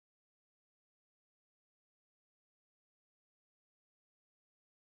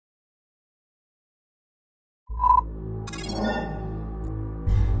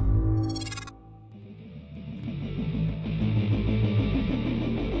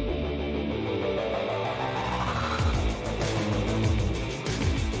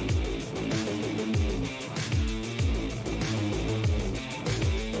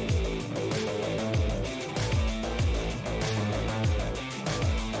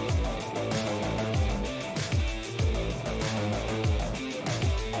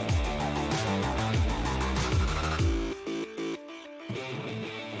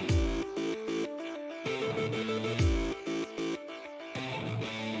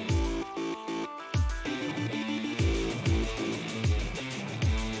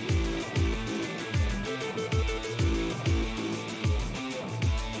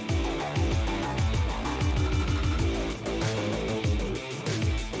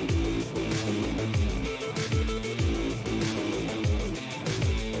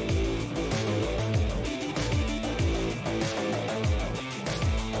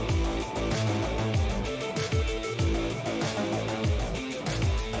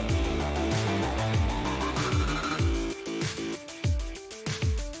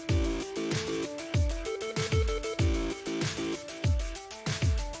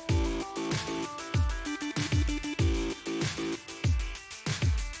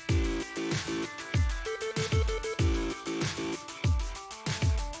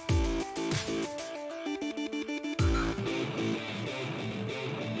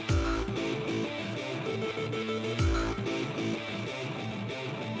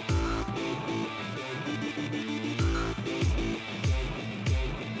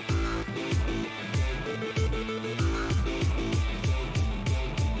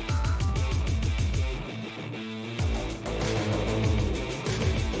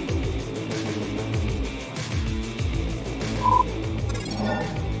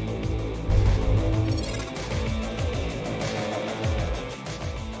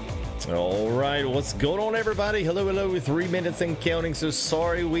What's going on, everybody? Hello, hello. 3 minutes and counting. So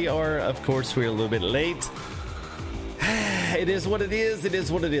sorry, we're a little bit late. It is what it is. It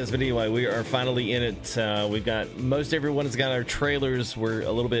is what it is. But anyway, we are finally in it. We've got most everyone has got our trailers. We're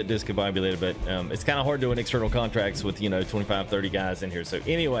a little bit discombobulated, but it's kind of hard doing external contracts with 25, 30 guys in here. So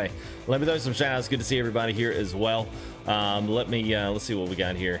anyway, let me throw some shout outs. Good to see everybody here as well. Let's see what we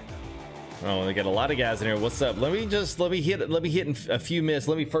got here. Oh, they got a lot of guys in here. What's up? Let me hit in a few minutes.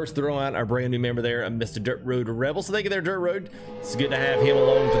 Let me first throw out our brand new member there, Mr. Dirt Road Rebel. So thank you there, Dirt Road. It's good to have him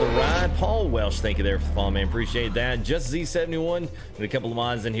along for the ride. Paul Welsh, thank you there for the follow, man. Appreciate that. Just Z71 and a couple of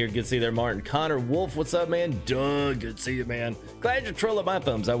mods in here. Good to see you there, Martin. Connor Wolf, what's up, man? Doug, good to see you, man. Glad you're trolling my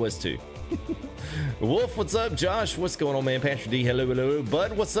thumbs. I was too. Wolf, what's up? Josh, what's going on, man? Pastor D, hello, hello.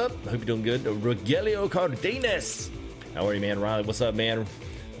 Bud, what's up? Hope you're doing good. Rogelio Cardenas, how are you, man? Riley, what's up, man?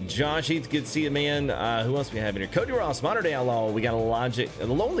 Josh, Heath, good to see you, man. Who else we have in here? Cody Ross, Modern Day Outlaw. We got a Logic, the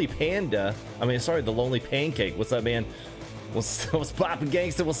Lonely Panda. The Lonely Pancake. What's up, man? What's poppin',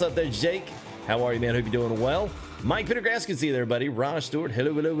 gangster? What's up there, Jake? How are you, man? Hope you're doing well. Mike Pendergrass, good to see you there, buddy. Raj Stewart,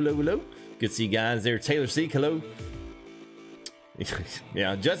 hello, hello, hello, hello. Good to see you guys there. Taylor Seek, hello.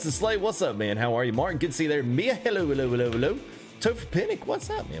 Yeah, Justin Slay, what's up, man? How are you? Martin, good to see you there. Mia, hello, hello, hello, hello. Topher Pinnick,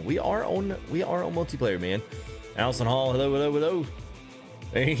 what's up, man? We are on multiplayer, man. Allison Hall, hello, hello, hello.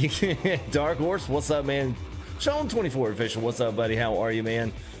 Dark Horse, what's up, man? Sean 24 official, what's up, buddy? How are you,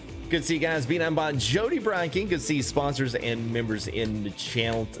 man? Good to see you guys. Being on by Jody Brian King. Good to see sponsors and members in the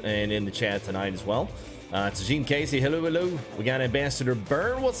channel and in the chat tonight as well. It's Gene Casey, hello, hello. We got Ambassador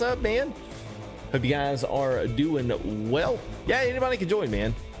Byrne, what's up, man? Hope you guys are doing well. Yeah, anybody can join,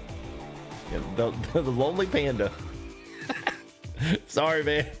 man. Yeah, the Lonely Panda. Sorry,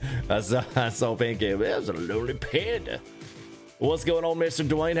 man. I saw Pancake. That was a Lonely Panda. What's going on, Mr.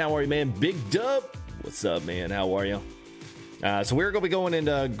 Dwayne? How are you, man? Big Dub, what's up, man? How are you? So we're gonna be going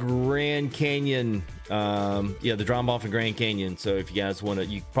into Grand Canyon, the drop off in Grand Canyon. So if you guys want to,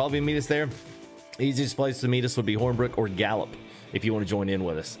 you probably meet us there. Easiest place to meet us would be Hornbrook or Gallup if you want to join in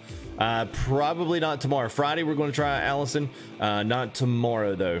with us. Probably not tomorrow. Friday we're going to try Allison. Not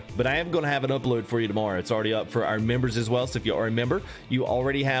tomorrow though, but I am going to have an upload for you tomorrow. It's already up for our members as well, so if you are a member, you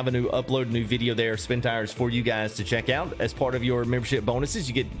already have a new video there, Spin Tires, for you guys to check out. As part of your membership bonuses,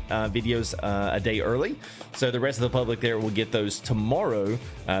 you get videos a day early, so the rest of the public there will get those tomorrow,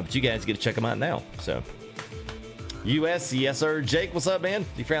 but you guys get to check them out now. So US, yes sir. Jake, what's up, man?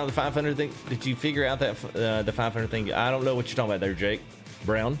 You found the 500 thing? Did you figure out that the 500 thing? I don't know what you're talking about there, Jake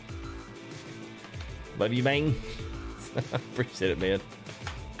Brown. Love you, man. Appreciate it, man.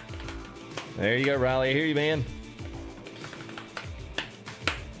 There you go, Riley. I hear you, man.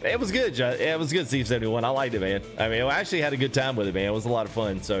 It was good, John. Yeah, it was good, Steve 71. I liked it, man. I mean, I actually had a good time with it, man. It was a lot of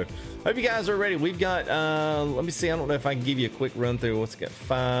fun. So, hope you guys are ready. We've got, let me see. I don't know if I can give you a quick run through. What's it got?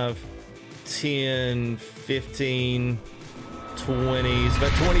 5, 10, 15, 20. It's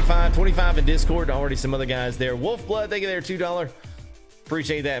about 25 in Discord. Already some other guys there. Wolfblood, thank you there, $2.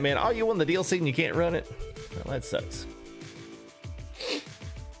 Appreciate that, man. Oh, you won the DLC and you can't run it? Well, that sucks.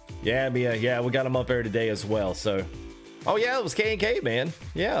 Yeah, Mia. Yeah, we got them up there today as well. So, oh yeah, it was K&K, man.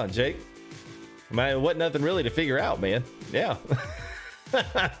 Yeah, Jake. I mean, it wasn't nothing really to figure out, man. Yeah.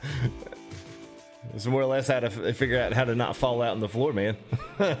 It's more or less how to figure out how to not fall out on the floor, man.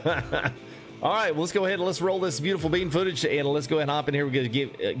 All right, well, let's go ahead and let's roll this beautiful bean footage, and let's go ahead and hop in here. We're going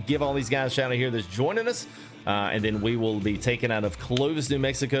to give all these guys a shout out here that's joining us, and then we will be taken out of Clovis, New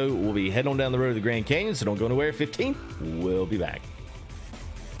Mexico. We'll be heading on down the road to the Grand Canyon, so don't go anywhere. 15, we'll be back.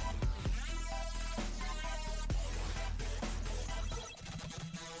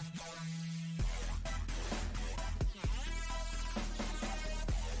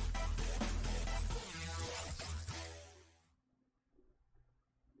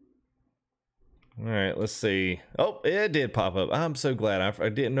 All right, let's see. Oh, it did pop up. I'm so glad. I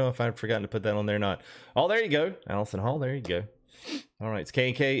didn't know if I'd forgotten to put that on there or not. Oh, there you go. Allison Hall, there you go. All right, it's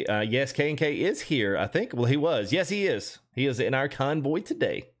K&K. Yes, K&K is here, I think. Well, he was. Yes, he is. He is in our convoy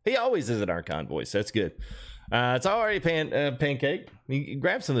today. He always is in our convoy, so that's good. It's all right, Pancake. You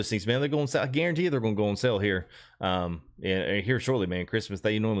grab some of those things, man. They're going to sell. I guarantee you they're going to go on sale here. Here shortly, man. Christmas,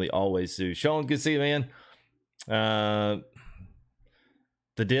 they normally always do. Sean, good to see you, man.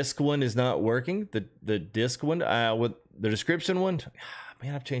 The disc one is not working. The disc one, with the description one,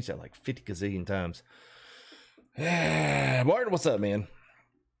 man, I've changed that like 50 gazillion times. Martin, what's up, man?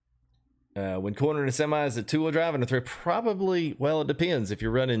 When cornering a semi, is it 2-wheel drive and a 3? Probably. Well, it depends. If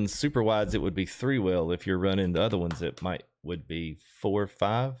you're running super wides, it would be 3-wheel. If you're running the other ones, it would be 4 or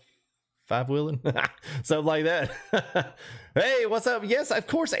 5-wheeling, something like that. Hey, what's up? Yes, of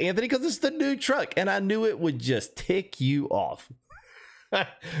course, Anthony, because it's the new truck, and I knew it would just tick you off.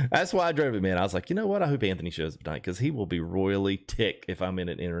 That's why I drove it, man. I was like, you know what? I hope Anthony shows up tonight because he will be royally ticked if I'm in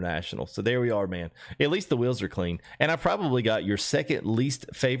an international. So there we are, man. At least the wheels are clean. And I probably got your second least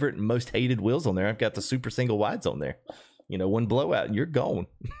favorite, most hated wheels on there. I've got the super single wides on there. You know, one blowout and you're gone.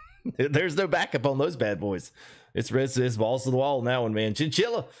 There's no backup on those bad boys. It's balls to the wall on that one, man.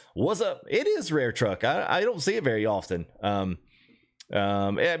 Chinchilla, what's up? It is rare truck. I don't see it very often.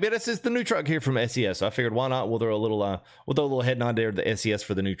 Yeah, but it's just the new truck here from SES. So I figured why not? We'll throw a little head nod there to the SES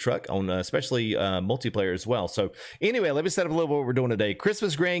for the new truck on especially multiplayer as well. So anyway, let me set up a little bit what we're doing today.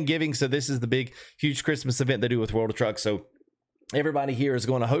 Christmas Grand Giving. So this is the big, huge Christmas event they do with World of Trucks. So everybody here is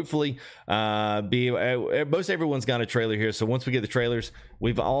going to hopefully most everyone's got a trailer here. So once we get the trailers,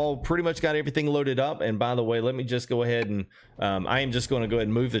 we've all pretty much got everything loaded up. And by the way, let me just go ahead and I am just going to go ahead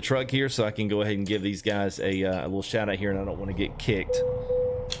and move the truck here so I can go ahead and give these guys a little shout out here, and I don't want to get kicked.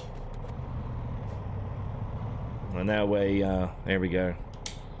 And that way, there we go.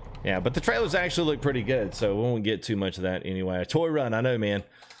 Yeah, but the trailers actually look pretty good, so we won't get too much of that anyway. A toy run, I know, man.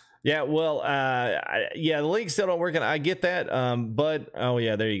 Yeah, well, yeah, the links still don't work, and I get that, but oh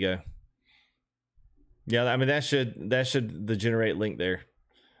yeah, there you go. Yeah, I mean that should the generate link there.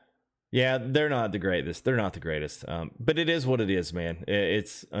 Yeah, they're not the greatest. They're not the greatest, but it is what it is, man.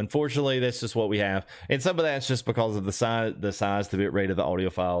 It's unfortunately that's just what we have, and some of that's just because of the size, the bit rate of the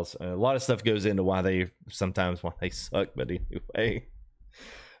audio files. A lot of stuff goes into why they suck, but anyway.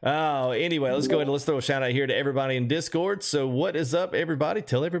 Oh, anyway, let's go ahead and let's throw a shout out here to everybody in Discord. So what is up, everybody?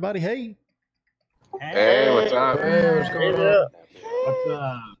 Tell everybody, hey. Hey, what's up? Hey, what's going on? What's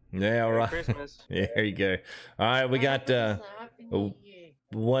up? Yeah, all right. Christmas. Yeah, there you go. All right, we got 100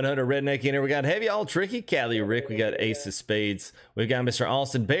 Redneck in here. We got Heavy All Tricky, Callie Rick. We got Ace of Spades. We got Mr.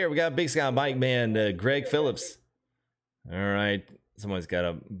 Austin Bear. We got Big Sky Mike Man, Greg Phillips. All right. Somebody's got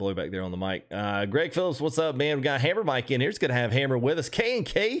a blowback there on the mic. Greg Phillips, what's up, man? We got Hammer Mike in here. It's good to have Hammer with us.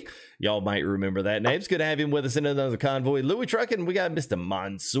 K&K, y'all might remember that name. It's good to have him with us in another convoy. Louis Truckin, we got Mr.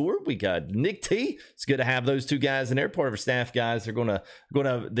 Mansour. We got Nick T. It's good to have those two guys in there. Part of our staff guys. They're gonna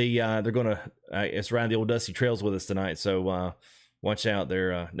it's around the old dusty trails with us tonight. So watch out.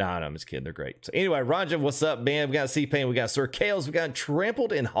 They're no, I'm just kidding. They're great. So anyway, Roger, what's up, man? We got C-Pain. We got Sir Kales. We got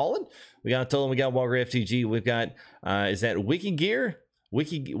Trampled in Holland. We got Tolan. We got Walker FTG. We've got is that Wiki Gear?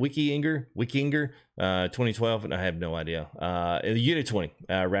 Wikinger 2012, and I have no idea. Unit 20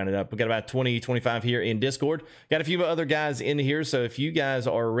 rounded up. We got about 25 here in Discord. Got a few other guys in here, so if you guys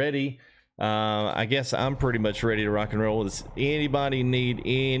are ready, I guess I'm pretty much ready to rock and roll. Does anybody need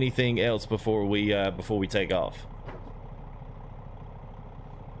anything else before we take off?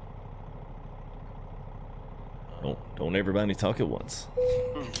 Don't everybody talk at once.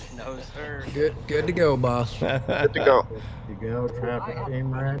 No, sir. Good to go, boss. Good to go. Good to go. Traffic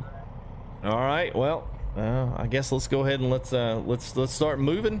team red. All right. Well, I guess let's go ahead and let's start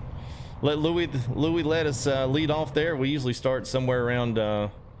moving. Let Louis let us lead off there. We usually start somewhere around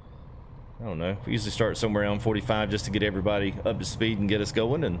I don't know. We usually start somewhere around 45 just to get everybody up to speed and get us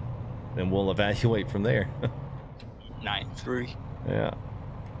going, and then we'll evaluate from there. 9-3. Yeah.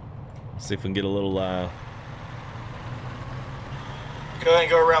 See if we can get a little Go ahead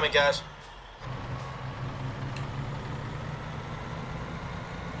and go around me, guys.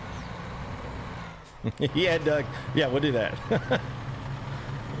 yeah, Doug. Yeah, we'll do that.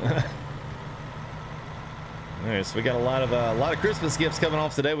 All right, so we got a lot of Christmas gifts coming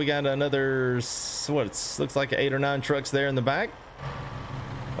off today. We got another looks like 8 or 9 trucks there in the back.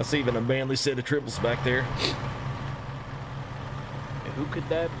 I see even a manly set of triples back there. And who could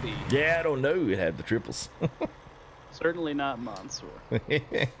that be? Yeah, I don't know. It had the triples. Certainly not Mansour. What?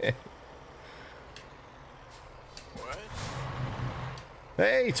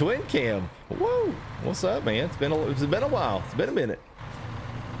 Hey, Twin Cam. Whoa, what's up, man? It's been a while. It's been a minute.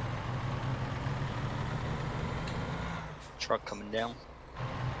 Truck coming down.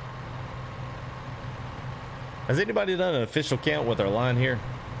 Has anybody done an official count with our line here?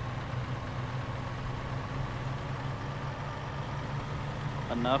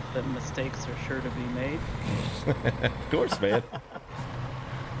 Enough that mistakes are sure to be made. Of course, man.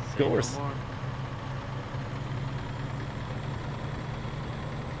 Of course. No more.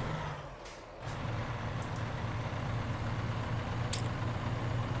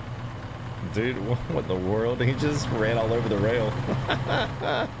 Dude, what in the world? He just ran all over the rail.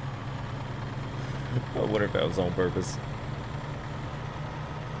 I wonder if that was on purpose.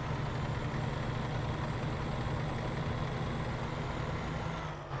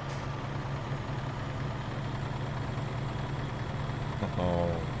 Oh.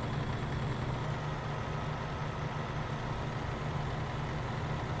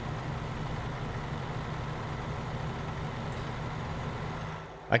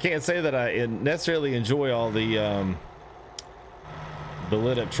 I can't say that I necessarily enjoy all the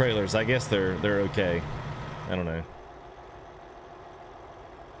lit up trailers. I guess they're okay. I don't know.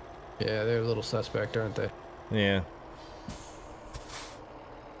 Yeah, they're a little suspect, aren't they? Yeah.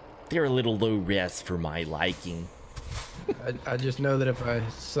 They're a little low res for my liking. I just know that if I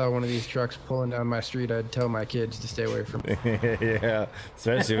saw one of these trucks pulling down my street, I'd tell my kids to stay away from it. Yeah,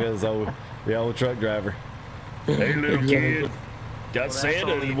 especially if it was the old truck driver. Hey, little kid, got Well,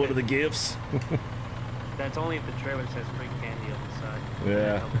 Santa only in if one it- of the gifts. That's only if the trailer says free candy on the side.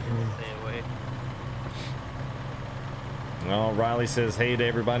 Yeah. Tell the kids to stay away. Well, Riley says, hey to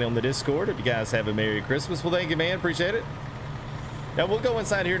everybody on the Discord. If you guys have a Merry Christmas. Well, thank you, man. Appreciate it. Now, we'll go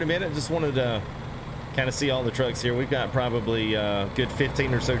inside here in a minute. Just wanted to kind of see all the trucks here. We've got probably a good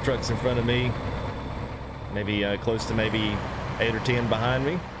 15 or so trucks in front of me. Maybe close to maybe 8 or 10 behind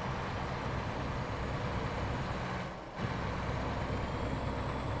me.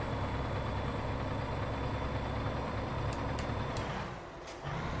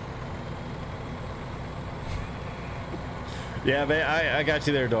 Yeah, man, I got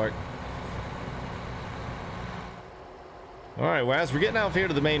you there, Dark. All right, well, as we're getting out here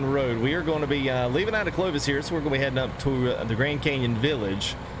to the main road, we are going to be leaving out of Clovis here, so we're going to be heading up to the Grand Canyon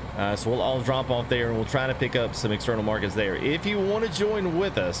Village. So we'll all drop off there, and we'll try to pick up some external markets there. If you want to join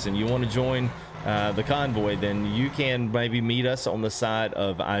with us and you want to join the convoy, then you can maybe meet us on the side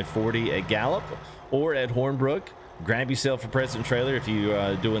of I-40 at Gallup or at Hornbrook. Grab yourself a present trailer if you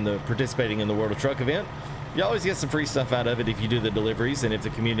are participating in the World of Truck event. You always get some free stuff out of it if you do the deliveries, and if the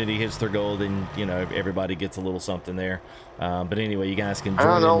community hits their goal, then you know everybody gets a little something there. But anyway, you guys can join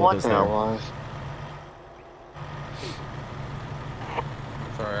I don't know in with what us that there. was.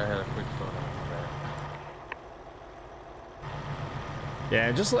 Sorry, I had a quick thought on Yeah,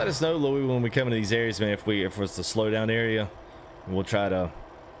 and just let us know, Louis, when we come into these areas, man. If it's a slow down area, we'll try to.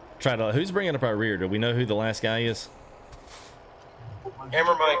 Who's bringing up our rear? Do we know who the last guy is?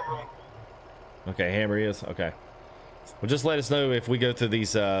 Hammer Mike. Okay, Hammer is okay. Well, just let us know if we go through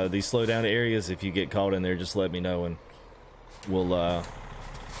these slow down areas. If you get caught in there, just let me know, and we'll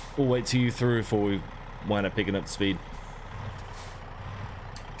wait till you through before we wind up picking up the speed.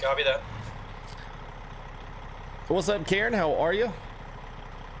 Copy that. What's up, Karen? How are you?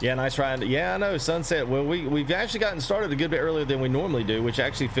 Yeah, nice ride. Yeah, I know, sunset. Well, we've actually gotten started a good bit earlier than we normally do, which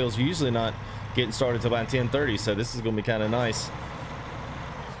actually feels usually not getting started until about 10:30. So this is going to be kind of nice.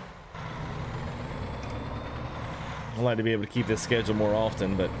 I'd like to be able to keep this schedule more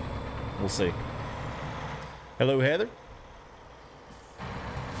often, but we'll see. Hello, Heather.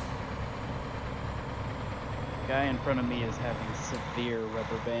 Guy in front of me is having severe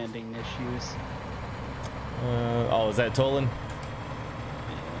rubber banding issues. Oh, is that Tolan?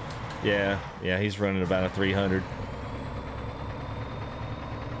 Yeah, he's running about a 300.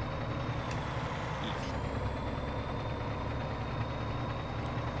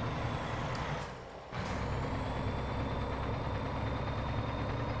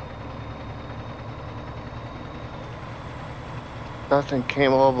 Nothing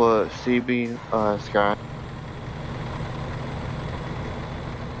came over CB Sky.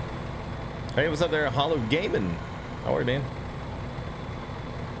 Hey, what's up there, Hollow Gaming? How are you, man?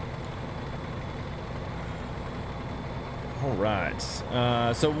 All right.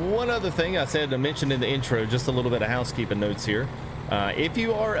 So one other thing I said to mention in the intro, just a little bit of housekeeping notes here. If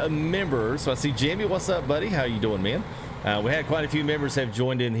you are a member, so I see Jimmy, what's up, buddy? How you doing, man? We had quite a few members have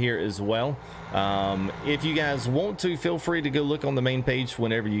joined in here as well. If you guys want to, feel free to go look on the main page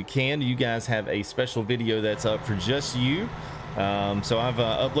whenever you can. You guys have a special video that's up for just you. So I've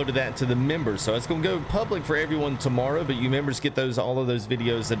uploaded that to the members, so it's going to go public for everyone tomorrow, but you members get all of those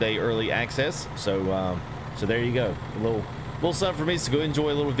videos a day early access. So so there you go, a little something for me. So go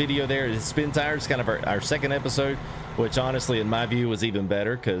enjoy a little video there. It's Spin Tires, kind of our second episode, which honestly in my view was even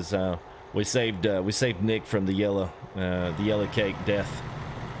better because we saved Nick from the yellow cake death.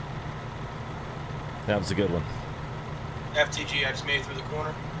 That was a good one. FTGX made through the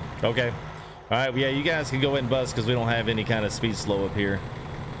corner. Okay. All right, yeah, you guys can go ahead and buzz because we don't have any kind of speed slow up here.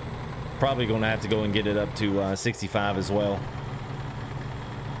 Probably going to have to go and get it up to 65 as well.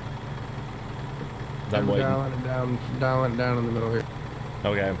 I'm waiting. Dialing it down in the middle here.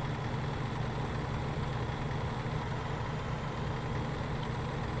 Okay.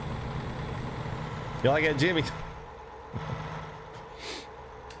 You like that, Jimmy?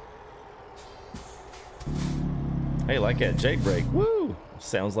 Hey, like that Jake brake. Woo!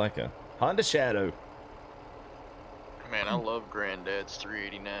 Sounds like a Honda Shadow. Man, I love Granddad's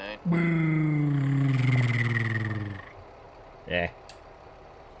 389. Yeah.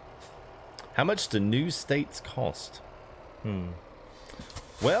 How much do new states cost?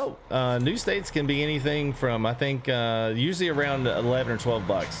 Well, new states can be anything from, I think, usually around 11 or 12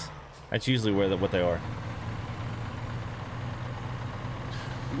 bucks. That's usually what they are.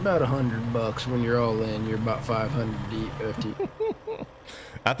 About $100 when you're all in. You're about 500 deep. FT.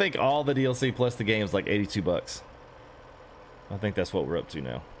 I think all the DLC plus the game is like 82 bucks. I think that's what we're up to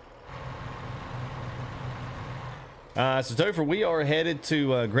now. So Topher, we are headed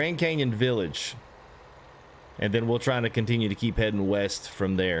to Grand Canyon Village. And then we'll try to continue to keep heading west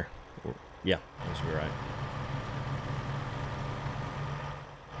from there. Yeah, that should be right.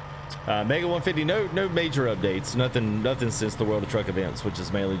 Mega 150, no major updates. Nothing since the World of Truck events, which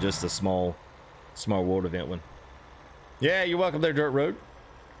is mainly just a small world event one. Yeah, you're welcome there, Dirt Road.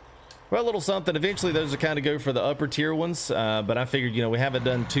 Well, a little something. Eventually, those will kind of go for the upper tier ones. But I figured, we haven't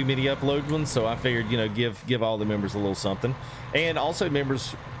done too many upload ones, so I figured, give all the members a little something. And also,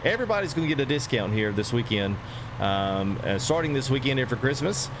 members, everybody's going to get a discount here this weekend, starting this weekend here for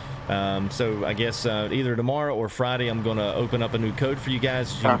Christmas. So I guess either tomorrow or Friday, I'm going to open up a new code for you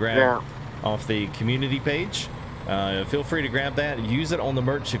guys. You can grab off the community page. Feel free to grab that. Use it on the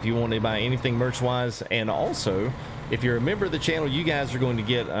merch if you want to buy anything merch-wise, and also, if you're a member of the channel, you guys are going to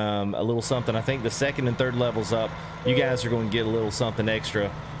get a little something. I think the second and third levels up, you guys are going to get a little something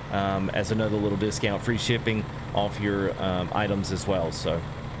extra as another little discount, free shipping off your items as well. So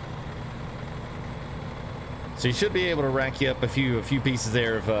you should be able to rack you up a few pieces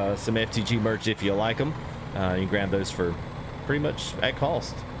there of some FTG merch if you like them. You can grab those for pretty much at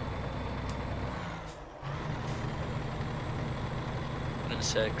cost. I'm gonna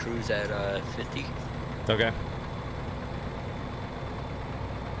set cruise at 50. Okay.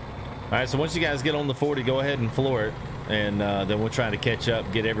 All right, so once you guys get on the 40, go ahead and floor it, and then we'll try to catch up,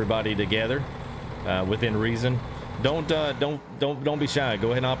 get everybody together within reason. Don't be shy. Go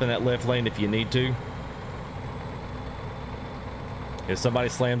ahead and hop in that left lane if you need to. If somebody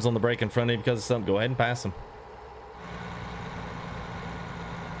slams on the brake in front of you because of something, go ahead and pass them.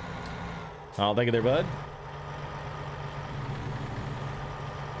 Oh, thank you there, bud.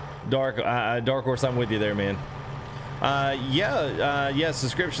 Dark Horse, I'm with you there, man. Yeah,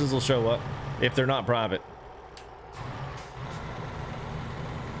 subscriptions will show up if they're not private.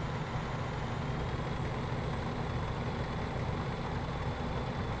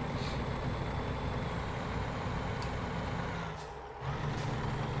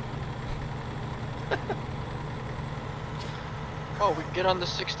 Oh, we can get on the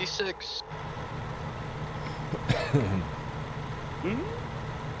 66.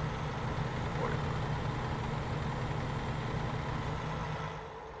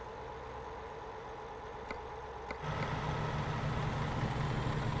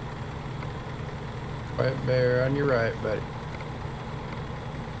 White bear on your right, buddy.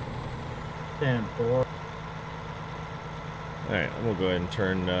 10-4. All right, I'm gonna go ahead and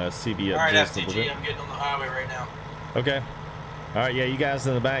turn CB up All right, just a little bit. FTG, I'm getting on the highway right now. Okay. All right, yeah, you guys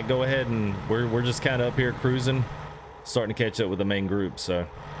in the back, go ahead, and we're just kind of up here cruising, starting to catch up with the main group. So,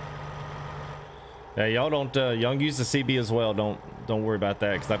 yeah, y'all y'all use the CB as well. Don't worry about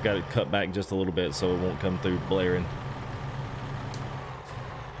that, because I've got it cut back just a little bit so it won't come through blaring.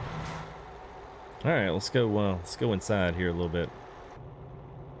 All right, let's go inside here a little bit.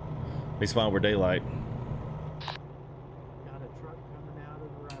 At least while we're daylight. Got a truck coming out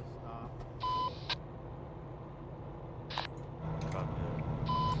of the rest stop.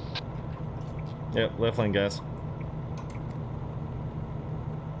 Yep, left lane, guys.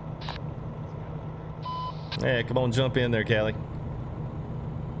 Yeah, come on, jump in there, Callie.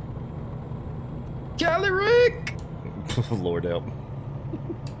 Cali Rick! Lord help.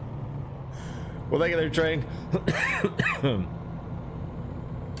 Well, they get their train.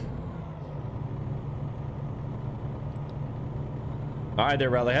 All right, there,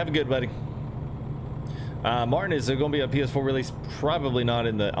 Riley. Have a good, buddy. Martin, is there going to be a PS4 release? Probably not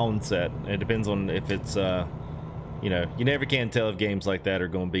in the onset. It depends on if it's, you never can tell if games like that are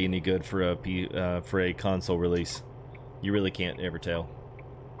going to be any good for a console release. You really can't ever tell.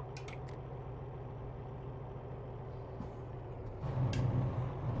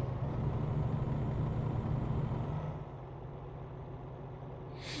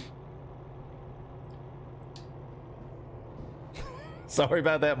 Sorry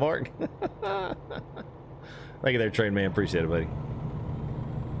about that, Mark. Thank you there, train man. Appreciate it, buddy.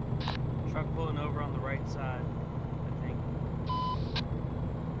 Truck pulling over on the right side, I think.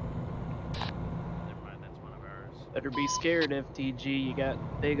 Never mind, that's one of ours. Better be scared, FTG. You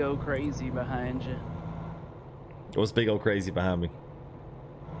got big O crazy behind you. What's big old crazy behind me?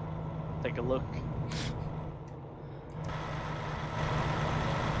 Take a look.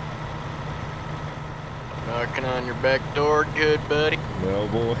 Knocking on your back door, good buddy. Oh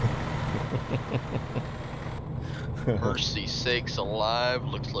boy. Mercy sakes alive,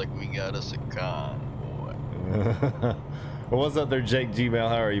 looks like we got us a convoy. Well, what's up there, Jake Gmail?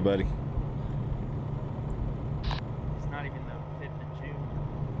 How are you, buddy? It's not even the 5th of June.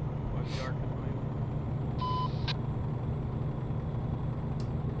 Or the Ark of the Moon.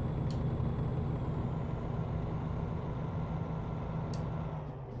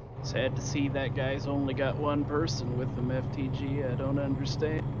 Sad to see that guy's only got one person with him, FTG. I don't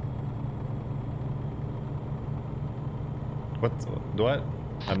understand. What?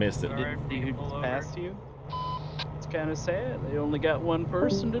 I missed it. Alright, Did we you can pull over. pass you? It's kind of sad. They only got one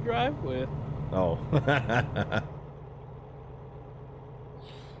person to drive with. Oh.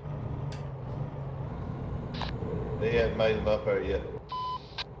 They haven't made them up there yet.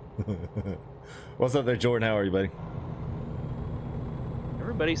 What's up there, Jordan? How are you, buddy?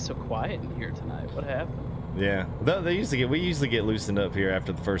 Everybody's so quiet in here tonight. What happened? Yeah, we usually get loosened up here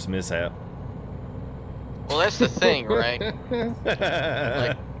after the first mishap. Well, that's the thing, right?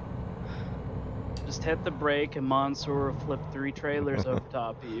 Like, Just hit the brake and Mansoor will flip 3 trailers over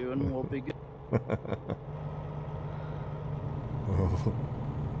top of you and we'll be good.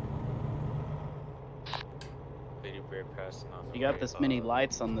 You got this many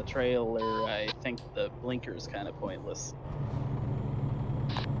lights on the trailer, I think the blinker's kind of pointless.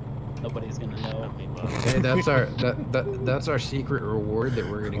 Nobody's gonna know. Hey, that's our secret reward that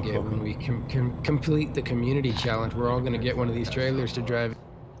we're gonna get when we complete the community challenge. We're all gonna get one of these trailers to drive.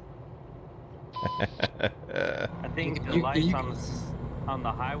 I think the lights on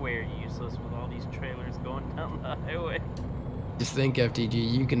the highway are useless with all these trailers going down the highway. Just think, FTG,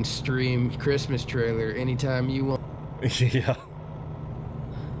 you can stream Christmas trailer anytime you want. Yeah.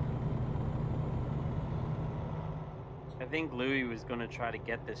 I think Louis was going to try to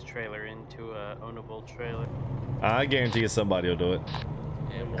get this trailer into a ownable trailer. I guarantee you somebody will do it.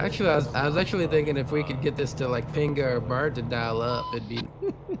 Actually, I was actually thinking if we could get this to like Pinga or Bart to dial up, it'd be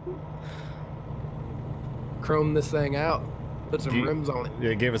chrome this thing out, put some rims on it.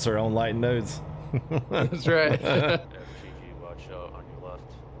 Yeah, give us our own light nodes. That's right. FGG, watch out on your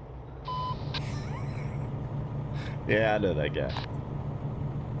left. Yeah, I know that guy.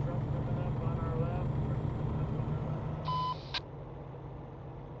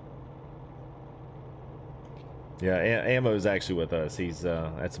 Yeah, Ammo's actually with us. He's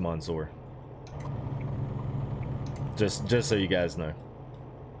that's Mansoor. Just so you guys know.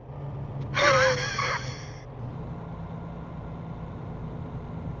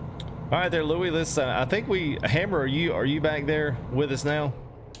 All right, there, Louis. Let's. I think Hammer. Are you back there with us now?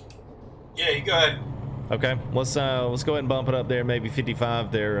 Yeah, you go ahead. Okay, let's go ahead and bump it up there, maybe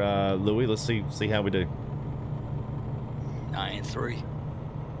 55 there, Louis. Let's see how we do. 9-3.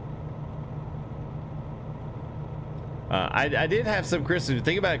 I did have some Christmas. The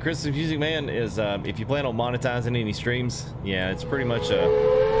thing about Christmas music, man, is if you plan on monetizing any streams, yeah, it's pretty much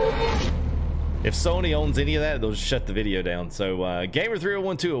if Sony owns any of that, they'll just shut the video down. So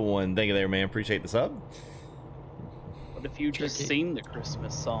Gamer301201, thank you there, man. Appreciate the sub. What if you just sing the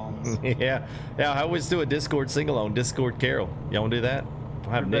Christmas songs? yeah, I always do a Discord sing-along, Discord carol. Y'all want to do that?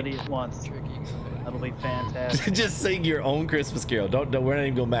 I'll have Everybody Nick. at once. That'll be fantastic. Just sing your own Christmas carol. Don't. We're not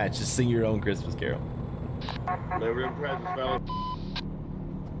even gonna match. Just sing your own Christmas carol.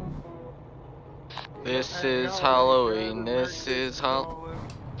 this is Halloween, this is Halloween.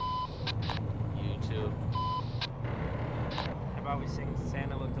 YouTube. How about we sing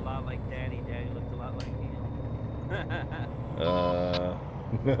Santa looked a lot like Daddy, Daddy looked a lot like him?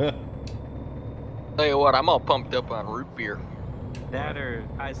 Tell you what, I'm all pumped up on root beer. That or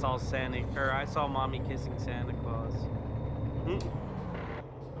I saw Mommy kissing Santa Claus.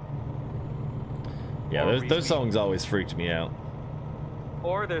 Yeah, those songs always freaked me out.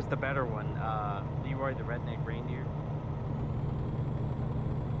 Or there's the better one, Leroy the Redneck Reindeer.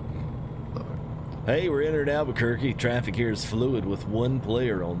 Hey, we're entering Albuquerque. Traffic here is fluid with one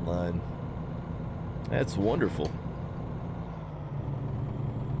player online. That's wonderful.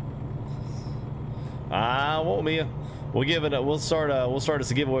 Won't be. We'll give it. We'll start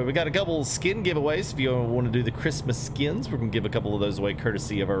us a giveaway. We got a couple skin giveaways. If you want to do the Christmas skins, we're gonna give a couple of those away,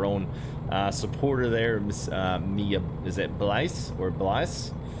 courtesy of our own supporter there, Miss Mia. Is that Blyce or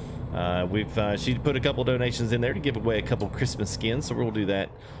Blyce? She put a couple donations in there to give away a couple Christmas skins, so we'll do that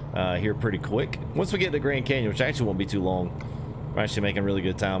here pretty quick. Once we get to Grand Canyon, which actually won't be too long. We're actually making really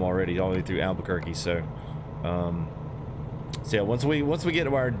good time already, all the way through Albuquerque. So, so yeah, once we get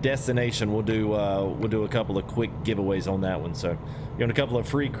to our destination, we'll do a couple of quick giveaways on that one. So, you want a couple of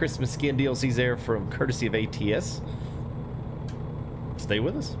free Christmas skin DLCs there from courtesy of ATS. Stay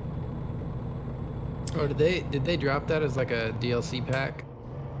with us. Oh, did they drop that as like a DLC pack?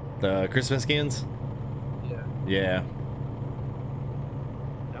 The Christmas skins? Yeah. Yeah.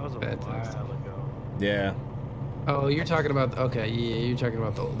 That was a Fantastic. while ago. Yeah. Oh, you're talking about okay, yeah, you're talking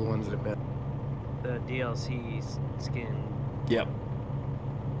about the ones that have been. The DLC skin. Yep.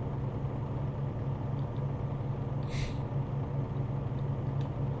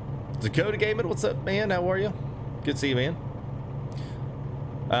 Dakota Gaming, what's up, man? How are you? Good to see you, man.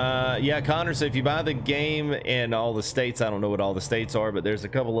 Yeah, Connor, so if you buy the game in all the states, I don't know what all the states are, but there's a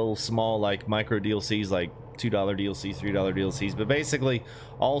couple little small like micro DLCs, like $2 DLCs, $3 DLCs, but basically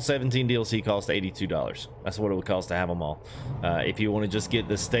all 17 DLC cost $82. That's what it would cost to have them all. If you want to just get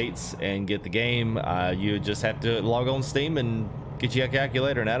the states and get the game, you just have to log on Steam and get you a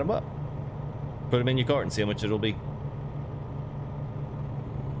calculator and add them up. Put them in your cart and see how much it'll be.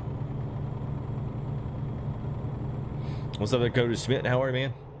 What's up there, Dakota Schmidt? How are you,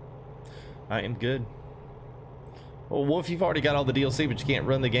 man? I am good. Well, Wolf, you've already got all the DLC, but you can't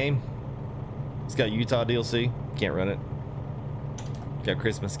run the game. It's got Utah DLC. Can't run it. Got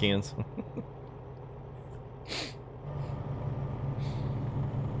Christmas skins.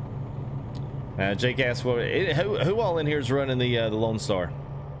 Jake asked, who all in here is running the Lone Star?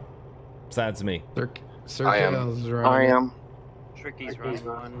 Besides me. I am. Tricky's running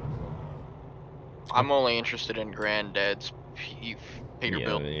one. I'm only interested in Granddad's Peterbilt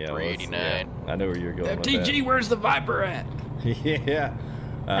 389. Yeah, I know where you're going with FTG, that. where's the Viper at? Yeah.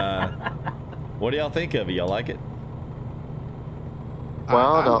 What do y'all think of it? Y'all like it?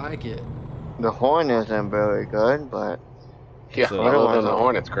 Well, I like it. The horn isn't very good, but yeah, other than the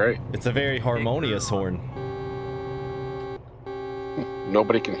horn, it's great. It's a very harmonious horn.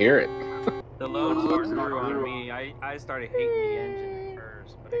 Nobody can hear it. The Lone Star grew on me. I started hating the engine at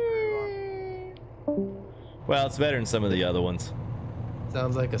first, but it grew on me. Well, it's better than some of the other ones.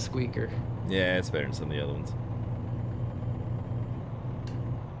 Sounds like a squeaker. Yeah, it's better than some of the other ones.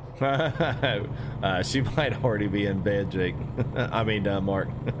 She might already be in bed, Jake. I mean, Mark.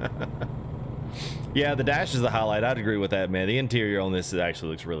 Yeah, the dash is the highlight. I'd agree with that, man. The interior on this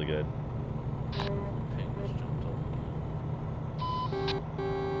actually looks really good.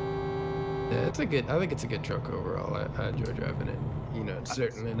 Yeah, it's a good. I think it's a good truck overall. I enjoy driving it. You know, it's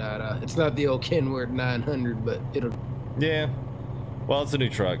certainly not. It's not the old Kenworth 900, but it'll. Yeah. Well, it's a new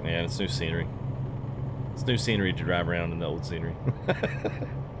truck, man. It's new scenery. It's new scenery to drive around in the old scenery.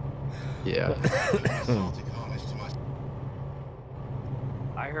 Yeah.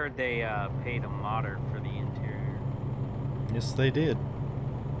 I heard they paid a modder for the interior. Yes, they did.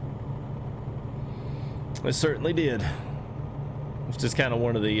 They certainly did. It's just kind of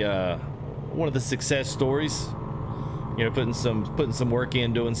one of the success stories. You know, putting some work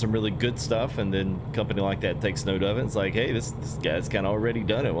in, doing some really good stuff, and then a company like that takes note of it. It's like, hey, this guy's kind of already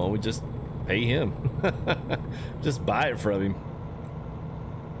done it. Well, we just pay him. Just buy it from him.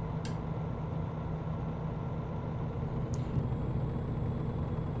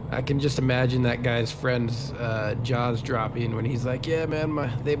 I can just imagine that guy's friend's jaws dropping when he's like, "Yeah,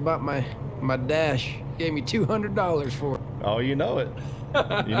 man, they bought my dash, gave me $200 for it." Oh, you know it.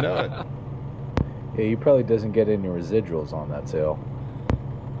 You know it. Yeah, he probably doesn't get any residuals on that sale.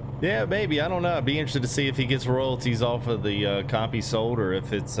 Yeah, maybe. I don't know. I'd be interested to see if he gets royalties off of the copy sold, or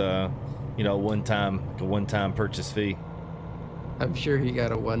if it's you know, a one-time purchase fee. I'm sure he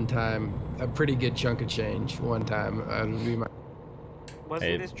got a pretty good chunk of change one time. Would be my.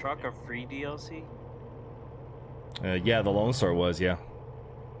 Wasn't this truck a free DLC? Yeah, the Lone Star was, yeah.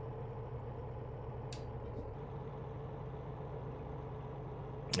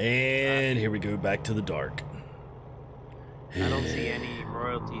 And here we go back to the dark. I don't see any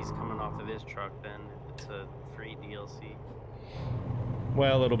royalties coming off of this truck then, if it's a free DLC.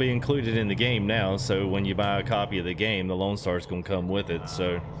 Well, it'll be included in the game now, so when you buy a copy of the game, the Lone Star is going to come with it,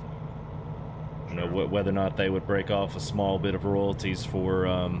 so... You know, whether or not they would break off a small bit of royalties for,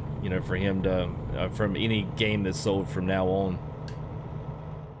 you know, for him to, from any game that's sold from now on.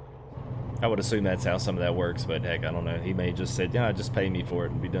 I would assume that's how some of that works, but heck, I don't know. He may have just said, yeah, just pay me for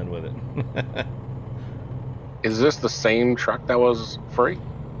it and be done with it. Is this the same truck that was free?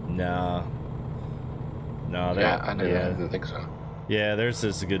 No. No, I didn't think so. Yeah, theirs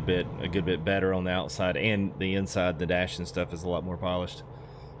is a good bit better on the outside, and the inside, the dash and stuff is a lot more polished.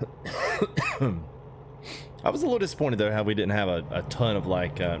 I was a little disappointed though how we didn't have a ton of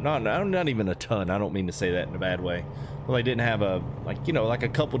like not even a ton, I don't mean to say that in a bad way, but they didn't have like a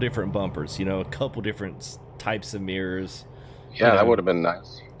couple different bumpers, you know, a couple different types of mirrors. Yeah, that would have been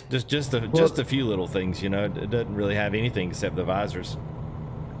nice. Just a few little things, you know. It doesn't really have anything except the visors.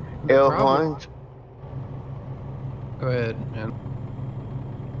 Go ahead, man.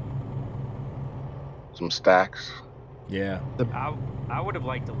 some stacks. Yeah. I would have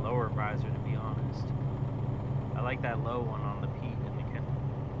liked a lower visor, to be honest. I like that low one on the Pete and the Ken.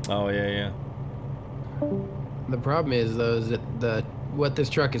 Oh yeah. The problem is though, is that what this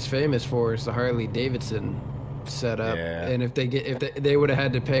truck is famous for is the Harley Davidson setup. Yeah. And if they would have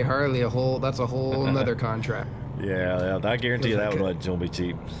had to pay Harley that's a whole another contract. Yeah, I guarantee you that one wasn't gonna be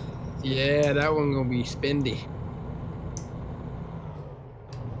cheap. Yeah, that one gonna be spendy.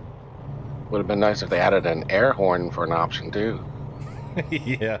 Would have been nice if they added an air horn for an option too.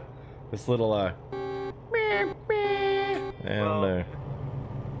 Yeah, this little I don't know.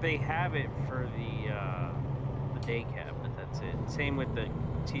 They have it for the day cab, but that's it. Same with the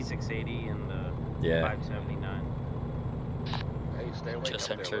T680 and the 579. Hey, stay away.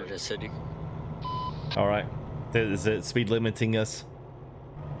 Just entered the city. All right, is it speed limiting us?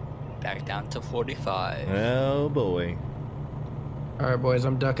 Back down to 45. Oh boy. All right, boys,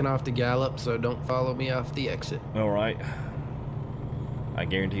 I'm ducking off the gallop, so don't follow me off the exit. All right. I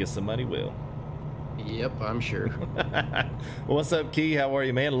guarantee you somebody will. Yep, I'm sure. What's up, Key? How are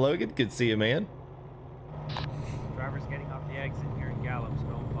you, man? Logan, good to see you, man. Driver's getting off the exit here in Gallup, so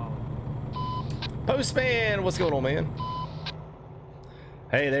don't follow. Postman, what's going on, man?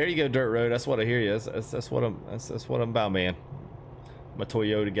 Hey, there you go, Dirt Road. That's what I hear you. That's what I'm about, man. I'm a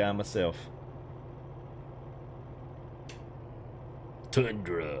Toyota guy myself.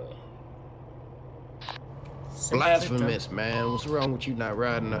 Tundra. Blasphemous, man. What's wrong with you not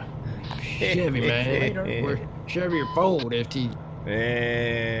riding a Chevy, man? Or Chevy or Ford, FT.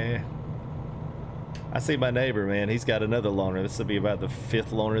 Yeah. I see my neighbor, man. He's got another loaner. This will be about the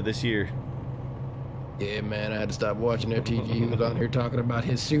 5th loaner this year. Yeah, man. I had to stop watching FTG. He was on here talking about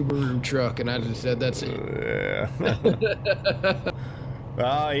his Subaru truck, and I just said, that's it. Yeah.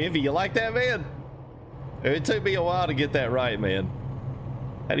 Oh, Envy, you like that, man? It took me a while to get that right, man.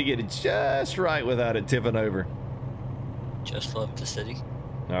 Had to get it just right without it tipping over. Just left the city.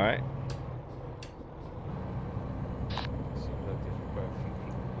 All right.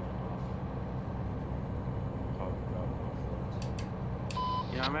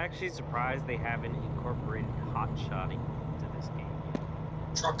 You know, I'm actually surprised they haven't incorporated hot shotting into this game.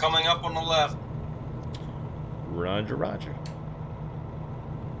 Truck coming up on the left. Roger, roger.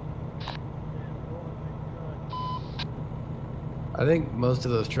 I think most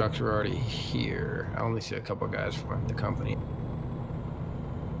of those trucks are already here. I only see a couple guys from the company.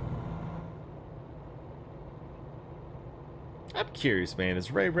 I'm curious, man.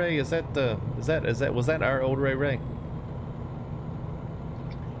 Is Ray Ray? Was that our old Ray Ray?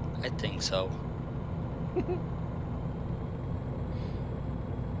 I think so.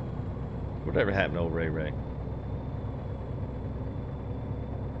 Whatever happened to old Ray Ray?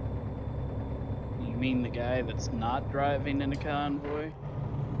 You mean the guy that's not driving in a convoy?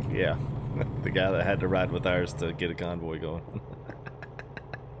 Yeah, the guy that had to ride with ours to get a convoy going.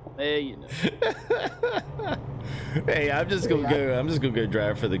 Hey, you know. Hey, I'm just gonna go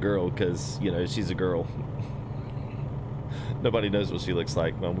drive for the girl because you know she's a girl. Nobody knows what she looks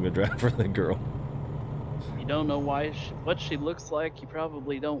like, but I'm gonna drive for the girl. You don't know what she looks like. You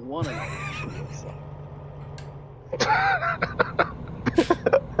probably don't want to know what she looks like.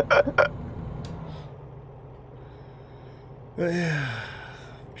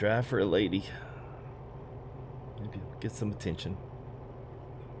 Drive for a lady. Maybe get some attention.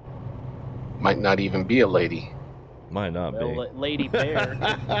 Might not even be a lady. Might not be. Lady Bear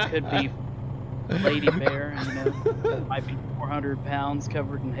could be Lady Bear. You know, might be 400 pounds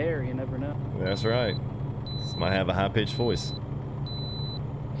covered in hair. You never know. That's right. This might have a high-pitched voice.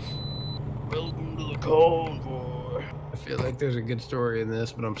 Welcome to the convoy. I feel like there's a good story in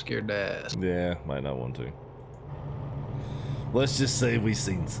this, but I'm scared to ask. Yeah, might not want to. Let's just say we've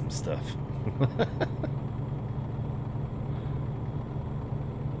seen some stuff.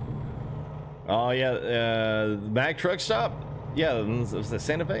 Oh yeah, Mack truck stop. Yeah, it was the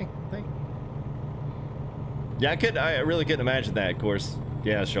Santa Fe thing. Yeah, I really couldn't imagine that. Of course,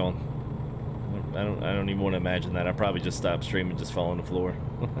 yeah, Sean. I don't even want to imagine that. I probably just stop streaming, just fall on the floor.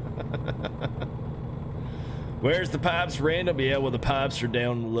 Where's the pipes, random? Yeah, well the pipes are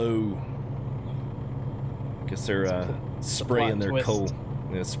down low. Guess they're spraying their coal.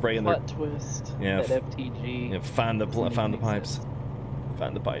 Yeah, spraying their twist. Yeah, that FTG. Yeah, find the pipes.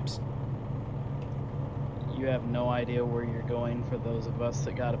 Find the pipes. You have no idea where you're going for those of us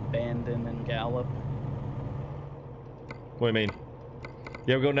that got abandoned in Gallup. What do you mean?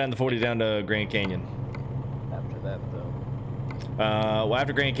 Yeah, we're going down the 40 down to Grand Canyon. After that, though. Well,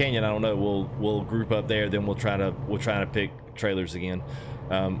 after Grand Canyon, I don't know. We'll group up there. Then we'll try to pick trailers again.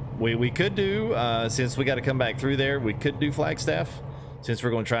 We could do since we got to come back through there. We could do Flagstaff. since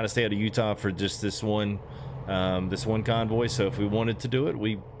we're going to try to stay out of Utah for just this one convoy. So if we wanted to do it,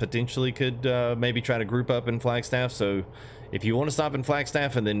 we potentially could maybe try to group up in Flagstaff. So if you want to stop in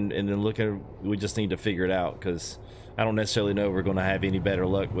Flagstaff and then look at, we just need to figure it out, because I don't necessarily know we're going to have any better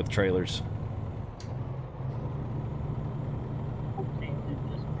luck with trailers.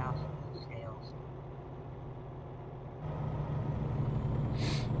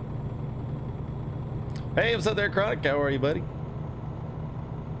 Hey, what's up there, Chronic? How are you, buddy?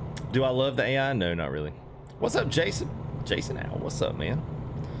 Do I love the AI? No, not really. What's up, Jason? Jason Al, what's up, man?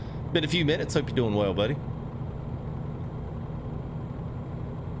 Been a few minutes. Hope you're doing well, buddy.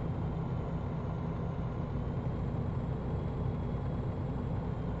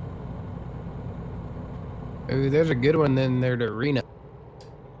 Ooh, there's a good one then there to Reno.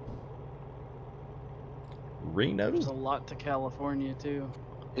 Reno? There's a lot to California, too.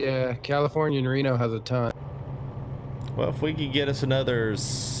 Yeah, California and Reno has a ton. Well, if we could get us another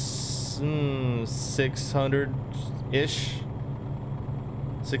 600-ish,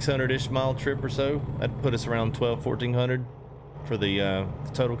 600-ish mile trip or so, that'd put us around 1,400 for the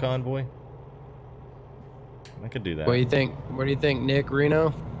total convoy. I could do that. What do you think? What do you think, Nick?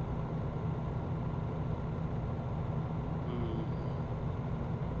 Reno?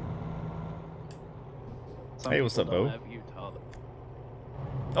 Hey, what's up, Bo?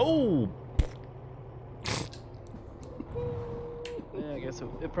 Oh! Yeah, I guess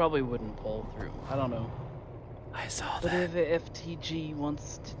it probably wouldn't pull through. I don't know. I saw that. Whatever FTG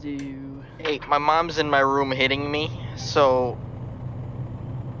wants to do. Hey, my mom's in my room hitting me, so...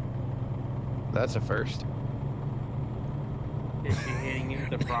 That's a first. Is she hitting you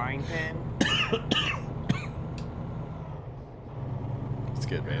with the frying pan? It's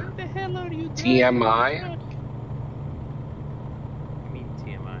good, man. What the hell are you doing? TMI?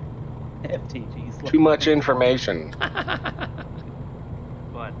 FTG's Too much information.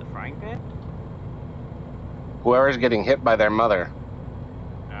 What, the frying pan? Whoever's getting hit by their mother.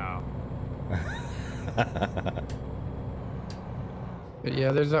 Oh. But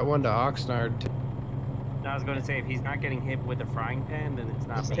yeah, there's that one to Oxnard too. I was going to say, if he's not getting hit with a frying pan, then it's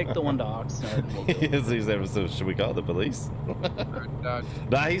not. Just take the one to Oxnard. So should we call the police?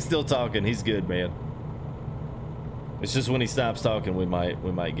 Nah, he's still talking. He's good, man. It's just when he stops talking, we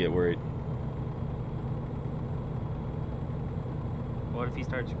might get worried. What if he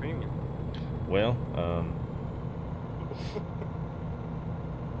starts screaming? Well,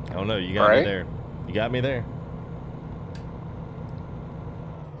 I don't know. You got me there. You got me there.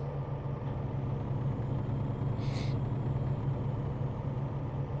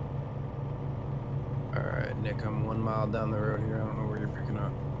 All right, Nick, I'm 1 mile down the road here. I don't know where you're picking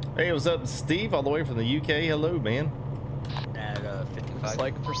up. Hey, what's up, Steve? All the way from the UK. Hello, man. At 55. It's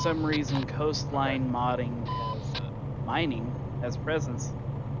like for some reason coastline modding has mining has presence.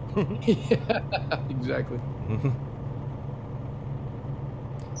 Yeah, exactly.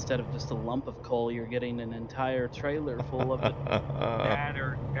 Instead of just a lump of coal, you're getting an entire trailer full of it. That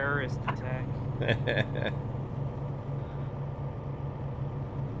or terrorist attack.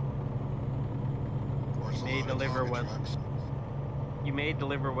 You may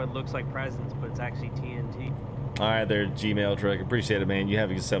deliver what looks like presents, but it's actually TNT. All right, there, Gmail truck. Appreciate it, man. You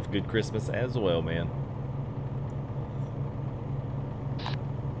have yourself a good Christmas as well, man.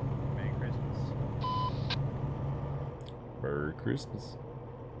 Merry Christmas. Merry Christmas.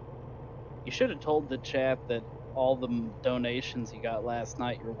 You should have told the chat that all the donations you got last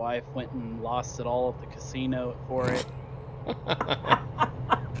night, your wife went and lost it all at the casino for it.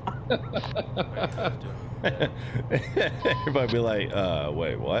 Everybody be like,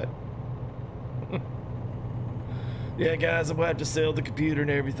 wait, what? Yeah, guys, I'm gonna have to sell the computer and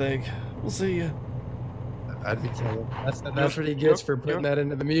everything. We'll see you. I'd be telling. That's what he gets for putting that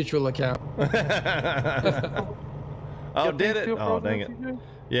into the mutual account. Oh, did it? Oh, dang it.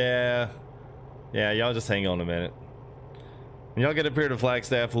 Yeah. Yeah, y'all just hang on a minute. When y'all get up here to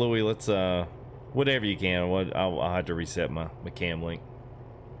Flagstaff, Louis, let's, whatever you can. I'll have to reset my cam link.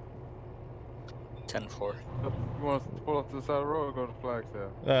 You 10-4. want us to pull up to the side of the road or go to Flagstaff?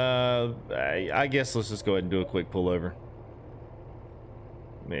 I guess let's just go ahead and do a quick pullover.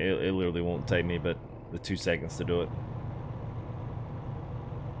 I mean, it literally won't take me but the 2 seconds to do it.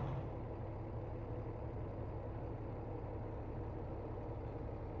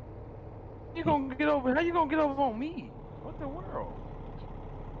 You gonna get over? How you gonna get over on me? What the world?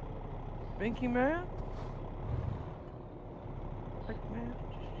 Binky man? Like, man.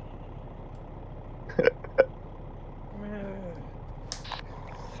 Man.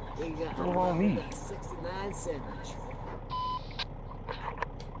 Go on me. 69 sandwich.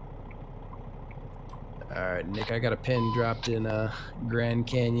 All right, Nick, I got a pin dropped in Grand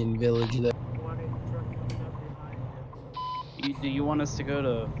Canyon Village there. Do you want us to go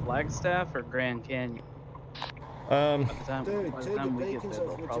to Flagstaff or Grand Canyon? By the time we get there,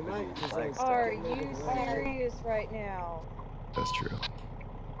 they'll probably be Flagstaff. Are you serious right now? That's true.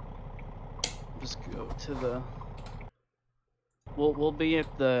 Just go to the. We'll be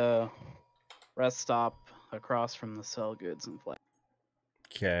at the rest stop across from the sell goods and Flagstaff.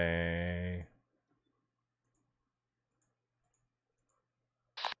 Okay.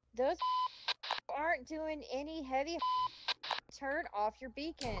 Those aren't doing any heavy. Turn off your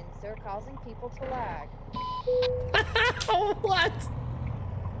beacons. They're causing people to lag. What?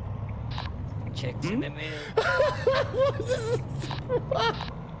 Checks in the mail.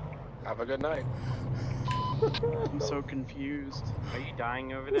 Have a good night. I'm so confused. Are you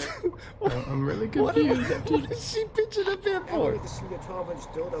dying over there? I'm really confused. What is she pitching a fit I wanted for? to see the 12-inch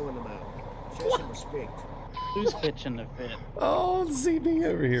dildo in the mouth. Show some respect. Who's pitching a fit? Oh, CB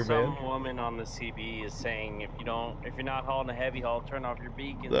over here, man. Some woman on the CB is saying if you're not hauling a heavy haul, turn off your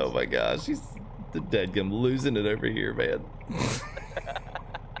beacons. Oh my gosh, she's the deadgum losing it over here, man.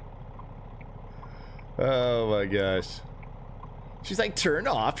 Oh my gosh. She's like, turn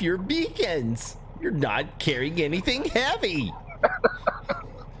off your beacons. You're not carrying anything heavy.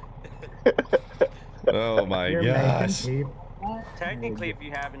 Oh my gosh. Technically, if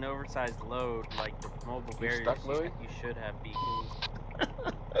you have an oversized load, like the mobile barriers, you should have beacons.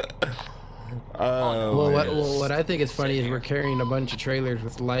 What I think is funny is we're carrying a bunch of trailers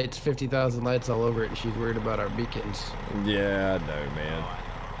with lights, 50,000 lights all over it, and she's worried about our beacons. Yeah, I know, man.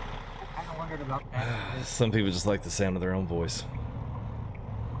 I wondered about that. Some people just like the sound of their own voice.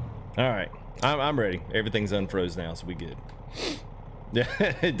 All right, I'm ready. Everything's unfroze now, so we good.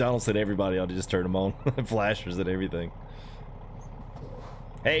 Yeah, Donald said everybody ought to just turn them on. Flashers and everything.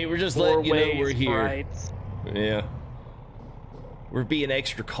 Hey, we're just letting you know we're here. Brights. Yeah. We're being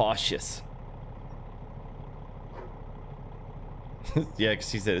extra cautious. Yeah, because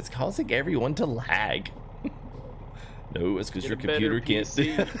she said it's causing everyone to lag. No, it's because your computer can't.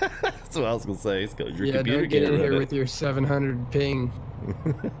 That's what I was gonna say. It's because your computer don't get can't in run here it. with your 700 ping.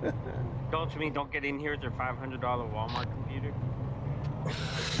 Don't you mean don't get in here with your $500 Walmart computer?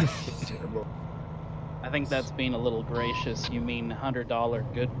 Terrible. I think that's being a little gracious. You mean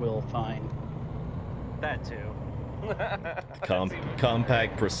 $100 Goodwill fine? That too.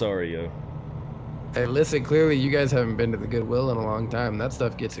 Compact Presario. Hey, listen, clearly you guys haven't been to the Goodwill in a long time. That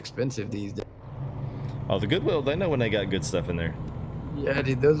stuff gets expensive these days. Oh, the Goodwill, they know when they got good stuff in there. Yeah,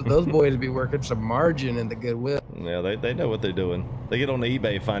 dude, those boys be working some margin in the Goodwill. Yeah, they know what they're doing. They get on the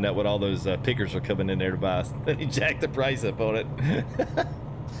eBay, find out what all those pickers are coming in there to buy. Then you jack the price up on it.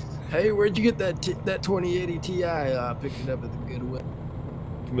 Hey, where'd you get that 2080 Ti picked it up at the Goodwill?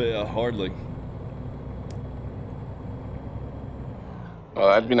 Yeah, hardly. Well,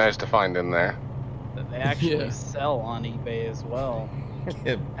 that'd be nice to find in there. They actually sell on eBay as well.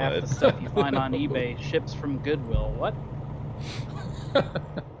 Yeah, Half the stuff you find on eBay ships from Goodwill. What?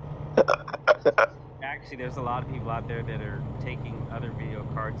 Actually, there's a lot of people out there that are taking other video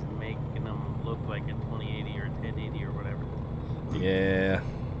cards and making them look like a 2080 or a 1080 or whatever. Yeah.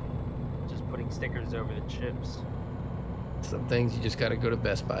 Just putting stickers over the chips. Some things you just gotta go to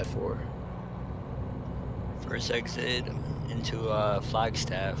Best Buy for. First exit into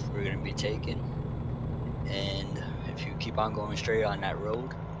Flagstaff we're gonna be taking, and if you keep on going straight on that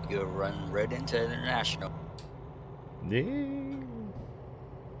road, you'll run right into International. Yeah.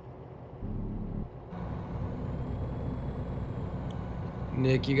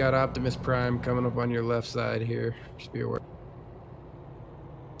 Nick, you got Optimus Prime coming up on your left side here. Just be aware.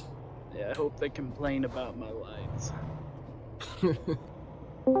 Yeah, I hope they complain about my lights.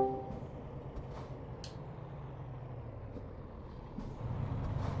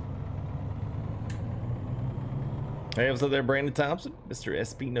 Hey, what's up there, Brandon Thompson? Mr.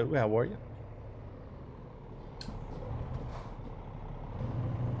 Espino, how are you?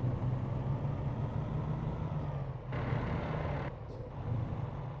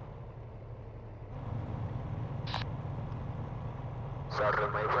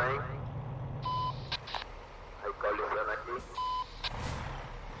 Sorry, my friend. I call you from a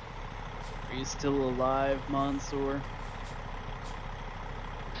Are you still alive, Mansoor?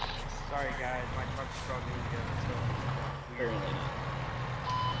 Sorry guys, my truck's struggling again, so Apparently not.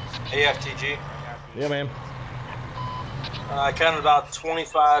 AFTG. Yeah, man. I counted about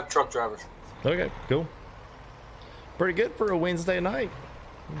 25 truck drivers. Okay, cool. Pretty good for a Wednesday night.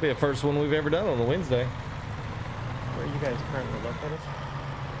 It'll be the first one we've ever done on a Wednesday. Where are you guys currently located?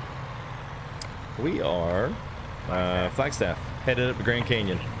 We are Flagstaff, headed up to Grand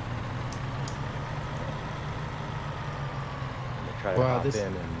Canyon. try to Wow, hop this- in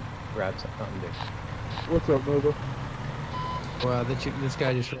and grab something. What's up, Nova? Wow, this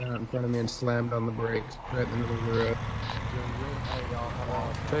guy just ran out in front of me and slammed on the brakes right in the middle of the road.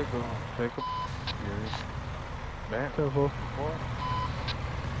 Take him. Yes. Man. Careful.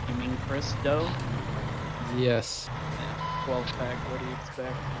 You mean Chris Doe? Yes. 12 pack, what do you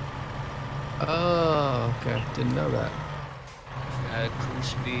expect? Oh, okay. Didn't know that. Cruise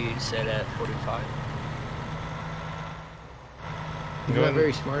speed set at 45. He's not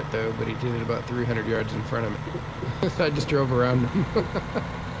very smart though, but he did it about 300 yards in front of me. So I just drove around him.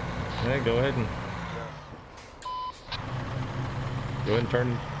 Yeah, go ahead and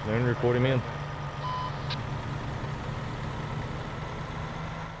turn and report him in.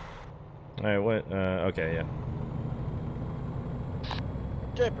 All right, what? Okay, yeah.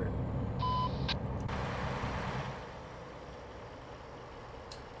 Jumper.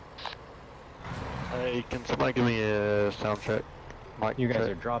 Hey, can somebody give me a sound check? Mike, You guys check.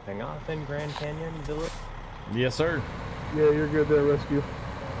 are dropping off in Grand Canyon Village? Yes, sir. Yeah, you're good there, rescue.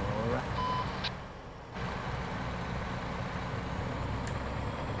 Alright.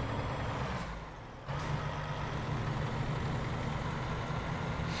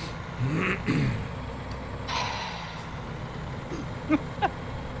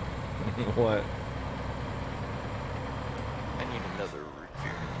 What? I need another root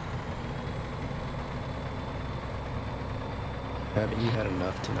beer. Haven't you had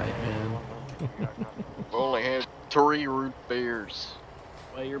enough tonight, man? I've only had 3 root beers.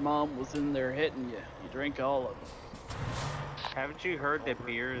 Well, your mom was in there hitting you. You drink all of them. Haven't you heard that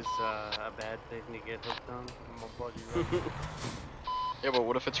beer is a bad thing to get hooked on? My buddy. Yeah, but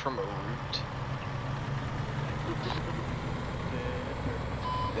what if it's from a root?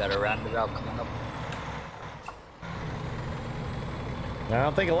 You got a roundabout coming up. I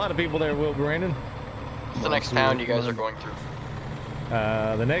don't think a lot of people there will, Brandon. What's the next town you guys are going through?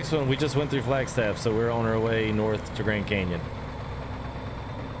 The next one, we just went through Flagstaff, so we're on our way north to Grand Canyon.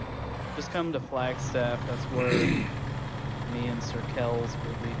 Just come to Flagstaff. That's where me and Sir Kells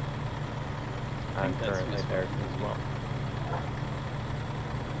will be. I'm that's currently who's- there as well.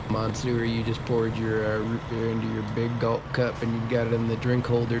 Monsoor, you just poured your root beer into your big gulp cup and you've got it in the drink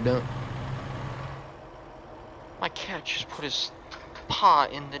holder dump. My cat just put his paw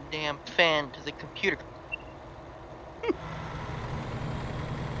in the damn fan to the computer.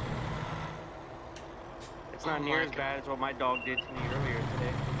 It's not near as bad as what my dog did to me earlier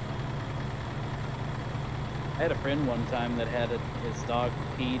today. I had a friend one time that had his dog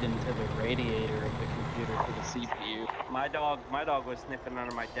peed into the radiator of the computer for the CPU. My dog was sniffing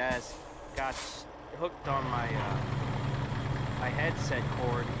under my desk, got hooked on my my headset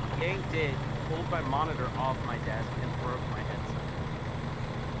cord, yanked it, pulled my monitor off my desk, and broke my headset.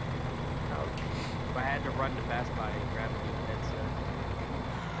 Ouch. I had to run to Best Buy and grab a new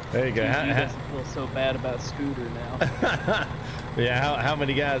headset. There you go. He doesn't feel so bad about Scooter now. Yeah, how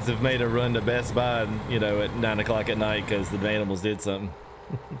many guys have made a run to Best Buy, you know, at 9 o'clock at night because the animals did something?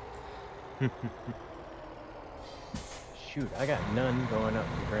 Shoot, I got none going up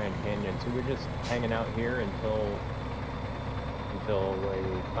to Grand Canyon, so we're just hanging out here until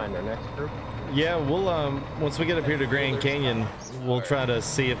we find our next group. Yeah, we'll once we get up here to Grand Canyon, we'll try to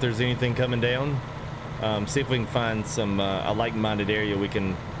see if there's anything coming down. See if we can find some a like-minded area we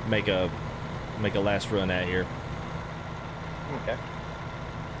can make a last run at here. Okay.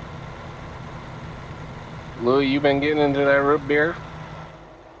 Lou, you been getting into that root beer?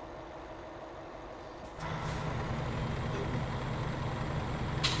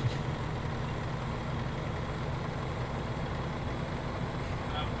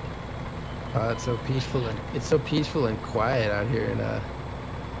 It's so peaceful and quiet out here in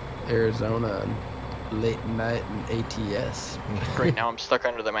Arizona and late night and ATS. Great, now I'm stuck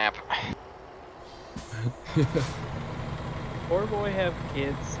under the map. Poor boy have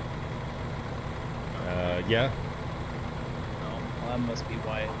kids. Yeah. Oh, well, that must be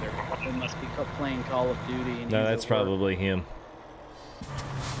why they must be playing Call of Duty. And No, he's that's at work. probably him.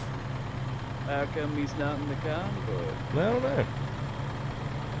 How come he's not in the convoy? I don't know.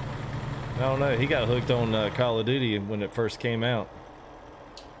 I don't know. He got hooked on Call of Duty when it first came out.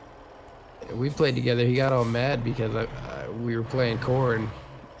 We played together. He got all mad because we were playing core and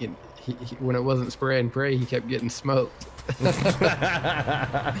he, when it wasn't spray and pray, he kept getting smoked. He's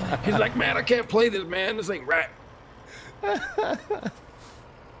like, man, I can't play this, man. This ain't right.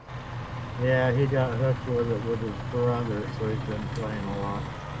 Yeah, he got hooked with it with his brother, so he's been playing a lot.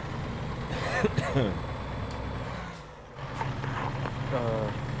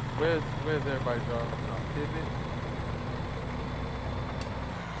 Where's everybody dropping off? Pivot?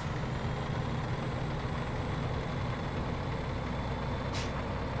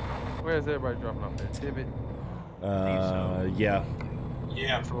 Where's everybody dropping off at? Tibbet? Yeah.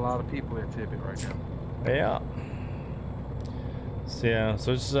 Yeah. There's a lot of people at Tibbet right now. Yeah. So yeah,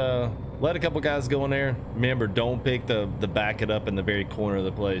 so just let a couple guys go in there. Remember, don't pick the back it up in the very corner of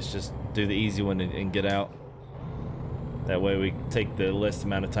the place. Just do the easy one and get out. That way we take the least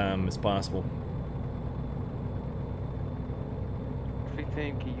amount of time as possible.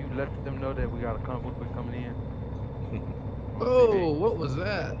 15, can you let them know that we got a convoy coming in? Oh, what was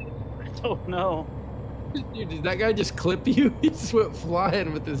that? I don't know. Dude, did that guy just clip you? He just went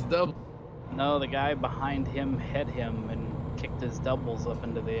flying with his double. No, the guy behind him hit him and kicked his doubles up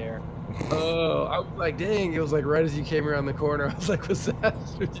into the air. Oh, I was like, dang. It was like right as you came around the corner. I was like, what's that?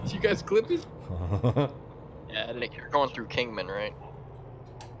 Did you guys clip it? Yeah, Nick, you're going through Kingman, right?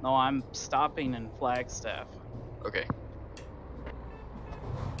 No, I'm stopping in Flagstaff. Okay.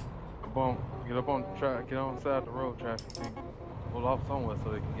 Get up on track, get on the side of the road, traffic. Pull off somewhere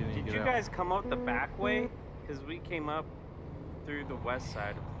so they can get in and Did get you out. guys come up the back way? Because we came up through the west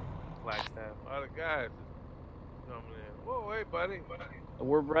side of Flagstaff. All the guys coming in. Whoa, hey, buddy.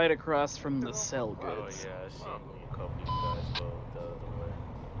 We're right across from the cell Oh goods. yeah, I see a couple of you guys go the other way.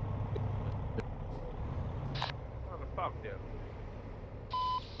 How the fuck there?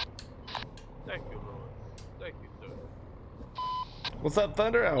 Thank you, Lord. Thank you, sir. What's up,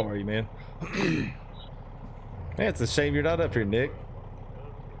 Thunder? How are you, man? Man, it's a shame you're not up here, Nick.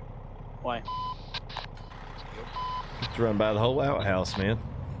 Why? Just run by the whole outhouse, man.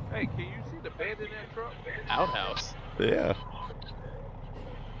 Hey, can you see the bed in that truck? Outhouse? Yeah.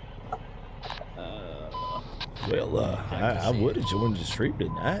 Well, I would have joined the stream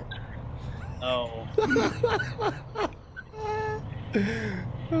tonight. Oh.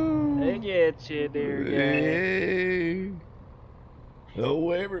 They get you, dear guy. Hey.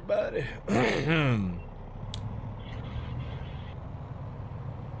 Oh, everybody.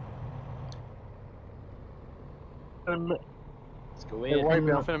 Let's go Hey, in. White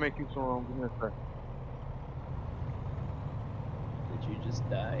Bear, I'm finna make you some wrong. Give me a sec. Did you just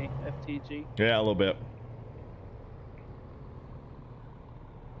die, FTG? Yeah, a little bit.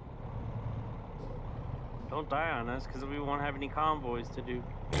 Don't die on us, because we won't have any convoys to do.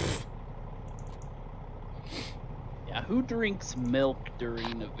 Yeah, who drinks milk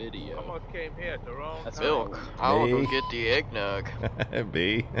during a video? Almost came here at the wrong That's time. Milk. I'll go get the eggnog.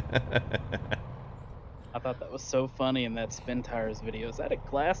 B. I thought that was so funny in that Spin Tires video. Is that a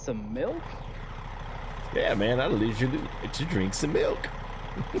glass of milk? Yeah, man, I'll leave you to drink some milk.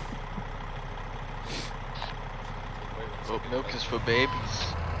 Oat milk is for babies.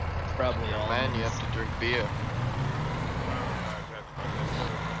 It's probably all. Man, you have to drink beer.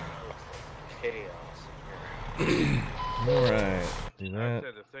 Chaos. All right, do I that.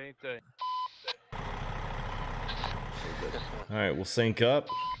 said the same thing. All right, we'll sync up.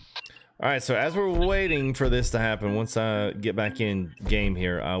 All right, so as we're waiting for this to happen, once I get back in game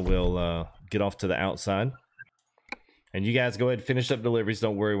here, I will get off to the outside. And you guys go ahead and finish up deliveries.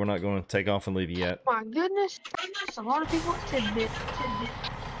 Don't worry, we're not going to take off and leave you yet. My goodness, a lot of people tidbit.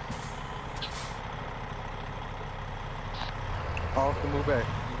 Austin, move back.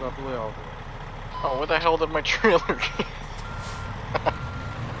 Move out the way, Austin. Oh, where the hell did my trailer go?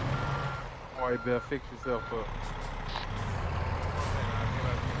 White Bear, fix yourself up.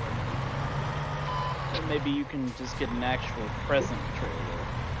 Or maybe you can just get an actual present trailer.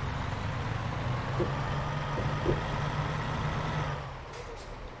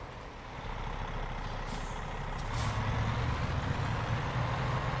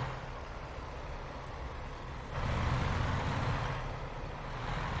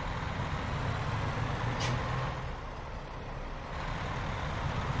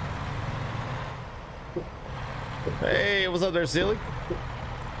 Hey, what's up there, silly?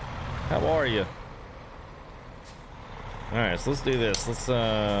 How are you? All right, so let's do this. Let's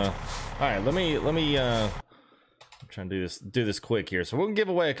all right, let me I'm trying to do this quick here. So we're gonna give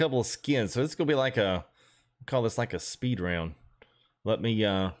away a couple of skins. So it's gonna be like a, call this like a speed round. Let me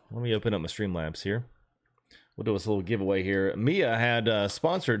open up my Streamlabs here. We'll do this little giveaway here. Mia had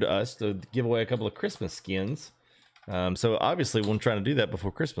sponsored us to give away a couple of Christmas skins. So obviously we'll try to do that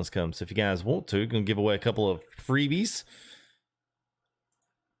before Christmas comes. So if you guys want to, gonna give away a couple of freebies.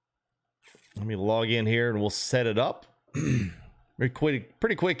 Let me log in here and we'll set it up. Pretty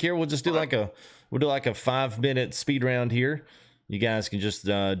quick here. We'll just do like a 5-minute speed round here. You guys can just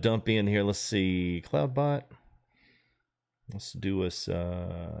dump in here. Let's see, Cloudbot. Let's do us.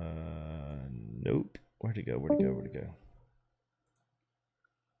 Nope. Where'd it go? Where'd it go? Where'd it go?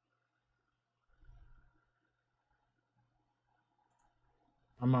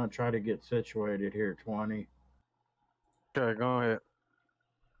 I'm gonna try to get situated here, 20. Okay, go ahead.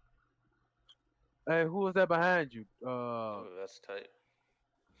 Hey, who was that behind you? Oh, that's tight.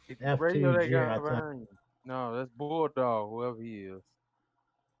 Radio that FTG, guy I think. behind you. No, that's Bulldog, whoever he is.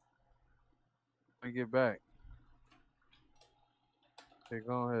 Let me get back. Okay,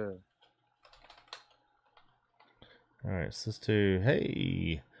 go ahead. All right, so let's do.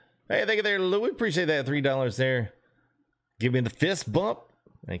 Hey, thank you there, Lou. We appreciate that $3 there. Give me the fist bump.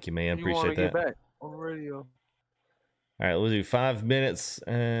 Thank you, man. You want to Appreciate get that. back on radio? All right, we'll do 5 minutes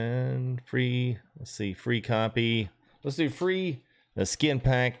and free. Let's see, free copy. Let's do free skin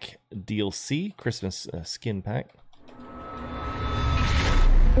pack DLC Christmas skin pack.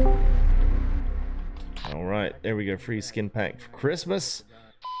 All right, there we go. Free skin pack for Christmas.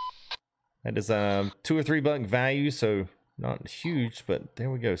 That is $2 or $3 value, so not huge, but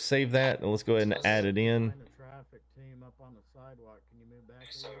there we go. Save that, and let's go ahead and add it in. Traffic team up on the sidewalk. Can you move back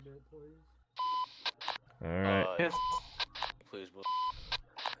a little bit, please? All right. Yes. Please.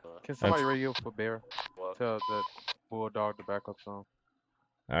 Can somebody radio for Bear? Tell that Bulldog to back up some. All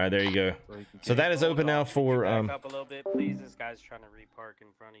right, there you go. So, So that is open now for Back up a little bit, please. This guy's trying to repark in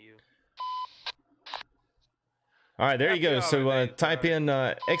front of you. All right, there you go. So type in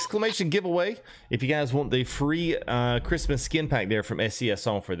exclamation giveaway if you guys want the free Christmas skin pack there from SCS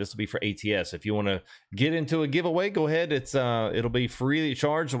Software. This will be for ATS. If you want to get into a giveaway, go ahead. It'll be free of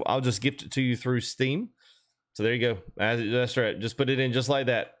charge. I'll just gift it to you through Steam. So there you go. That's right. Just put it in just like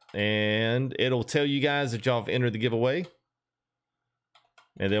that, and it'll tell you guys that y'all have entered the giveaway.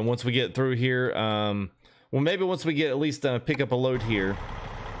 And then once we get through here, well, maybe once we get at least pick up a load here.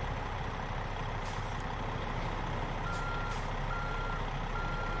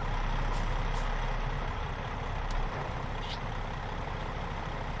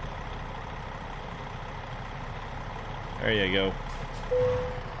 There you go.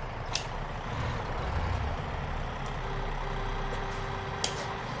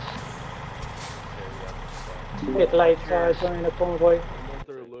 Get light size on the convoy.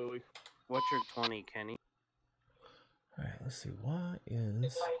 What's your 20, Kenny? All right, let's see. What is?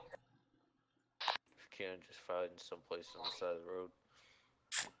 If you can, just find someplace on the side of the road.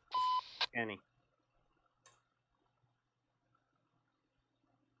 Kenny.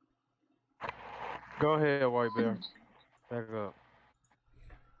 Go ahead, White Bear. Back up.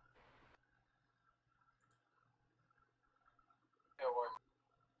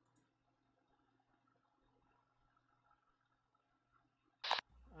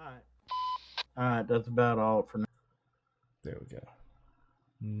 All right, that's about all for now. There we go.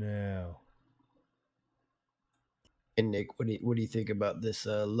 No. And Nick, what do you think about this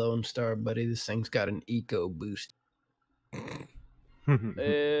Lone Star, buddy? This thing's got an eco boost.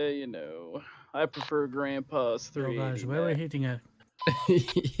 You know, I prefer Grandpa's 380. guys, where are we hitting at?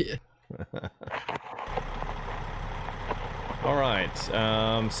 Yeah. All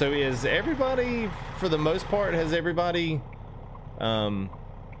right. So is everybody, for the most part, has everybody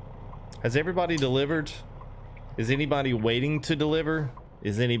delivered? Is anybody waiting to deliver?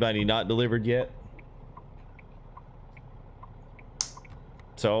 Is anybody not delivered yet?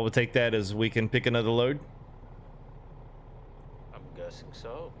 So I will take that as we can pick another load. I'm guessing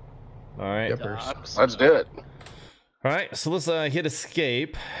so. All right. Let's do it. All right. So let's hit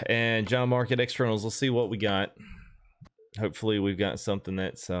escape and John Market externals. Let's see what we got. Hopefully we've got something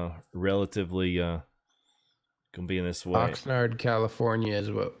that's relatively gonna be in this way. Oxnard, California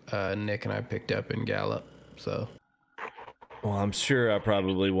is what Nick and I picked up in Gallup. So, well, I'm sure I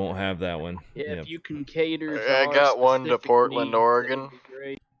probably won't have that one. Yeah, Yep. if you can cater to I our got one to specific Portland, needs, Oregon. that'd be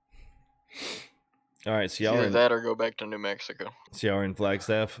great. All right, so y'all Either in, that or go back to New Mexico. so y'all are in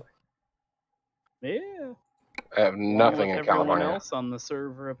Flagstaff. Yeah. I have nothing Along in with everyone California. else on the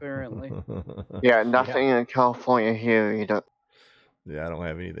server, apparently. Yeah, nothing in California here either. Yeah, I don't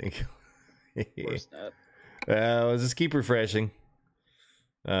have anything. Of course not. I'll just keep refreshing.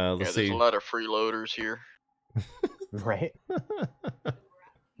 Let's There's see. a lot of freeloaders here. Right.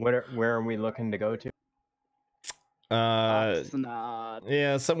 Where are we looking to go to? Oxnard.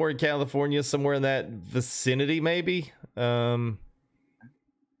 Yeah, somewhere in California, somewhere in that vicinity, maybe. How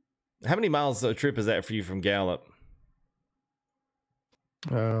many miles a trip is that for you from Gallup?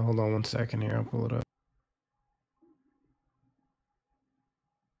 hold on one second here. I'll pull it up.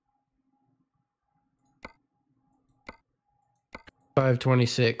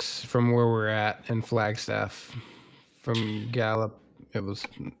 $526 from where we're at in Flagstaff. From Gallup, it was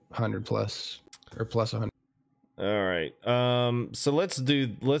 100 plus or plus 100. All right. So let's do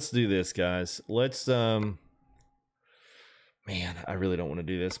this, guys. Let's man, I really don't want to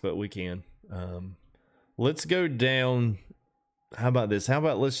do this, but we can. Let's go down. How about this? How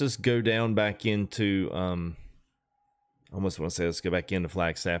about let's just go down back into almost want to say let's go back into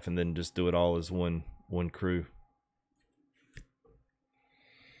Flagstaff and then just do it all as one crew.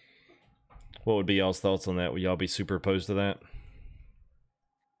 What would be y'all's thoughts on that? Would y'all be super opposed to that?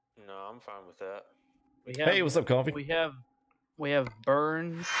 No, I'm fine with that. Hey, what's up, Coffee? We have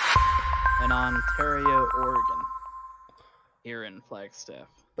Burns and Ontario, Oregon here in Flagstaff.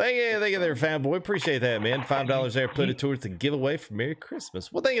 Thank you there, fanboy. Appreciate that, man. $5 there, put it towards the giveaway for Merry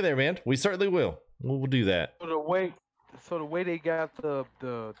Christmas. Well, thank you there, man. We certainly will. We'll do that. So the way they got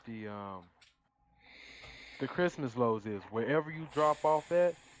the Christmas loads is wherever you drop off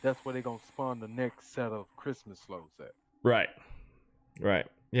at, that's where they're gonna spawn the next set of Christmas loads at. Right.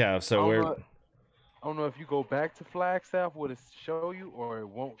 Yeah. So I don't know if you go back to Flagstaff, will it show you or it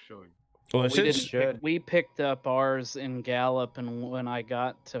won't show you? Well, We picked up ours in Gallup, and when I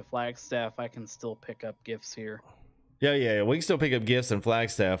got to Flagstaff, I can still pick up gifts here. Yeah. We can still pick up gifts in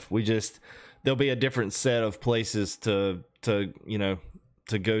Flagstaff. There'll be a different set of places to go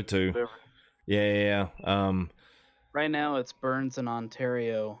to. Yeah. Right now, it's Burns and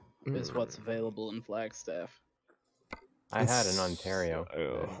Ontario is what's available in Flagstaff. I had an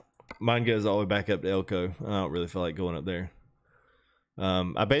Ontario. Mine goes all the way back up to Elko. I don't really feel like going up there.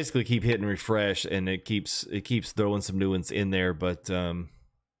 I basically keep hitting refresh, and it keeps throwing some new ones in there, but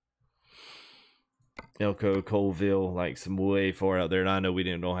Elko, Colville, like some way far out there, and I know we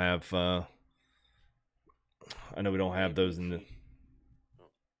don't have. I know we don't have those in the.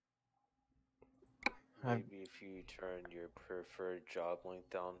 Maybe if you turn your preferred job link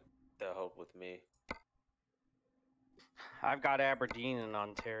down, that'll help with me. I've got Aberdeen in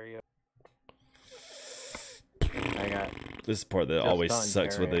Ontario. I got. This is the part that always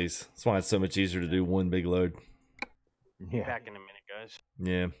sucks with these. That's why it's so much easier to do one big load. Yeah. Back in a minute, guys.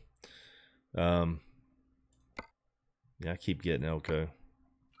 Yeah. Yeah, I keep getting Elko.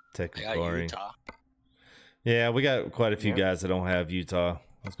 Tekakari. Yeah, we got quite a few guys that don't have Utah.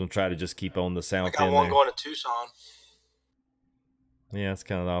 I was gonna try to just keep on the south I got end one there. going to Tucson. Yeah, it's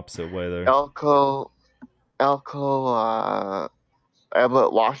kind of the opposite way there. Elko,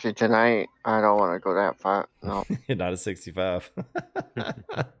 Everett, Washington. I don't want to go that far. No. Not a 65.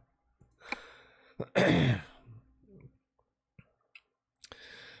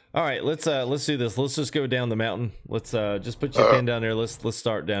 All right, let's do this. Let's just go down the mountain. Let's just put your pin down there. Let's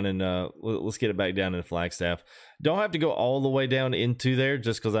start down in let's get it back down in Flagstaff. Don't have to go all the way down into there,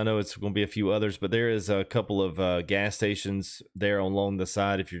 just because I know it's going to be a few others. But there is a couple of gas stations there along the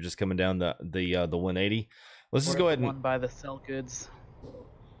side if you're just coming down the 180. Let's just go ahead and one by the sell goods.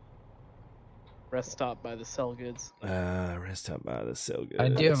 Rest stop by the sell goods. Rest stop by the sell goods. I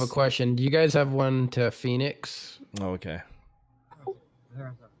do have a question. Do you guys have one to Phoenix? Oh, okay.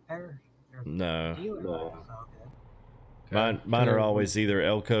 No. Mine are always either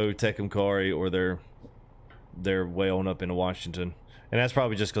Elko, Tekakari, or they're way on up into Washington, and that's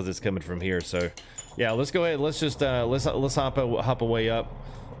probably just because it's coming from here. So, yeah, let's go ahead. Let's just let's hop away up,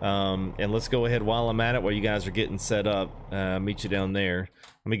 and let's go ahead while I'm at it. While you guys are getting set up, meet you down there.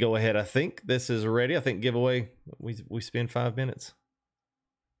 Let me go ahead. I think this is ready. I think giveaway. We spend 5 minutes.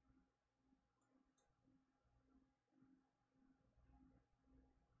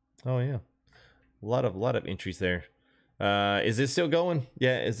 Oh yeah, a lot of entries there. Is it still going?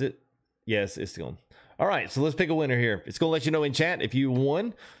 Yeah, is it? Yes, it's still going. All right, so let's pick a winner here. It's gonna let you know in chat if you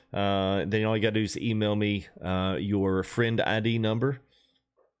won. Then all you gotta do is email me your friend ID number.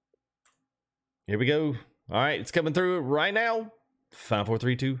 Here we go. All right, it's coming through right now. 5, 4,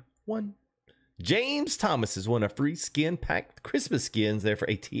 3, 2, 1. James Thomas has won a free skin pack, Christmas skins there for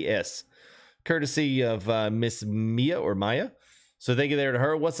ATS, courtesy of Miss Mia or Maya. So thank you there to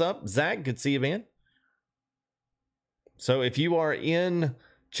her. What's up, Zach? Good to see you, man. So if you are in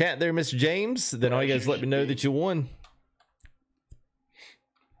chat there, Mr. James, then all you guys let me know that you won.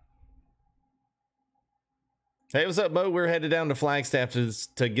 Hey, what's up, Mo? We're headed down to Flagstaff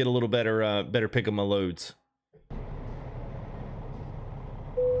to get a little better pick of my loads.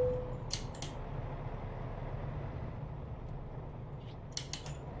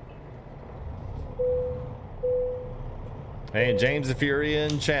 Hey, James, if you're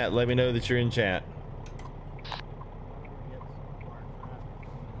in chat, let me know that you're in chat.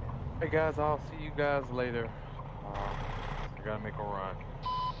 Hey guys, I'll see you guys later. I gotta make a run.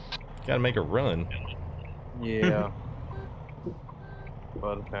 Gotta make a run? Yeah.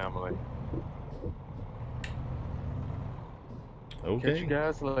 For the family. Okay. Catch you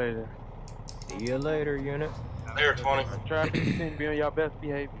guys later. See you later, unit. Later, 20. Traffic, you can be on your best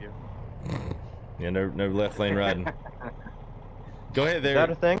behavior. Yeah, no left lane riding. Go ahead there. Is that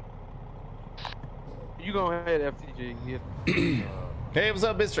a thing? You go ahead, FTG. Hey, what's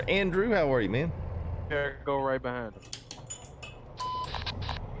up, Mr. Andrew? How are you, man? Go right behind him.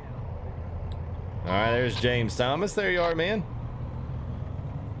 All right, there's James Thomas. There you are, man.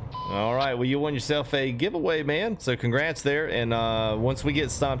 All right, well, you won yourself a giveaway, man. So congrats there. And once we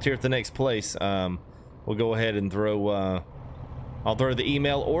get stopped here at the next place, we'll go ahead and throw. I'll throw the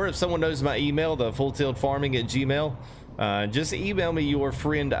email, or if someone knows my email, the fulltiltfarming@gmail. Just email me your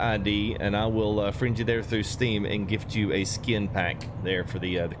friend ID, and I will friend you there through Steam and gift you a skin pack there for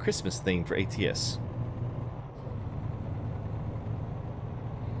the Christmas theme for ATS.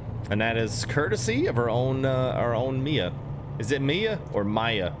 And that is courtesy of our own Mia. Is it Mia or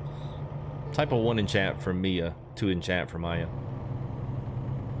Maya? Type of 1 in chat for Mia, 2 in chat for Maya.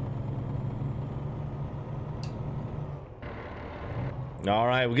 All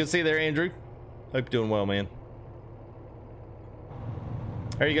right, we can see you there, Andrew. Hope you're doing well, man.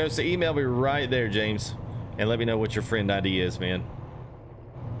 There you go. So email me right there, James, and let me know what your friend ID is, man.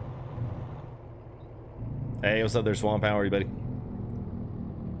 Hey, what's up there, Swamp? How are you, buddy?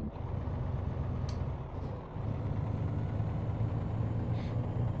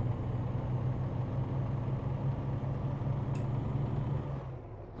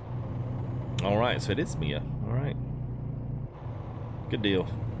 All right, so it is Mia. All right. Good deal.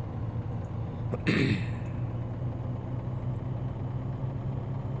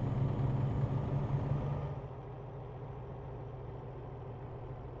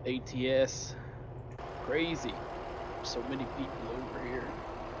 ATS. Crazy. So many people over here.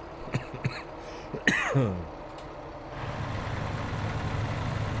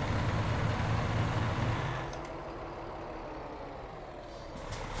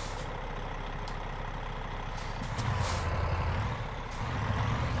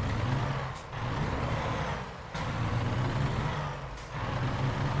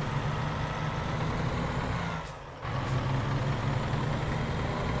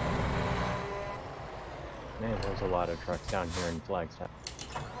 Man, there's a lot of trucks down here in Flagstaff.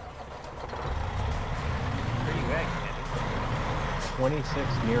 Where you at, Kevin? 26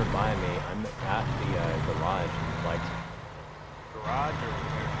 nearby me. I'm at the garage in Flagstaff. Garage or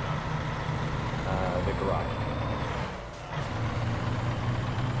repair shop? The garage.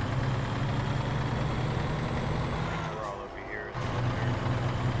 We're all over here.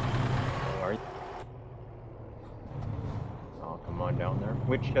 Oh, are you? Oh, come on down there.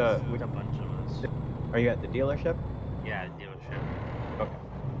 Which a bunch of us. Are you at the dealership? Yeah, dealership. Okay.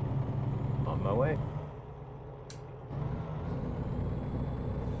 On my way.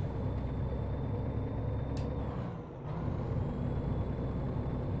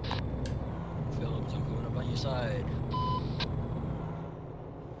 Phillips, I'm coming up on your side.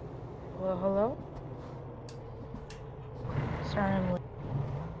 Hello, hello? Sorry, I'm late.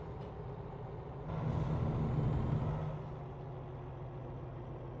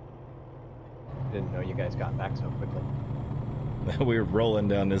 Didn't know you guys got back so quickly. We were rolling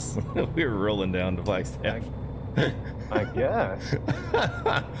down this. We were rolling down to Flagstaff. I guess.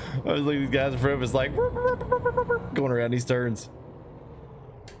 I was looking at these guys in front of us, like going around these turns.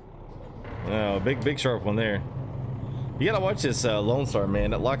 Oh, big sharp one there. You gotta watch this Lone Star,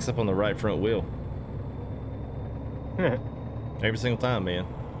 man. It locks up on the right front wheel. Every single time, man.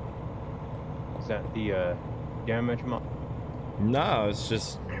 Is that the damage mod? No, it's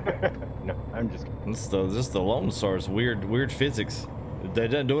just. No, I'm just. It's just the Lone Star's weird physics. They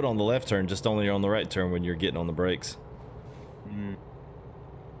don't do it on the left turn, just only on the right turn when you're getting on the brakes.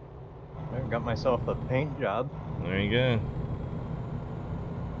 I got myself a paint job. There you go.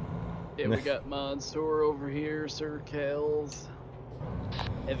 Yeah, we got Monster over here, Sir Kells,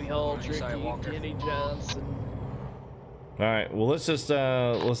 Heavy Haul Tricky, Kenny Johnson. All right, well let's just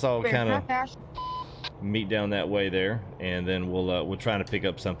let's all kind of meet down that way there, and then we'll try to pick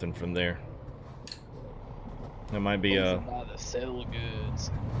up something from there. That might be By the sell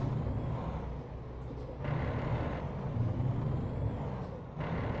goods.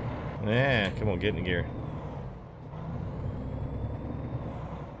 yeah, come on, get in gear.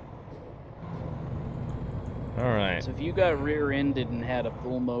 All right. So if you got rear-ended and had a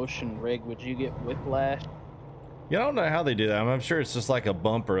full motion rig, would you get whiplash? Yeah, I don't know how they do that. I'm sure it's just like a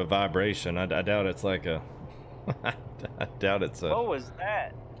bump or a vibration. I doubt it's like a. I doubt it's a. What was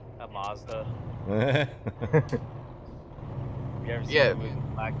that? A Mazda. You ever seen the movie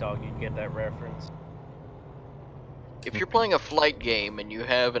Black Dog? You'd get that reference. If you're playing a flight game and you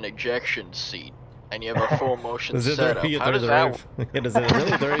have an ejection seat and you have a full motion Does it setup, throw you how through does the that roof? Yeah, does it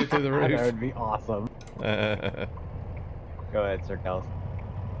really throw you through the roof? That would be awesome. Go ahead, Sir Kels.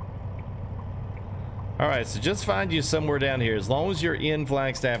 All right, so just find you somewhere down here. As long as you're in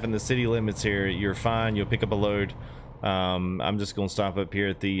Flagstaff and the city limits here, you're fine. You'll pick up a load. I'm just gonna stop up here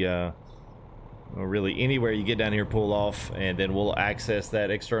at the or really anywhere you get down here, pull off, and then we'll access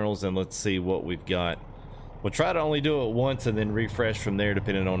that externals and let's see what we've got. We'll try to only do it once and then refresh from there,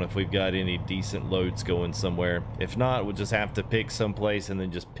 depending on if we've got any decent loads going somewhere. If not, we'll just have to pick someplace and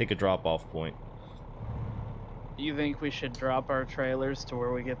then just pick a drop-off point. Do you think we should drop our trailers to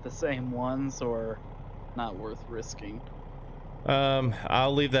where we get the same ones, or not worth risking?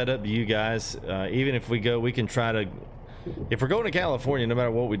 I'll leave that up to you guys. Even if we go, we can try to... If we're going to California, no matter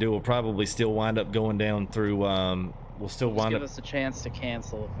what we do, we'll probably still wind up going down through... we'll still wind up... Give us a chance to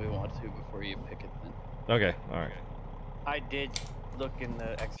cancel if we want to before you pick it then. Okay, alright. I did look in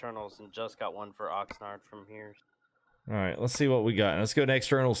the externals and just got one for Oxnard from here. Alright, let's see what we got. Let's go to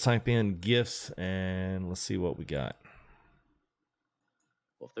externals, type in gifts, and let's see what we got.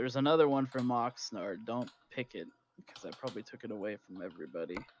 Well, if there's another one from Oxnard, don't pick it, because I probably took it away from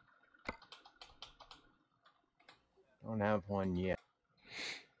everybody. Don't have one yet.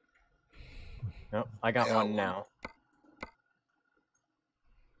 Nope, I got one now.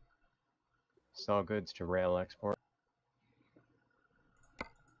 Sell goods to rail export.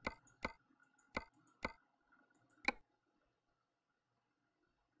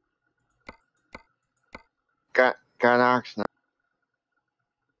 Got Oxnard.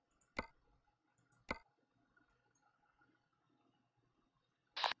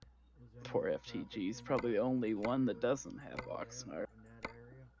 Poor FTG's probably the only one that doesn't have Oxnard.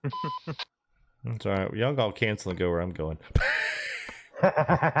 That's alright. Y'all all cancel and go where I'm going.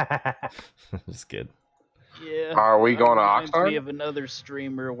 Just kidding. Yeah. Are we going to reminds Oxnard? me of another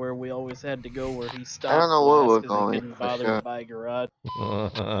streamer where we always had to go where he stopped. I don't know where we're because going, he couldn't for bother sure. to buy garage.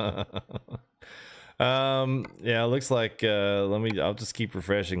 Yeah, it looks like I'll just keep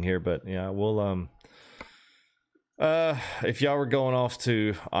refreshing here, but yeah, we'll if y'all were going off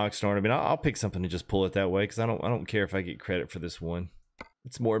to Oxnard, I mean, I'll pick something and just pull it that way, because I don't care if I get credit for this one.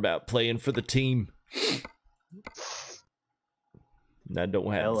 It's more about playing for the team. And I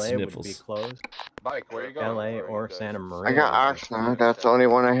don't have LA sniffles. would be closed. Mike, where you going? LA or Santa Maria. I got Oxnard. That's the only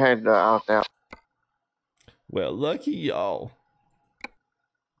one I had out there. Well, lucky y'all.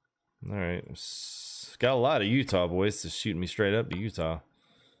 All right, got a lot of Utah boys just shooting me straight up to Utah.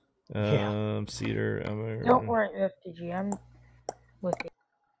 Cedar. Don't worry, FTG. I'm with you.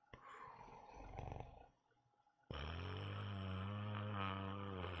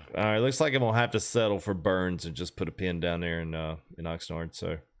 All right, looks like I'm gonna have to settle for Burns and just put a pin down there in Oxnard.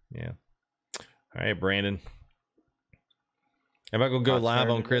 So yeah. All right, Brandon. Am I gonna go live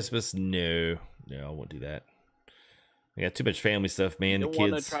on Christmas? No, I won't do that. I got too much family stuff, man. You The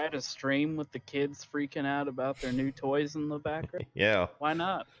want to kids. try to stream with the kids freaking out about their new toys in the background? Yeah. Why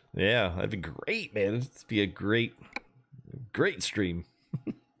not? Yeah, that'd be great, man. It'd be a great stream.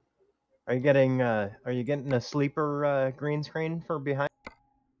 Are you getting a sleeper green screen for behind?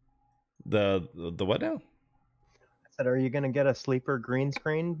 The what now? I said, are you gonna get a sleeper green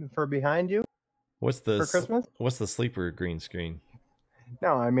screen for behind you? What's the for Christmas? What's the sleeper green screen?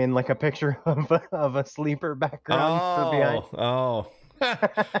 No, I mean like a picture of a sleeper background for behind. Oh,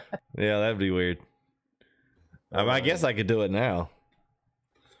 yeah, that'd be weird. I guess I could do it now.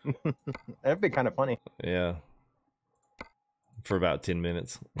 That'd be kind of funny. Yeah, for about 10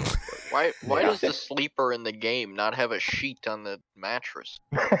 minutes. Why does the sleeper in the game not have a sheet on the mattress?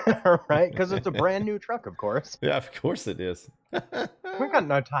 Right? Because it's a brand new truck, of course. Yeah, of course it is. We got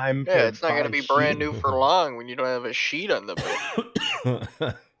no time. Yeah, to it's not going to buy be brand sheet. new for long when you don't have a sheet on the bed.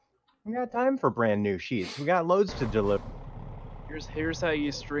 We got time for brand new sheets. We got loads to deliver. Here's how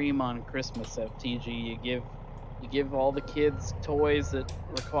you stream on Christmas, FTG. You give all the kids toys that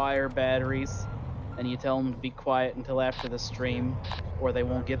require batteries, and you tell them to be quiet until after the stream, or they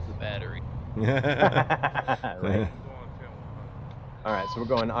won't get the battery. Right. All right, so we're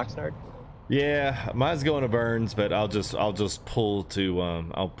going to Oxnard. Yeah, mine's going to Burns, but I'll just pull to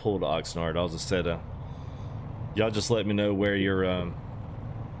I'll pull to Oxnard. I'll just set y'all just let me know where you're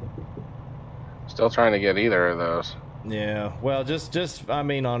Still trying to get either of those. Yeah, well, just I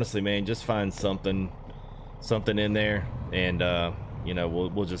mean, honestly, man, just find something in there, and you know,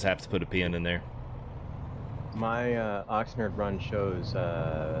 we'll just have to put a pin in there. My Oxnard run shows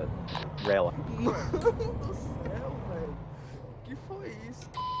rail.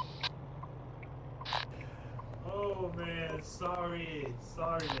 Oh man, sorry.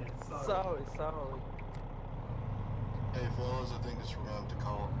 Sorry. Hey, fellas, I think it's we're gonna have to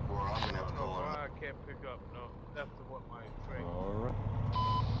call, or I'm gonna have to call I it. can't pick up. No, after what my train. Alright.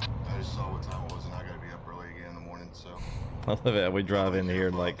 I just saw what time it was, and I gotta be up early again in the morning, so. I love it. We drive in here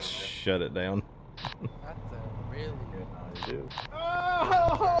and like shut it down. That's a really good idea.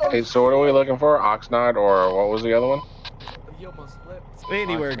 Hey, so what are we looking for? Oxnard, or what was the other one? You almost slipped.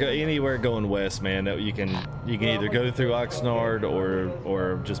 anywhere going west, man. That you can either go through Oxnard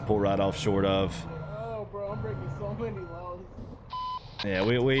or just pull right off short of. Oh, bro, I'm breaking so many laws. Yeah,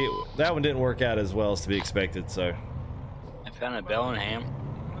 we that one didn't work out as well as to be expected. So. I found a Bellingham.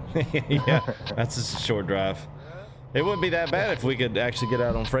 Yeah, that's just a short drive. It wouldn't be that bad if we could actually get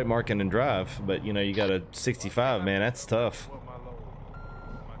out on Freight Market and drive, but you know, you got a 65, man. That's tough.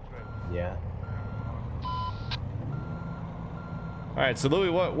 Yeah. All right, so Louis,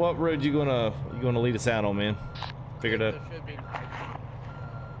 what road you gonna lead us out on, man? Figured out.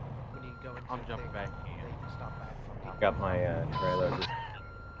 I'm jumping back in. Got my trailer.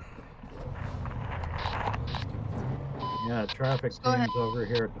 Yeah, traffic team's over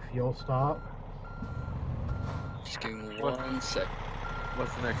here at the fuel stop. Just give me 1 sec.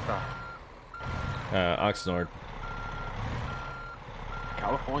 What's the next stop? Oxnard.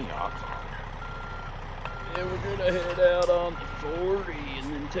 California, Oxnard. Yeah, we're gonna head out on the 40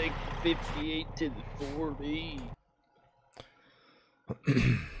 and then take the 58 to the 40.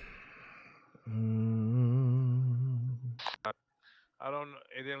 I don't know.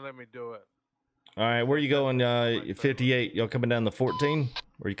 It didn't let me do it. All right, where are you going? 58. Y'all coming down the 14,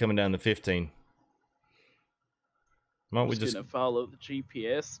 or are you coming down the 15? Why don't we just gonna follow the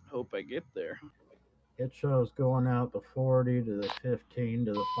GPS? Hope I get there. It shows going out the 40 to the 15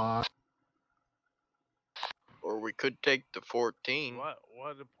 to the 5. Or we could take the 14.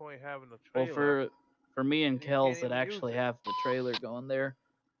 What's the point having a Well, trailer? for me and Kells that actually have the trailer going there,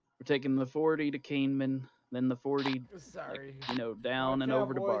 we're taking the 40 to Keeneman, then the 40, Sorry. like, you know, down and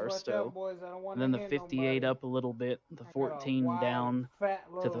over to Barstow, and then the 58 up a little bit, the 14 down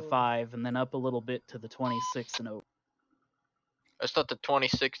to the 5, and then up a little bit to the 26 and over. That's not the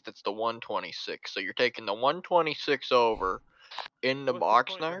 26, that's the 126. So you're taking the 126 over into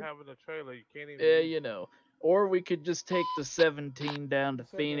Oxnard? Having a trailer, you can't even Yeah, you know. Or we could just take the 17 down to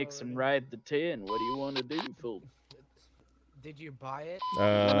Phoenix and ride the 10. What do you want to do, fool? Did you buy it?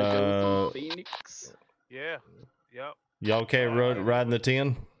 Wanna go through Phoenix? Yeah. Yep. y'all okay riding the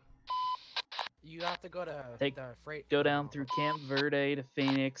 10? You have to go to Take, the freight. go down through Camp Verde to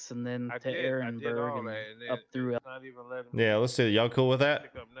Phoenix and then to Ehrenberg and up through. Yeah, let's see. Y'all cool with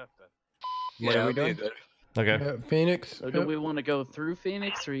that? What are we doing? Okay. Phoenix. So do we want to go through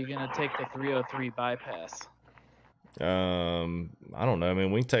Phoenix, or are you gonna take the 303 bypass? I don't know. I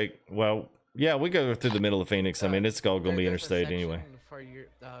mean, we can take. Well, yeah, we go through the middle of Phoenix. I mean, it's all gonna be interstate anyway.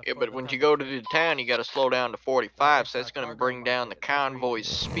 Yeah, but when you go to the town, you got to slow down to 45, so that's going to bring down the convoy's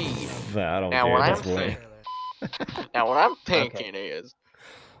speed. I don't now, care. what That's I'm way. now, what I'm thinking is,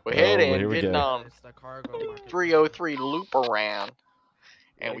 we're heading on the 303 loop around,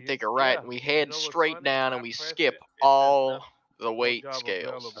 and we take a right, and we head straight down, and we skip all the weight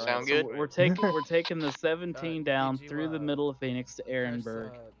scales. Sound good? So we're taking the 17 down through the middle of Phoenix to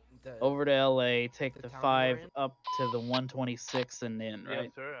Ehrenberg, over to LA, take the 5 up to the 126 and in, right?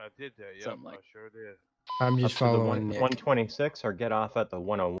 Yes, sir. I did that. Yep, Something like I sure did. I'm just Up to the following Nick. 126 or get off at the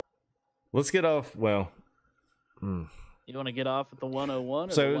 101. Let's get off. Well. You want to get off at the 101?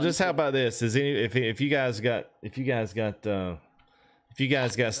 Or So the just how about this? Is any if you guys got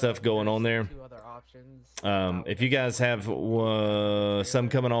stuff going on there? If you guys have some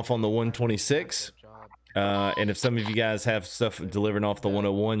coming off on the 126, and if some of you guys have stuff delivering off the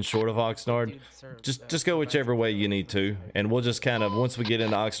 101 short of Oxnard, just go whichever way you need to, and we'll just kind of, once we get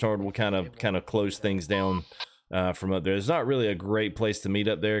into Oxnard, we'll kind of close things down from up there. It's not really a great place to meet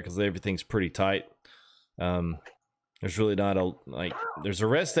up there because everything's pretty tight. There's really not there's a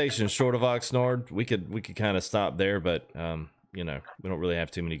rest station short of Oxnard. We could kind of stop there, but you know, we don't really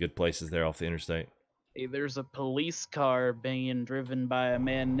have too many good places there off the interstate. Hey, there's a police car being driven by a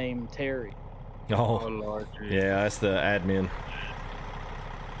man named Terry. Oh, Lord, yeah, that's the admin.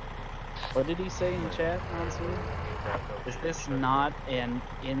 What did he say in the chat, Monsoon? Is this not an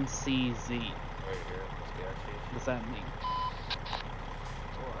NCZ? What does that mean?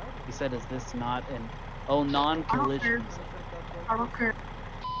 He said, is this not an... Oh, non-collision. I don't care.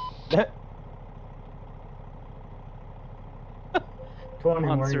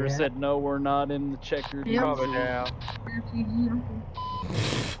 Monster said, no, we're not in the checkered zone.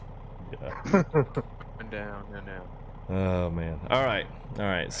 Down. Oh man. All right.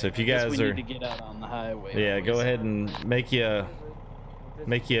 So if you guys we are, need to get out on the highway. yeah, go ahead and make you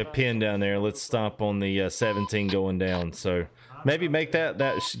a pin down there. Let's stop on the 17 going down. So maybe make that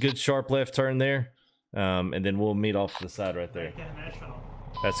good sharp left turn there, and then we'll meet off to the side right there.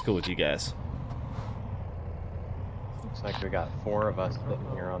 That's cool with you guys. Looks like we got 4 of us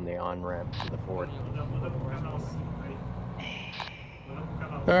sitting here on the on-ramp to the 40.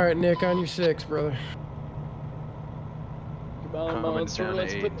 All right, Nick, on your 6, brother. Come on, monster,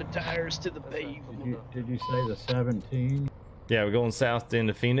 let's put the tires to the pavement. Did you say the 17? Yeah, we're going south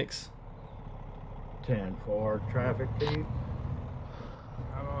into Phoenix. 10-4 traffic team.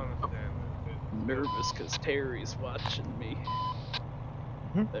 I don't understand this. I'm nervous because Terry's watching me.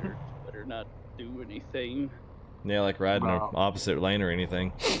 Better not do anything. Yeah, like riding the opposite lane or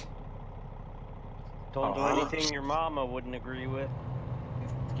anything. Don't do anything your mama wouldn't agree with.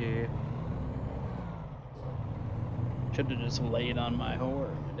 Scared. Should have just laid on my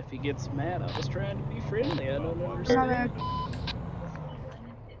horn. And if he gets mad, I was trying to be friendly. I don't understand.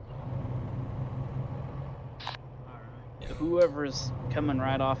 Yeah, whoever's coming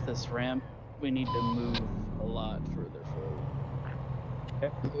right off this ramp, we need to move a lot further forward. Okay.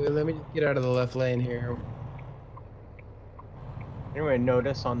 Let me just get out of the left lane here. Anyway,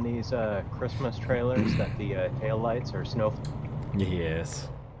 notice on these Christmas trailers that the tail lights are snow. Yes.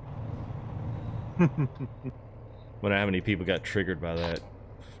 Wonder how many people got triggered by that.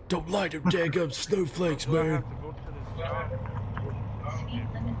 Don't light them daggum snowflakes, man.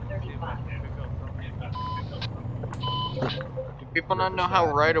 Do people not know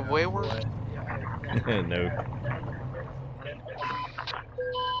how right of way works? No.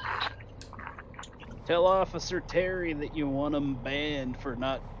 Tell Officer Terry that you want him banned for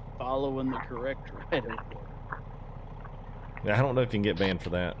not following the correct right of way. I don't know if you can get banned for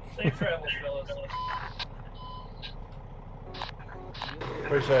that. Safe travels, fellas.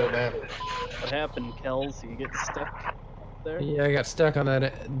 Appreciate it, man. What happened, Kells? You get stuck there? Yeah, I got stuck on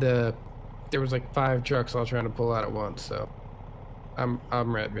that. There was like 5 trucks all trying to pull out at once, so I'm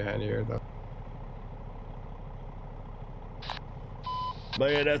right behind here though.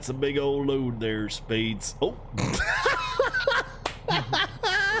 Man, that's a big old load there, Speeds. Oh.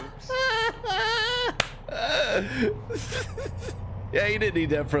 Yeah, you didn't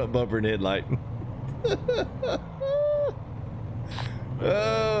need that front bumper and headlight.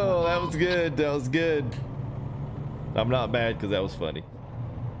 Oh, that was good. That was good. I'm not bad because that was funny.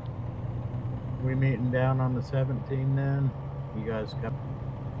 We meeting down on the 17 then? You guys come?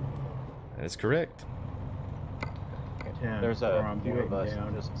 That's correct. There's a few of us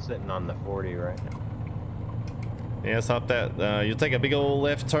just sitting on the 40 right now. Yeah, stop that. You'll take a big old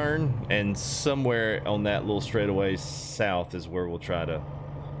left turn, and somewhere on that little straightaway south is where we'll try to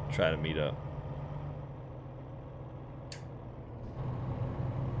meet up.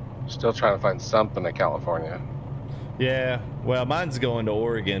 Still trying to find something in California. Yeah, well, mine's going to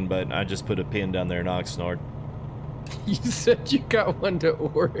Oregon, but I just put a pin down there in Oxnard. You said you got one to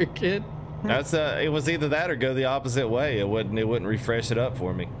Oregon? That's it was either that or go the opposite way. It wouldn't refresh it up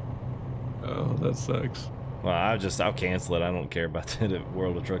for me. Oh, that sucks. Well, I'll cancel it. I don't care about the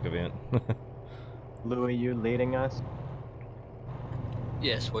World of Truck event. Louis, you leading us?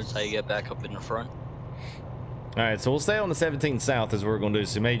 Yes, once I get back up in the front. All right, so we'll stay on the 17 South is what we're going to do.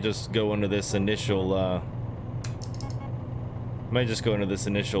 So you may just go under this initial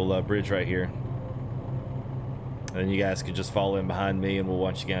bridge right here. And you guys could just follow in behind me and we'll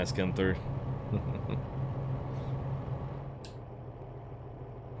watch you guys come through.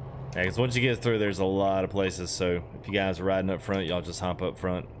 Yeah, because once you get through, there's a lot of places. So if you guys are riding up front, y'all just hop up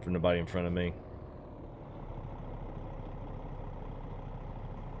front for nobody in front of me.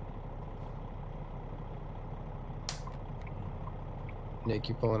 Nick,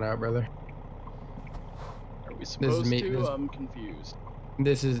 you pulling out, brother? Are we supposed to? I'm confused.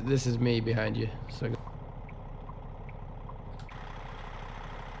 This is me behind you. So.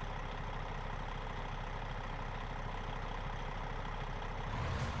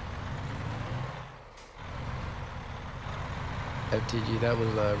 FTG, that was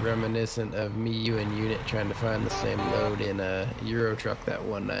reminiscent of me, you, and Unit trying to find the same load in a Euro truck that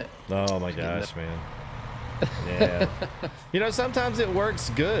one night. Oh my gosh, man. Yeah. You know, sometimes it works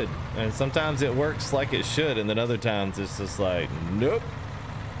good, and sometimes it works like it should, and then other times it's just like, nope.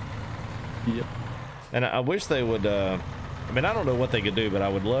 Yep. And I wish they would, I mean, I don't know what they could do, but I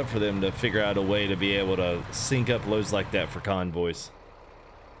would love for them to figure out a way to be able to sync up loads like that for convoys.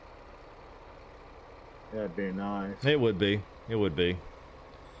 That'd be nice. It would be. It would be.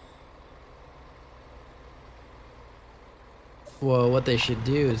 Well, what they should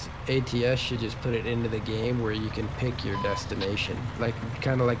do is ATS should just put it into the game where you can pick your destination, like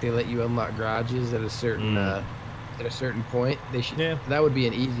kind of like they let you unlock garages at a certain point. They should. Yeah. That would be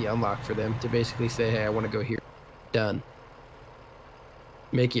an easy unlock for them to basically say, "Hey, I want to go here." Done.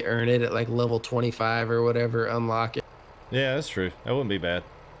 Make you earn it at like level 25 or whatever. Unlock it. Yeah, that's true. That wouldn't be bad.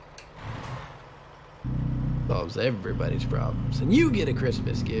 Solves everybody's problems, and you get a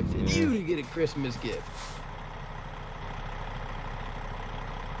Christmas gift, and you get a Christmas gift.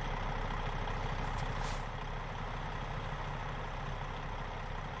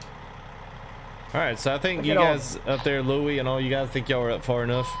 All right, so I think Look you at all- guys up there, Louie, and all you guys think y'all are up far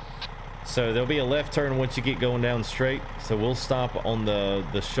enough. So there'll be a left turn once you get going down straight. So we'll stop on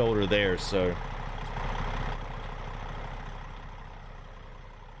the shoulder there. So.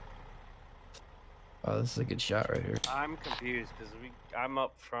 Oh, this is a good shot right here. I'm confused because I'm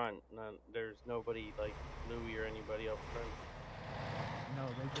up front. There's nobody like Louie or anybody up front.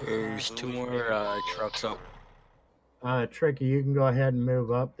 There's two more trucks up. Tricky, you can go ahead and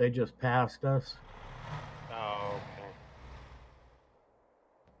move up. They just passed us. Oh, okay.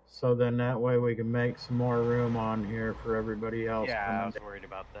 So then that way we can make some more room on here for everybody else. Yeah, I coming was down. worried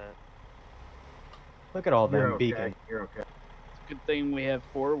about that. Look at all You're them okay. beacons. You're okay. Good thing we have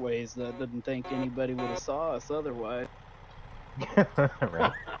 4 ways. That didn't think anybody would have saw us otherwise.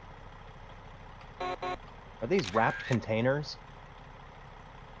 Right. Are these wrapped containers?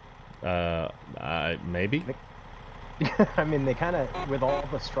 Maybe. I mean, they kind of, with all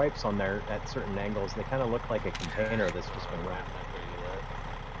the stripes on there at certain angles, they kind of look like a container that's just been wrapped.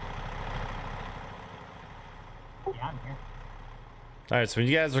 Yeah, I'm here. All right, so when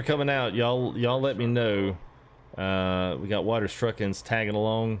you guys are coming out, y'all let me know. We got Waters Truckins tagging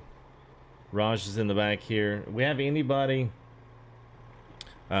along. Raj is in the back here. We have anybody?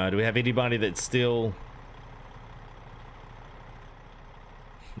 Do we have anybody that's still?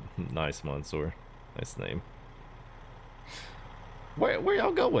 Nice, Mansoor. Nice name. Where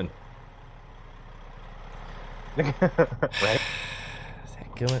y'all going? Right?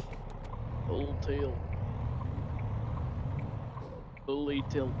 Kill it. Full tilt. Fully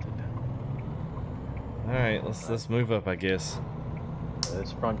tilted. All right, let's move up, I guess.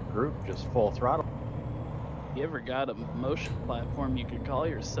 This front group just full throttle. You ever got a motion platform you could call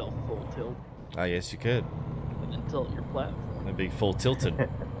yourself full tilt, Ah, yes, you could. and then tilt your platform? That'd be full tilted. Yeah,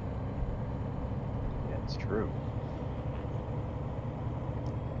 it's true.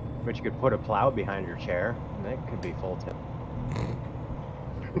 But you could put a plow behind your chair, and that could be full tilt.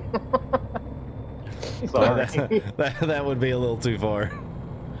 Sorry. that would be a little too far.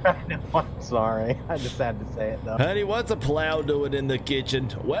 No, I'm sorry. I just had to say it though. Honey, what's a plow doing in the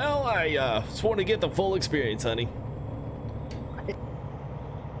kitchen? Well, I just want to get the full experience, honey.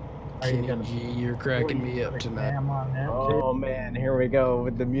 You're cracking me up tonight. Oh man, here we go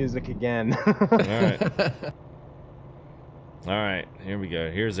with the music again. All right, here we go.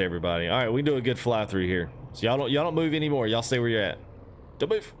 Here's everybody. All right, we do a good fly through here. So y'all don't move anymore. Y'all stay where you're at. Don't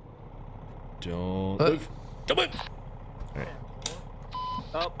move. Don't move. Don't move. All right.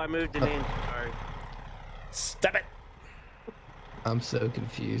 Oh, I moved it in. Sorry. Stop it. I'm so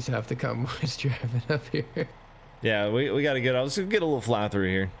confused. Half the convoy's driving up here. Yeah, we got to get. Let's get a little fly through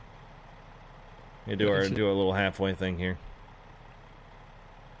here. We do our little halfway thing here.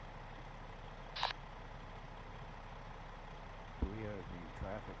 We have the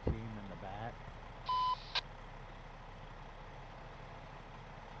traffic team in the back.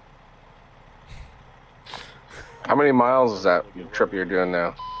 How many miles is that trip you're doing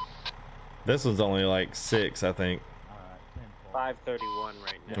now? This one's only like 6, I think. 5:31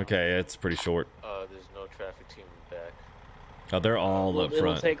 right now. Okay, it's pretty short. There's no traffic team back. Oh, they're all up It'll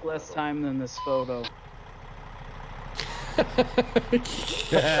front. take less time than this photo.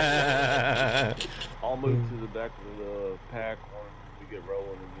 I'll move to the back of the pack when we get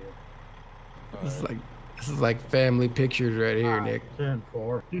rolling again. This is like family pictures right here, Nick.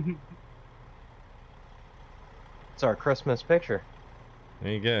 10-4. It's our Christmas picture.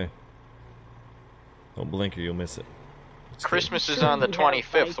 There you go. Don't blink or you'll miss it. Christmas is on the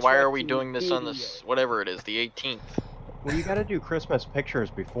 25th. Why are we doing this on this, whatever it is, the 18th? Well, you got to do Christmas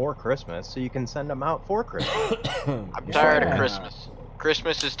pictures before Christmas so you can send them out for Christmas. I'm tired of Christmas.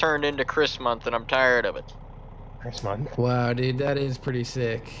 Christmas has turned into Chris month and I'm tired of it. Chris month? Wow, dude, that is pretty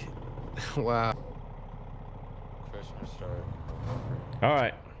sick. Wow. Christmas started. All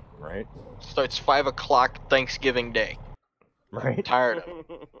right. Right. Starts 5 o'clock Thanksgiving Day. Right. Tired of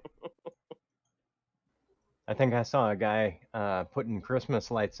it. I think I saw a guy putting Christmas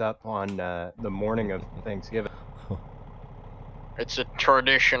lights up on the morning of Thanksgiving. It's a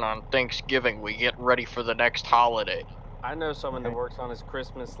tradition on Thanksgiving. We get ready for the next holiday. I know someone that works on his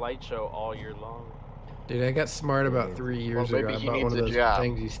Christmas light show all year long. Dude, I got smart about 3 years ago. I maybe he bought needs one of a those job.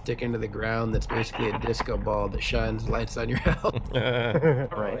 things you stick into the ground that's basically a disco ball that shines lights on your house. Oh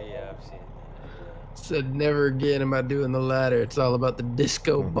Right. yeah, I've seen that. Said never again am I doing the latter. It's all about the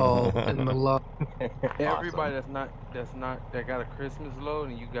disco ball and the law. Everybody that got a Christmas load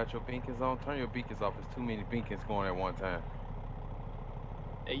and you got your beacons on, turn your beacons off. There's too many beacons going at one time.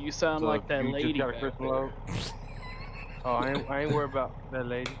 Hey, you sound So like if that you lady just got a back Christmas there. load. Oh, I ain't worried about that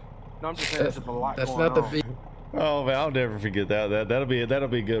lady. No, I'm just saying there's just a lot That's going not the on. beat. Oh man, I'll never forget that. That'll be a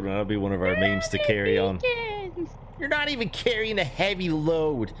good one. That'll be one of our memes to carry on. You're not even carrying a heavy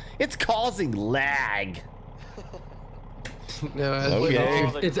load. It's causing lag. No,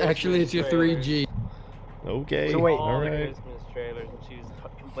 Okay. it's actually your 3G. Okay. So wait, All the right. Christmas trailers, and she was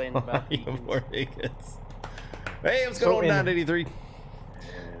complaining about beacons. Hey, what's going on, 983?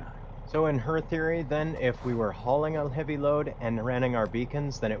 So in her theory, then, if we were hauling a heavy load and running our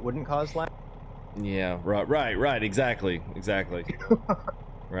beacons, then it wouldn't cause lag? Yeah, right, exactly.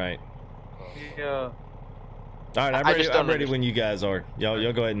 Right. Yeah. All right, I'm ready when you guys are.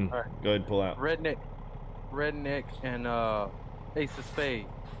 Y'all go ahead and pull out. Redneck, and Ace of Spade.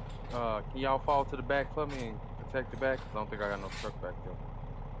 Can y'all fall to the back for me and protect the back? 'Cause I don't think I got no truck back there.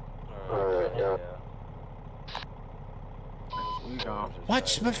 Alright, yeah.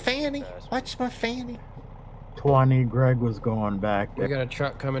 Watch my fanny. 20, Greg was going back. We got a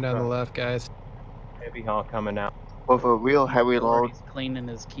truck coming down the left, guys. Heavy haul coming out. With a real heavy load. He's cleaning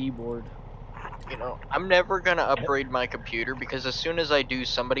his keyboard. You know, I'm never gonna upgrade my computer because as soon as I do,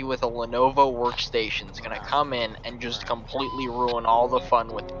 somebody with a Lenovo workstation is gonna come in and just completely ruin all the fun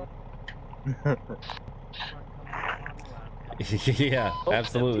with it. Yeah,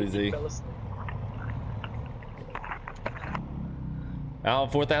 absolutely, Z. Oh,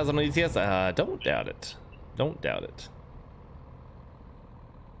 4,000 on ETS? Don't doubt it. Don't doubt it.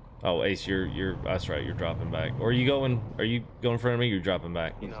 Oh, Ace, you're that's right, you're dropping back. Or are you going in front of me, or you're dropping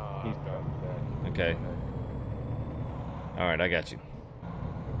back? He's dropping back. Okay. Alright, I got you.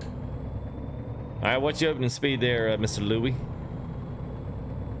 Alright, what's your opening speed there, Mr. Louie?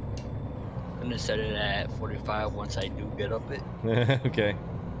 I'm gonna set it at 45 once I do get up it. Okay.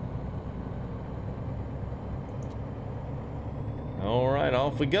 Alright,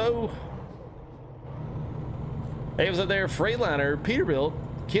 off we go. Hey, what's up there? Freightliner, Peterbilt,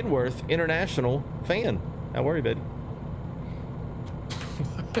 Kenworth, International fan. Don't worry, buddy.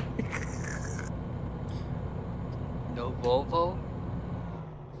 No Volvo?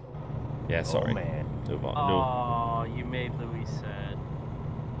 Yeah, sorry. Oh, man. No. Oh, you made Louis sad.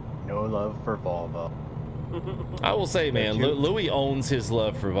 No love for Volvo. I will say, man, Louis owns his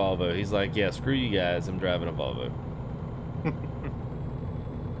love for Volvo. He's like, yeah, screw you guys. I'm driving a Volvo.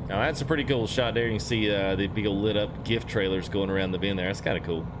 Now, that's a pretty cool shot there. You can see the big old lit up gift trailers going around the bend there. That's kind of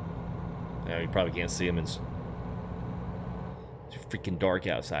cool. Now, you probably can't see them. It's freaking dark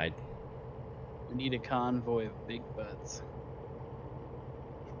outside. We need a convoy of big butts.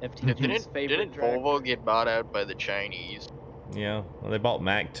 Didn't Volvo get bought out by the Chinese? Yeah, well, they bought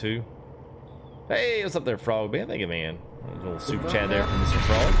Mac too. Hey, what's up there, Frog Man? Thank you, man. A little super chat there from Mr.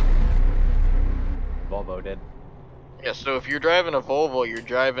 Frog. Volvo did. Yeah, so if you're driving a Volvo, you're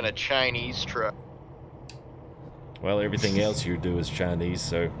driving a Chinese truck. Well, everything else you do is Chinese,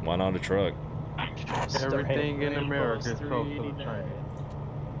 so why not a truck? Everything in America is close to the Chinese.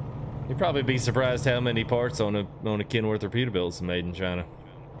 You'd probably be surprised how many parts on a Kenworth or Peterbilt is made in China.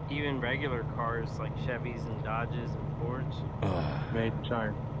 Even regular cars like Chevys and Dodges and Fords. Made in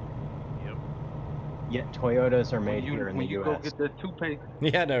China. Yep. Yet Toyotas are made here in the U.S. Go get that toothpaste.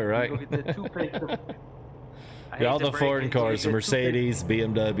 Yeah, I know, right? Go get that toothpaste. Yeah, all the foreign cars, the Mercedes,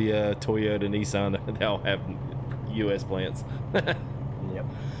 BMW, Toyota, Nissan, they all have U.S. plants. Yep.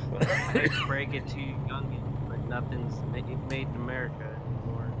 I break it to you, youngin, but nothing's made in America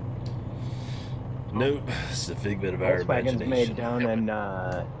anymore. Nope, it's a figment of our Volkswagen's imagination. made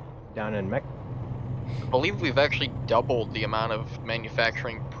down in Mexico. I believe we've actually doubled the amount of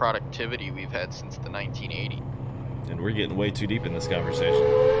manufacturing productivity we've had since the 1980s. And we're getting way too deep in this conversation.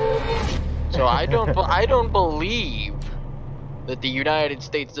 So I don't believe that the United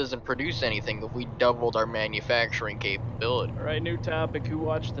States doesn't produce anything if we doubled our manufacturing capability. All right, new topic. Who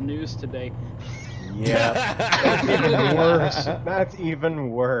watched the news today? Yeah, that's even worse. That's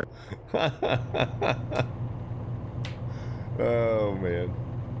even worse. Oh man.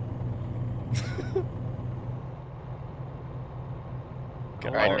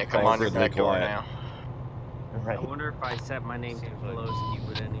 Alright, Nick, I'm on your back door now. Right. I wonder if I set my name to Pelosi,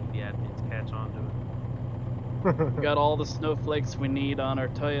 would any of the admins catch on to it? We got all the snowflakes we need on our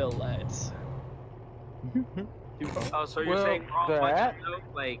tail lights. Oh, so you're saying we're all a bunch of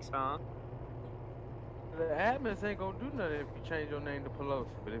snowflakes, huh? The admins ain't gonna do nothing if you change your name to Pelosi.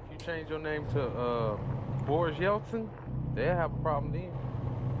 But if you change your name to Boris Yeltsin, they'll have a problem then.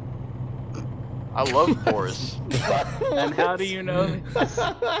 I love Boris. And how do you know this?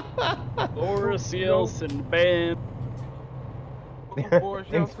 Boris Yeltsin banned. Boris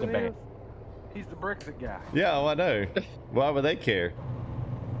Yeltsin is? He's the Brexit guy. Yeah, well, I know. Why would they care?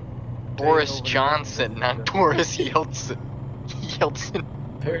 Boris Johnson, not Boris Yeltsin. Yeltsin.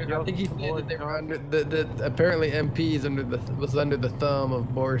 Apparently, I think he said that they were under the apparently MP is was under the thumb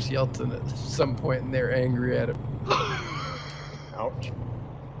of Boris Yeltsin at some point, and they're angry at him. Ouch.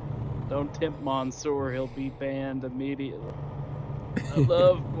 Don't tempt Mansour, he'll be banned immediately. I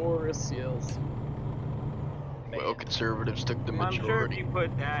love Boris Yeltsin. Well, conservatives took the I'm sure if majority. you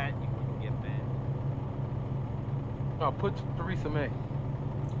put that, you wouldn't get banned. Oh, put Theresa May.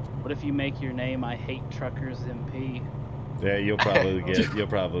 What if you make your name I Hate Truckers MP? Yeah, you'll probably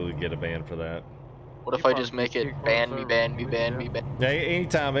get a ban for that. What if I just make it ban me, ban me, ban me, ban? Yeah,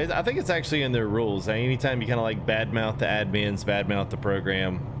 anytime. I think it's actually in their rules. Anytime you kind of like badmouth the admins, badmouth the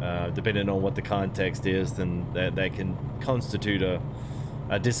program, depending on what the context is, then that can constitute a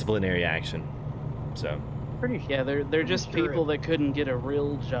disciplinary action. So. Yeah, they're just people that couldn't get a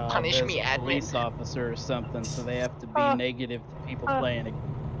real job Punish as me, a admin. police officer or something, so they have to be negative to people playing it.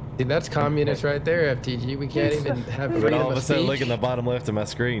 See, that's communist right there, FTG. We can't even have But freedom all of a of sudden, speech. look in the bottom left of my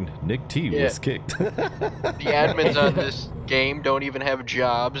screen. Nick T was kicked. The admins on this game don't even have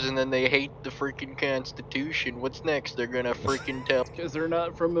jobs, and then they hate the freaking Constitution. What's next? They're gonna freaking tell. Because they're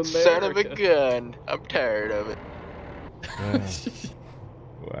not from America. Son of a gun. I'm tired of it.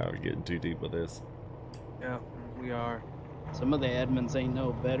 Wow, we're getting too deep with this. Yeah, we are. Some of the admins ain't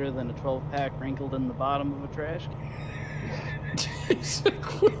no better than a 12-pack wrinkled in the bottom of a trash can.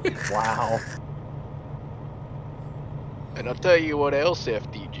 Wow. And I'll tell you what else,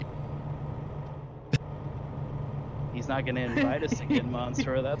 FTG. He's not gonna invite us again,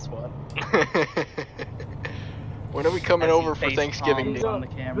 Monster, that's what. When are we coming As he over for face Thanksgiving palms Day? on the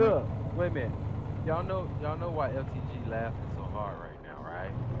camera. Look, wait a minute. Y'all know why FTG laughing so hard right now,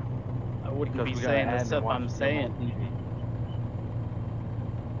 right? I wouldn't Because be we got saying an the admin stuff watching I'm them saying. on TV.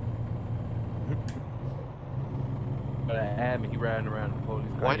 But an admin, he riding around the police.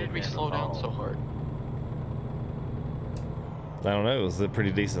 Why did we slow down so hard? I don't know. It was a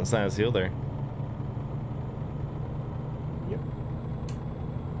pretty decent sized hill there.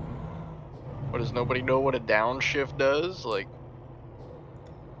 What, does nobody know what a downshift does? Like,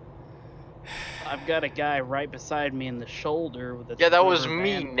 I've got a guy right beside me in the shoulder with a yeah, that was rubber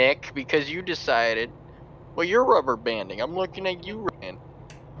me, band. Nick, because you decided. Well, you're rubber banding. I'm looking at you, Rand.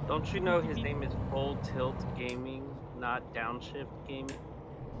 Don't you know his name is Full Tilt Gaming, not Downshift Gaming?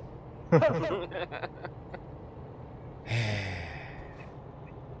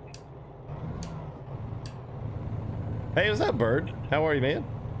 Hey, what's up, Bird? How are you, man?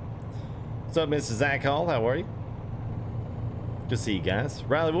 What's up, Mrs. Zach Hall? How are you? Good to see you guys.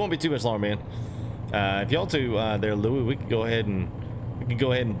 Riley, we won't be too much longer, man. If y'all two there, Louis, we can go ahead and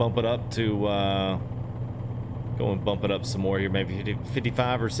bump it up to go and bump it up some more here, maybe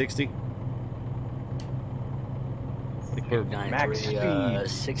 55 or 60. I think we're Max speed,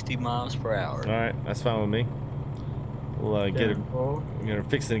 60 miles per hour. All right, that's fine with me. We'll get it. We're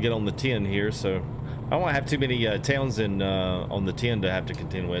fixing to get on the 10 here, so I don't want to have too many towns in on the 10 to have to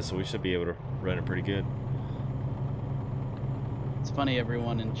contend with, so we should be able to run it pretty good. It's funny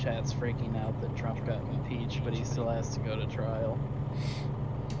everyone in chat's freaking out that Trump got impeached, but he still has to go to trial.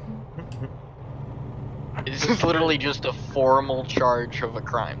 This is literally just a formal charge of a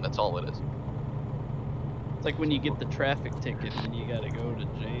crime. That's all it is. It's like when you get the traffic ticket and you gotta go to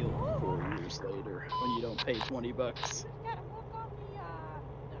jail 4 years later when you don't pay 20 bucks.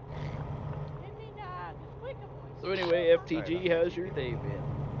 So anyway, FTG, how's your day been?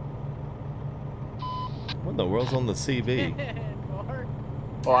 What in the world's on the CB?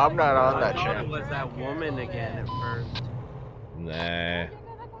 Well, I'm not on I that thought channel. it was that woman again at first. Nah.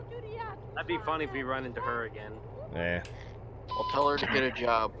 That'd be funny if we run into her again. Nah. Well, tell her to get a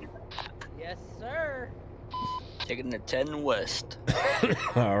job. Yes, sir. Taking the 10 west.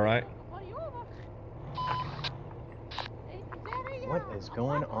 All right. What is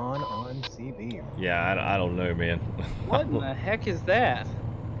going on CB? Yeah, I don't know, man. What in the heck is that?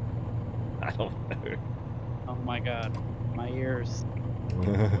 I don't know. Oh my god, my ears.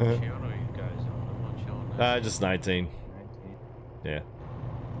 Just 19. Yeah.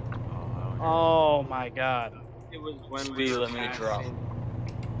 Oh my god. It was when Speed we were limit drop.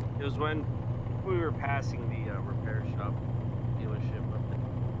 It was when we were passing the repair shop dealership up there.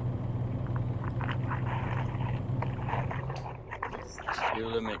 Speed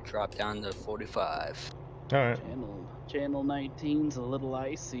limit dropped down to 45. All right. Channel 19's a little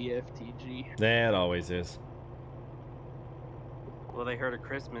icy, FTG. Yeah, it always is. Well, they heard a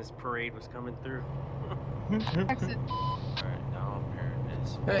Christmas parade was coming through.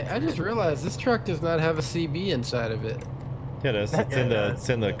 Hey, I just realized this truck does not have a CB inside of it. Yeah, it is. It's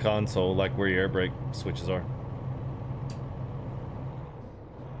in the console, like where your air brake switches are.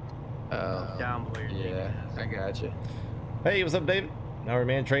 Oh, Down below your yeah, I got you. Hey, what's up, David? Our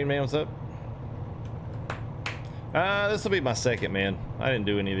man, Train Man, what's up? This will be my second, man. I didn't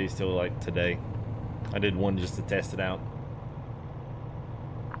do any of these till like today. I did one just to test it out.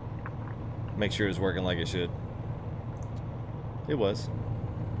 Make sure it was working like it should. It was.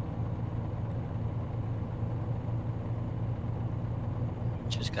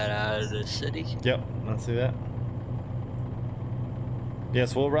 Just got out of the city. Yep, I see that.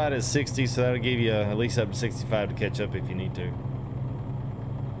 Yes, we'll ride at 60, so that'll give you at least up to 65 to catch up if you need to.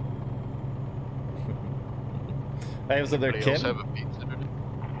 Hey, what's up there, Anybody else Kevin? have a pizza today?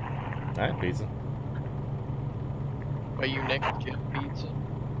 I have pizza. Why you next get pizza?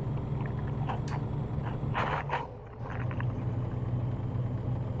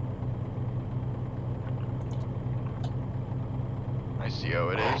 I see how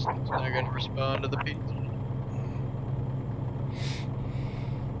it is. It's not gonna respond to the pizza.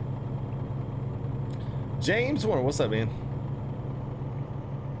 James Warner, what's up, man?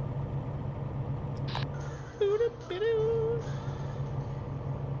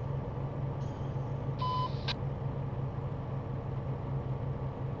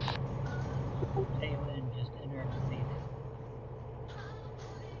 Taylor just interceded.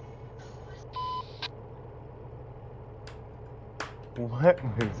 What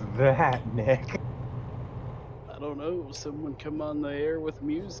was that, Nick? I don't know. Someone come on the air with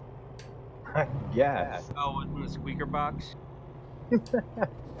music. Yes. Oh, was it a squeaker box?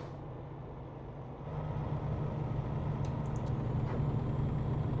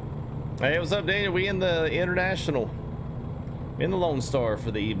 Hey, what's up, Daniel? We in the International. In the Lone Star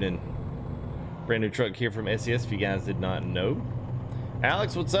for the evening. Brand new truck here from SES if you guys did not know.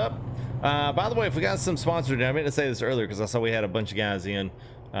 Alex, what's up? By the way, if we got some sponsors, I meant to say this earlier because I saw we had a bunch of guys in.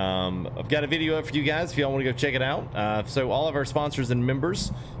 I've got a video up for you guys if y'all want to go check it out. So all of our sponsors and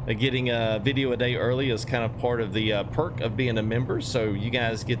members are getting a video a day early as kind of part of the perk of being a member. So you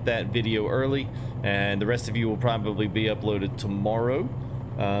guys get that video early, and the rest of you will probably be uploaded tomorrow.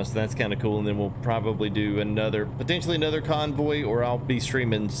 So that's kind of cool, and then we'll probably do potentially another convoy, or I'll be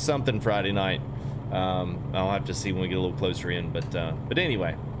streaming something Friday night. I'll have to see when we get a little closer in, but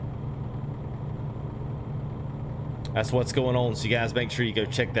anyway, that's what's going on. So you guys make sure you go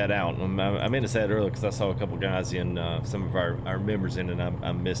check that out. I meant to say it earlier because I saw a couple guys in, some of our members in, and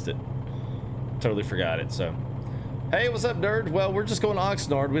I missed it. Totally forgot it. So, hey, what's up, nerd? Well, we're just going to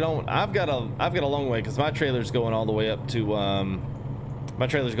Oxnard. I've got a long way because my trailer's going all the way up to my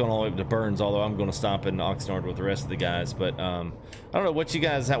trailer's going all the way up to Burns, although I'm going to stop in Oxnard with the rest of the guys. But I don't know what you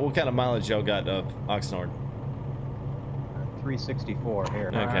guys have. What kind of mileage y'all got up Oxnard? 364 here.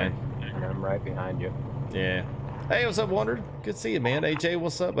 Okay. And I'm right behind you. Yeah. Hey, what's up, Wonder? Good to see you, man. AJ,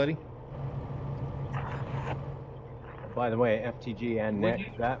 what's up, buddy? By the way, FTG and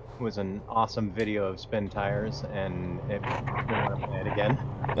Nick, that was an awesome video of spin tires, and if you want to play it again.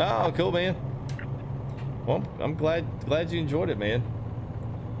 Oh, cool, man. Well, I'm glad you enjoyed it, man.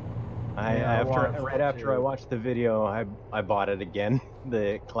 Right after I watched the video, I bought it again,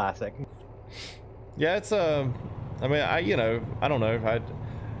 the classic. Yeah, it's I mean, I don't know.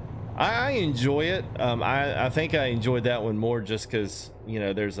 I enjoy it. I think I enjoyed that one more just because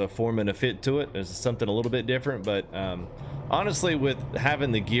there's a form and a fit to it. There's something a little bit different, but honestly, with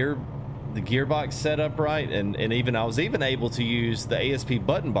having the gearbox set up right, and even I was even able to use the ASP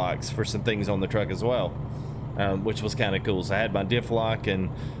button box for some things on the truck as well, which was kind of cool. So I had my diff lock and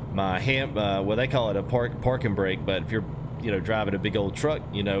my hand, well, they call it a park and brake, but if you're driving a big old truck,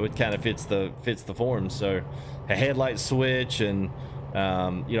 it kind of fits the form. So a headlight switch and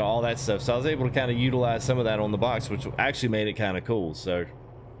all that stuff. So I was able to kind of utilize some of that on the box, which actually made it kind of cool. So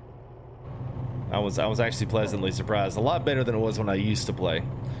I was actually pleasantly surprised. A lot better than it was when I used to play.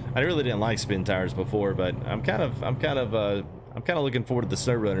 I really didn't like spin tires before, but I'm kind of looking forward to the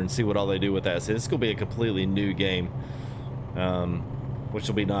Snow Runner and see what all they do with that. So this is gonna be a completely new game, which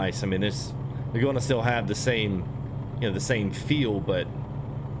will be nice. I mean, they're going to still have the same, the same feel, but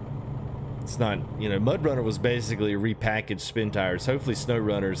it's not. Mud Runner was basically repackaged spin tires. Hopefully, Snow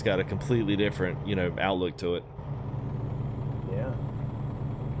Runner's got a completely different, outlook to it. Yeah.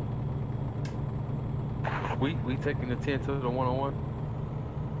 We taking the 10 to the 101?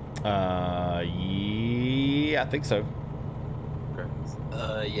 Yeah, I think so. Okay.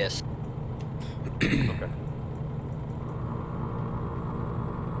 Yes. Okay.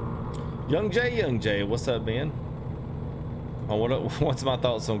 Young Jay, what's up, man? Oh, what's my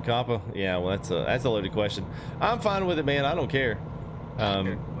thoughts on Kappa? Yeah, well, that's a loaded question. I'm fine with it, man. I don't care.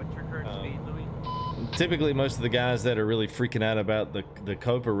 What's your current speed, Louis? Typically, most of the guys that are really freaking out about the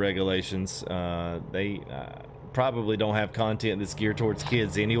COPA regulations, probably don't have content that's geared towards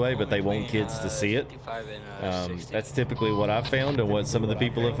kids anyway, but they want kids to see it. That's typically what I've found and what some of the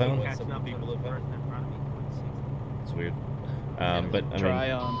people have found. It's weird. But I Try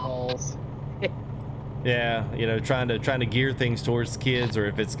mean, on hauls. yeah, you know, trying to gear things towards kids, or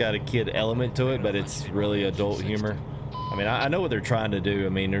if it's got a kid element to it, but it's really adult humor. I mean, I know what they're trying to do. I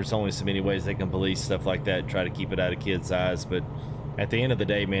mean, there's only so many ways they can police stuff like that, try to keep it out of kids' eyes, but at the end of the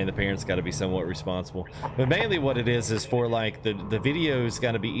day, man, the parents got to be somewhat responsible. But mainly what it is for, like, the video's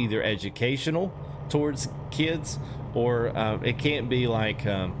got to be either educational towards kids, or it can't be like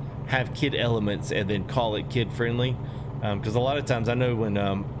have kid elements and then call it kid friendly. Because a lot of times I know when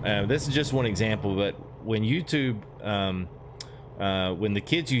this is just one example, but when YouTube when the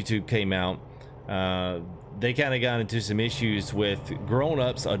kids YouTube came out, they kind of got into some issues with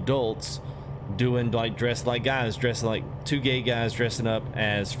grown-ups, adults doing like dressed like guys, dressing like two gay guys dressing up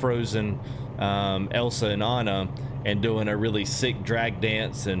as Frozen, Elsa and Anna, and doing a really sick drag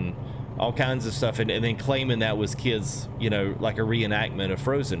dance and all kinds of stuff, and then claiming that was kids, you know, like a reenactment of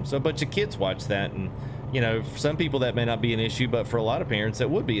Frozen. So a bunch of kids watch that, and you know, for some people that may not be an issue, but for a lot of parents that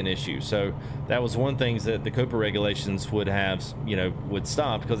would be an issue. So that was one thing that the COPA regulations would have, you know, would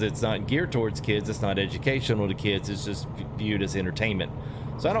stop, because it's not geared towards kids, it's not educational to kids, it's just viewed as entertainment.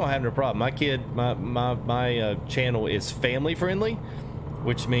 So I don't have no problem. My channel is family friendly,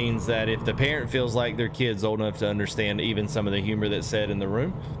 which means that if the parent feels like their kid's old enough to understand even some of the humor that's said in the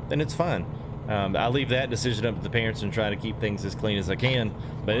room, then it's fine. I leave that decision up to the parents and try to keep things as clean as I can,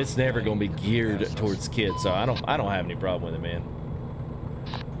 but it's never going to be geared towards kids, so I don't have any problem with it, man.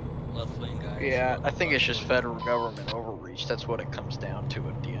 Yeah, I think it's just federal government overreach. That's what it comes down to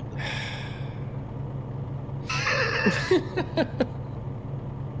at the end of the day.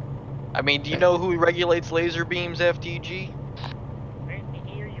 I mean, do you know who regulates laser beams, FTG?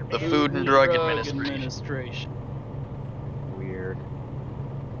 The Food and Drug Administration. Weird.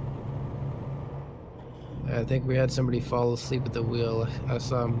 I think we had somebody fall asleep at the wheel. I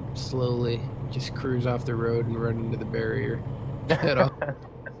saw him slowly just cruise off the road and run into the barrier.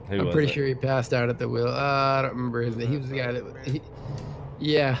 I'm pretty sure he passed out at the wheel. I don't remember his name. He was the guy that...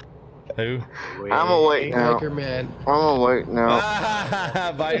 yeah. Who? I'm awake now. Biker man. I'm awake now.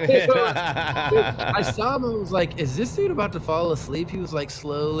 I saw him and was like, is this dude about to fall asleep? He was like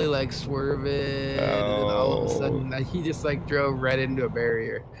slowly like swerving, and then all of a sudden like, he just like drove right into a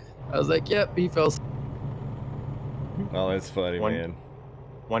barrier. I was like, yep, he fell asleep. Oh, that's funny, man.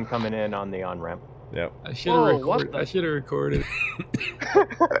 One coming in on the on-ramp. Yep. I should have recorded. I should have recorded.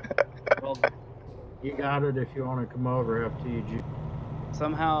 Well, you got it if you want to come over, FTG.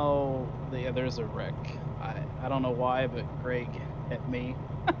 Somehow, there's a wreck. I don't know why, but Greg hit me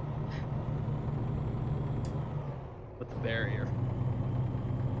with the barrier.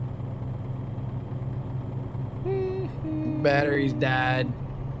 Batteries died.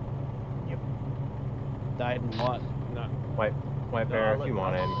 Yep. Died in what? No. White bear, if you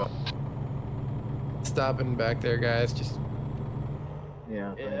want in, go. Stopping back there, guys. Just.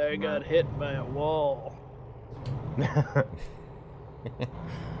 Yeah. I got hit by a wall.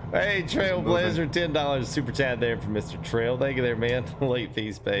 Hey, Trailblazer, $10 super chat there from Mr. Trail. Thank you there, man. Late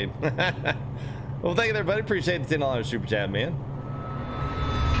fees paid. Well, thank you there, buddy. Appreciate the $10 super chat, man.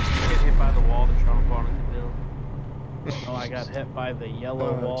 Get hit by the wall that Trump wanted to build. Oh, I got hit by the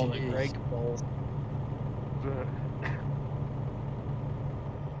yellow wall that Greg built.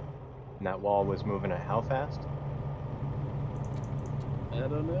 And that wall was moving at how fast? I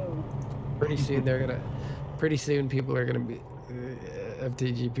don't know. Pretty soon people are gonna be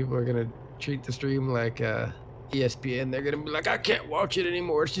FTG. People are gonna treat the stream like ESPN. They're gonna be like, I can't watch it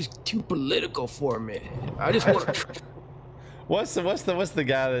anymore. It's just too political for me. I just want to. What's the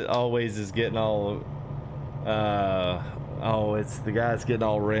guy that always is getting all? It's the guy that's getting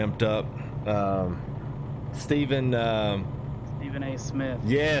all ramped up. Stephen A. Smith.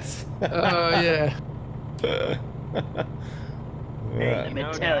 Yes. Oh yeah. Hey, let me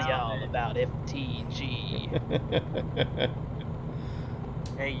tell y'all about FTG.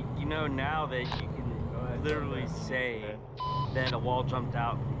 Hey, you know now that you can literally say that a wall jumped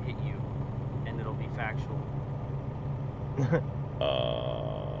out and hit you, and it'll be factual.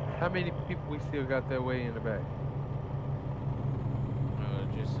 How many people we still got that way in the back?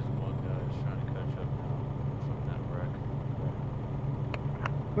 Just as one guy is trying to catch up now from that wreck.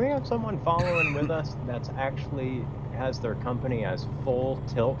 We have someone following with us that's actually has their company as Full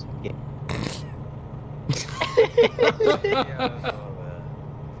Tilt.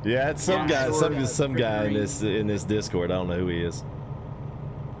 Yeah, it's some guy, some guy in this Discord. I don't know who he is.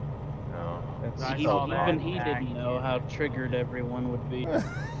 No, Even he didn't know how triggered everyone would be.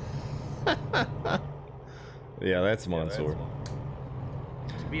 Yeah, that's Mansoor.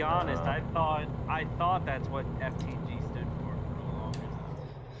 To be honest, I thought that's what FTG stood for the longest.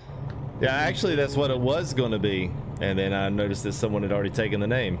 Yeah, actually, that's what it was going to be, and then I noticed that someone had already taken the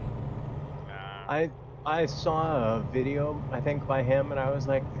name. I saw a video, I think, by him, and I was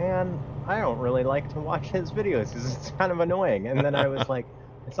like, man, I don't really like to watch his videos because it's kind of annoying. And then I was like,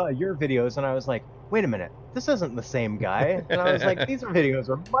 I saw your videos, and I was like, wait a minute, this isn't the same guy. And I was like, these videos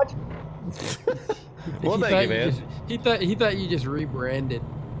are much. Well, thank you, man. He thought you just rebranded.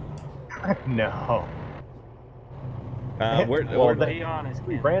 No. We're be honest, man.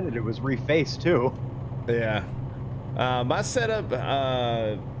 Rebranded, it was refaced too. Yeah. My setup,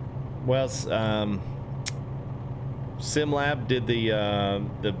 SimLab did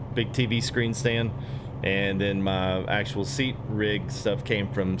the big TV screen stand, and then my actual seat rig stuff came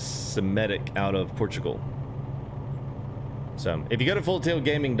from Semetic out of Portugal. So if you go to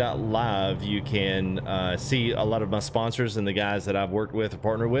fulltailgaming.live, you can see a lot of my sponsors and the guys that I've worked with or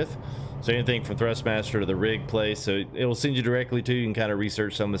partnered with. So anything from Thrustmaster to the rig place, so it will send you directly to. You can kind of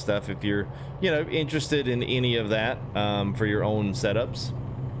research some of the stuff if you're, interested in any of that for your own setups.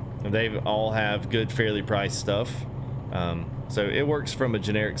 And they all have good, fairly priced stuff. So it works from a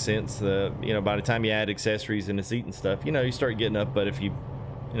generic sense. By the time you add accessories and the seat and stuff, you start getting up. But if you,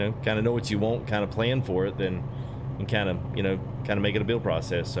 kind of know what you want, kind of plan for it, then you kind of make it a build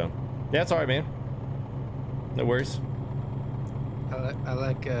process. So yeah, it's all right, man. No worries.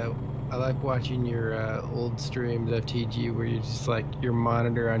 I like watching your old streams FTG where you're just like your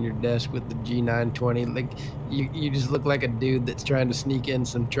monitor on your desk with the G920. Like you just look like a dude that's trying to sneak in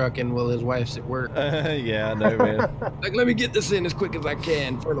some trucking while his wife's at work. Yeah, I know, man. Like, let me get this in as quick as I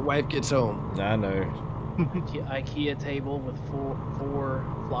can before the wife gets home. I know. IKEA table with four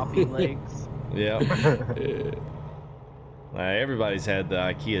floppy legs. Yeah. Everybody's had the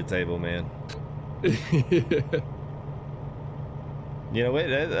IKEA table, man. You know what?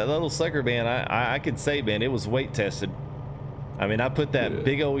 That little sucker, man, I could say, man, it was weight tested. I mean, I put that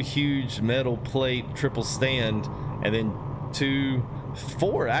big old huge metal plate triple stand, and then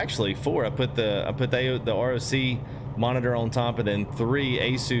four. I put the ROC monitor on top, and then 3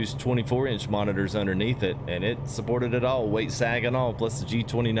 Asus 24-inch monitors underneath it, and it supported it all, weight sag and all, plus the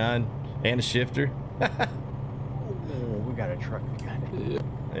G29 and a shifter. We got a truck.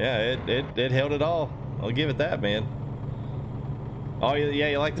 Yeah, it held it all. I'll give it that, man. Oh yeah,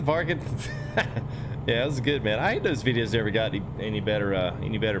 you like the parking? Yeah, it was good, man. I hate those videos never got any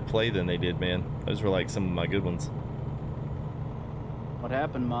better play than they did, man. Those were like some of my good ones. What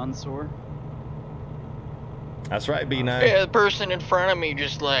happened, Mansoor? That's right, B9. Yeah, the person in front of me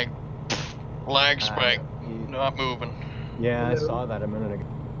just like lag spike, not moving. Yeah, I saw that a minute ago.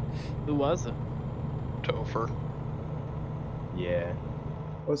 Who was it? Topher. Yeah.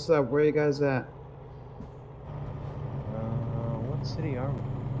 What's up? Where you guys at? What city are we?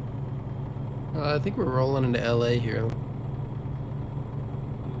 I think we're rolling into LA here. We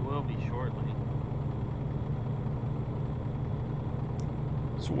will be shortly.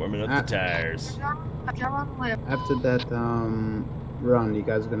 Swarming up the tires. After that run, you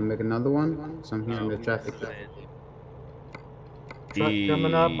guys gonna make another one? So I'm hearing the traffic. Truck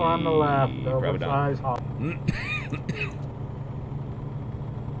coming up on the left. Oversized hop.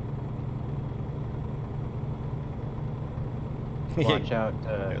 Watch out.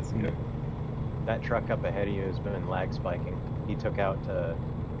 That truck up ahead of you has been lag spiking. He took out,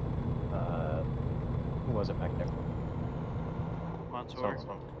 who was it back there? Mansoor.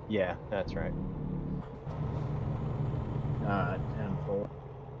 Yeah, that's right. 10-4.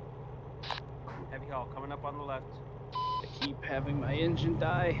 Heavy haul coming up on the left. I keep having my engine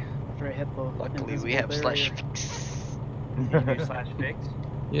die after I hit the. Luckily, we have barrier. slash fix. You do slash fix?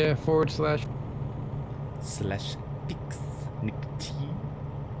 Yeah, // Slash fix. Nick T.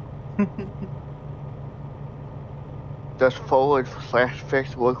 Does forward /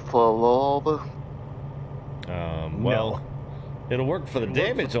 fix work for a rollover? Well, it'll work for the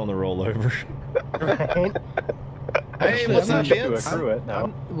damage on the rollover. Right? Hey, what's up, Vince?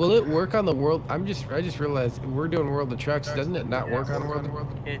 Will it work on the world? I just realized we're doing World of Trucks. Doesn't it not work on World of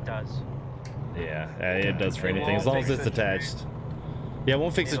Trucks? It does. Yeah, it does for anything as long as it's attached. Yeah, it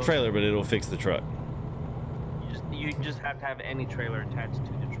won't fix the trailer, but it'll fix the truck. You just have to have any trailer attached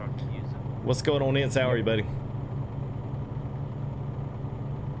to the truck to use it. What's going on, Ince? How are you, buddy?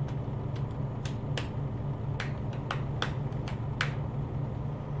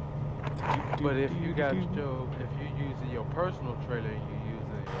 But if you using your personal trailer and you're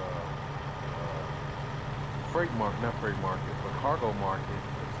using not freight market, but cargo market,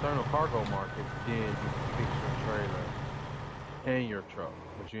 external cargo market, then you can fix your trailer and your truck,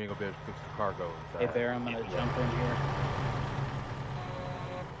 but you ain't gonna be able to fix the cargo Hey inside. Bear, I'm gonna jump in here.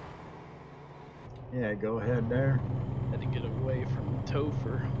 Yeah, go ahead there. Had to get away from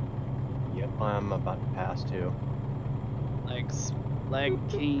Topher. Yep, I'm about to pass too. Thanks, Lag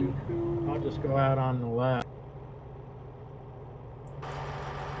King. I'll just go out on the left.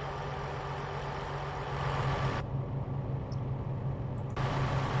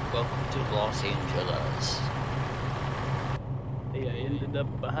 Welcome to Los Angeles. Hey, I ended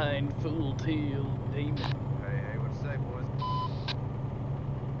up behind Full Tail Demon. Hey, what's say, boys?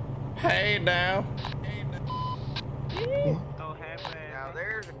 Hey now. Oh, now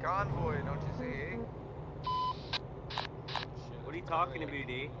there's a convoy, don't you see? What are you talking about,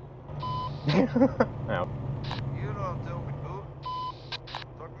 D? No. You know what I'm talking about.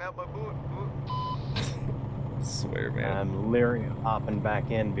 Talking about my boot. I swear, man. I'm leery of hopping back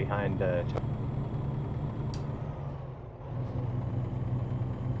in behind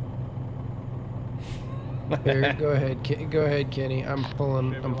Here, go ahead, Kenny. I'm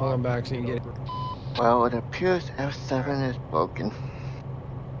pulling back so you can get it. Well, it appears F7 is broken.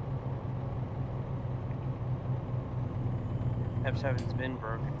 F7's been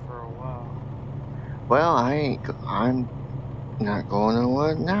broken for a while. Well, I'm not going to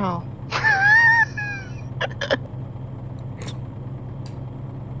work now.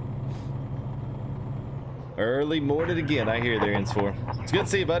 Early morning again. I hear there, Ins4. It's good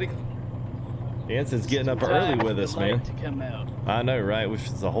to see you, buddy. Anson's getting up early with us, man. To come out. I know, right?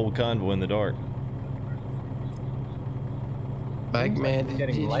 It's the whole convoy in the dark. Bike man,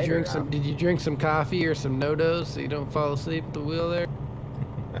 did you lighter drink some? Did you drink some coffee or some no-dos so you don't fall asleep at the wheel there?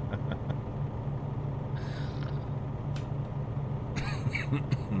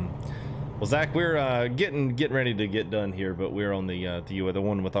 Well, Zach, we're getting ready to get done here, but we're on the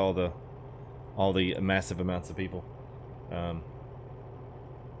one with all the massive amounts of people.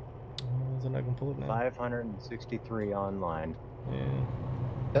 Is it not gonna pull it now? 563 online. Yeah.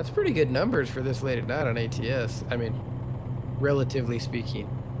 That's pretty good numbers for this late at night on ATS. I mean, relatively speaking.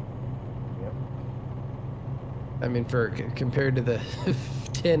 Yep. I mean, compared to the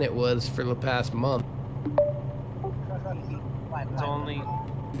 10 it was for the past month. It's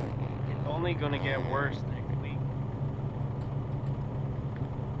only gonna get worse next week.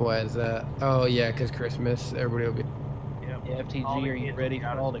 Why is that? Oh yeah, because Christmas, everybody will be. Yeah, FTG, are you ready for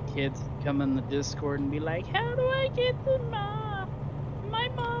all the kids to come in the Discord and be like, how do I get the mom? My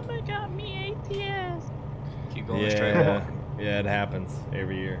mama got me ATS. Keep going straight walk. Yeah, it happens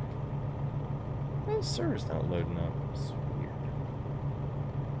every year. Oh, server's not loading up. It's weird.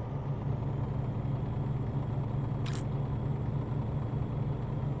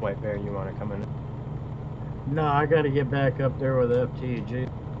 White Bear, you want to come in? No, I got to get back up there with FTG.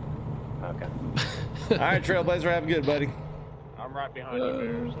 Okay. All right, Trailblazer, have good, buddy. I'm right behind you,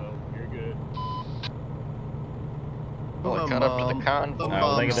 Bear, so you're good. Well, I got up to the convoy.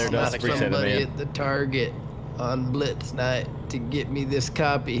 Oh, thank you there, Dust. Appreciate it, Somebody man. at the Target on Blitz night to get me this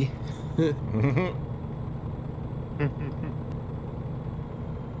copy. Yeah,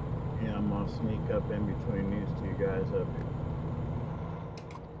 I'm gonna sneak up in between these two guys up here.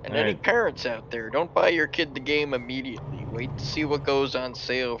 And any parents out there, don't buy your kid the game immediately. Wait to see what goes on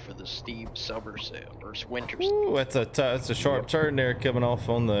sale for the Steam summer sale or winter sale. Ooh, that's a sharp turn there coming off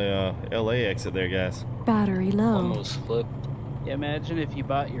on the LA exit there, guys. Battery low. Almost flipped. Yeah, imagine if you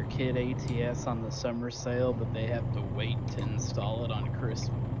bought your kid ATS on the summer sale, but they have to wait to install it on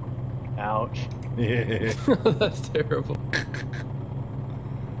Christmas. Ouch. Yeah. That's terrible.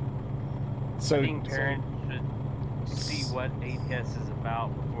 So Being parents should see what ATS is about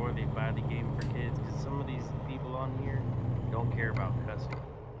before they buy the game for kids, because some of these people on here don't care about cussing.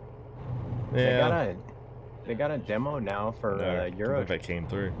 yeah, They got a demo now for Euro. that came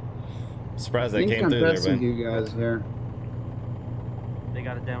through. Surprised that I think came I'm through there, pressing man. you guys here. They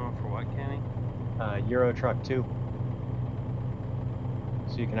got a demo for what, Kenny? Euro Truck 2.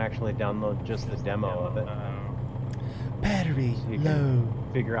 So you can actually download just the demo of it. Battery So you low. can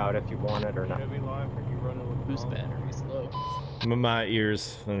figure out if you want it or not. Whose battery's low? My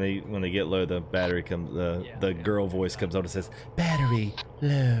ears, when they get low, the battery comes. The girl voice comes on and says, "Battery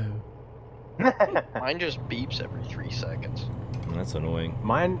low." Mine just beeps every 3 seconds. That's annoying.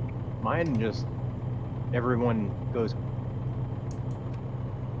 Mine just, everyone goes.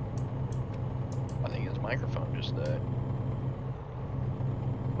 I think his microphone just died.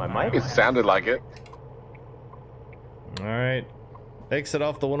 My mic? It sounded like it. All right, exit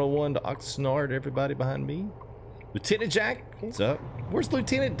off the 101 to Oxnard. Everybody behind me. Lieutenant Jack, what's up? Where's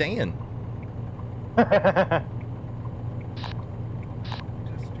Lieutenant Dan?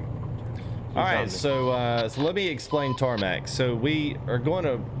 All right, so let me explain tarmac. So we had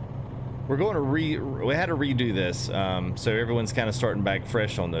to redo this, so everyone's kind of starting back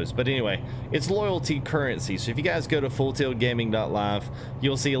fresh on those. But anyway, it's loyalty currency. So if you guys go to fulltailgaming.live,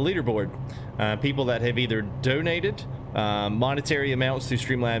 you'll see a leaderboard. People that have either donated monetary amounts through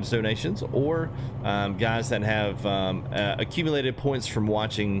Streamlabs donations, or guys that have accumulated points from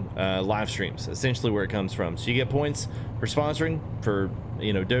watching live streams, essentially where it comes from. So you get points for sponsoring, for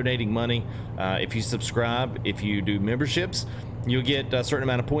donating money. If you subscribe, if you do memberships, you'll get a certain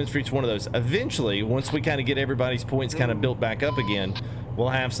amount of points for each one of those. Eventually, once we kind of get everybody's points kind of built back up again, we'll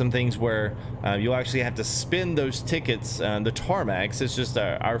have some things where you'll actually have to spend those tickets. The tarmacs, it's just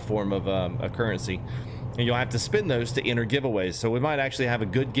our form of a currency, and you'll have to spend those to enter giveaways. So we might actually have a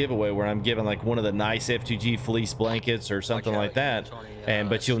good giveaway where I'm giving like one of the nice F2G fleece blankets or something like that,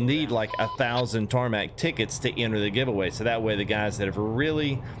 but you'll need like 1,000 tarmac tickets to enter the giveaway. So that way the guys that have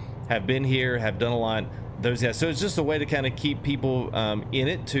been here, have done a lot, those guys. So it's just a way to kind of keep people in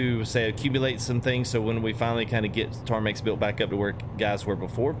it, to say accumulate some things, so when we finally kind of get tarmacs built back up to where guys were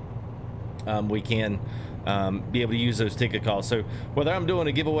before, we can be able to use those ticket calls. So whether I'm doing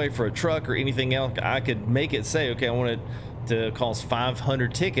a giveaway for a truck or anything else, I could make it say, okay, I want it to cost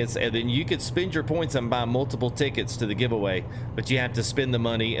 500 tickets, and then you could spend your points and buy multiple tickets to the giveaway, but you have to spend the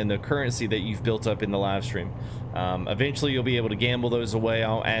money and the currency that you've built up in the live stream. Eventually you'll be able to gamble those away.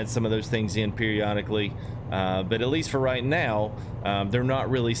 I'll add some of those things in periodically, but at least for right now, they're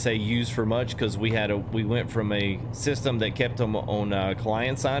not really used for much, because we went from a system that kept them on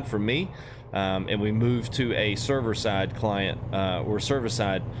client side for me, and we moved to a server side client or server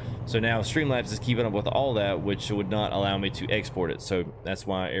side. So now Streamlabs is keeping up with all that, which would not allow me to export it. So that's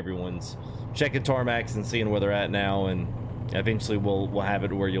why everyone's checking tarmacs and seeing where they're at now, and eventually we'll have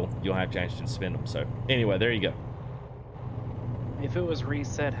it where you'll have to actually spend them. So anyway, there you go. If it was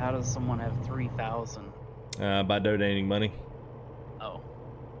reset, how does someone have 3,000? By donating money. Oh.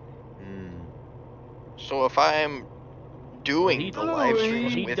 So if I'm doing the live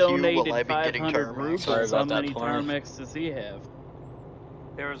stream with you, will I be getting tarmacs? How many tarmacs does he have?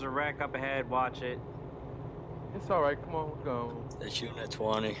 There was a wreck up ahead. Watch it. It's all right. Come on, we're going. They're shooting at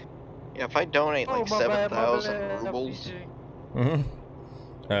 20. Yeah, if I donate like 7,000 rubles. What'd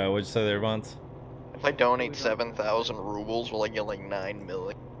you say there, Vance? If I donate 7,000 rubles, will I get like 9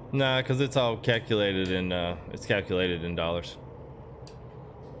 million? Nah, because it's all calculated in dollars.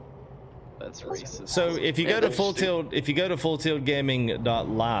 That's racist. So if you go to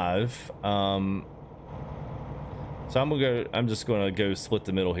fulltailgaming.live, so I'm just gonna go split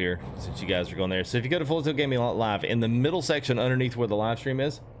the middle here since you guys are going there. So if you go to Full Tilt Gaming Live, in the middle section underneath where the live stream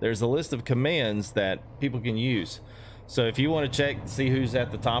is, there's a list of commands that people can use. So if you want to check, see who's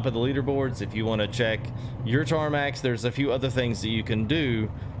at the top of the leaderboards, if you want to check your tarmacs, there's a few other things that you can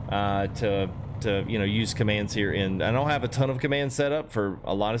do to use commands here. And I don't have a ton of commands set up for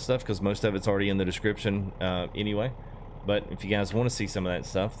a lot of stuff, because most of it's already in the description anyway. But if you guys want to see some of that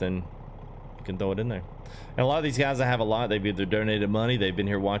stuff, then you can throw it in there. And a lot of these guys, I have a lot, they've either donated money, they've been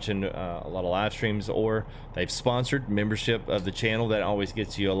here watching a lot of live streams, or they've sponsored membership of the channel. That always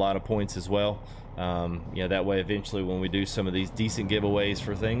gets you a lot of points as well. That way eventually when we do some of these decent giveaways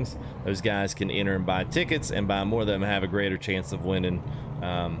for things, those guys can enter and buy tickets, and buy more of them, have a greater chance of winning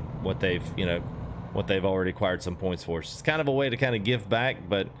what they've already acquired some points for. So it's kind of a way to kind of give back,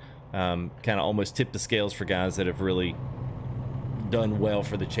 but kind of almost tip the scales for guys that have really done well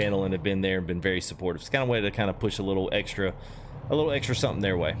for the channel and have been there and been very supportive. It's kind of a way to kind of push a little extra something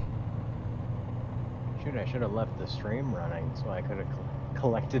their way. Shoot, I should have left the stream running so I could have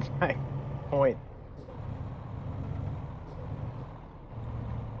collected my point.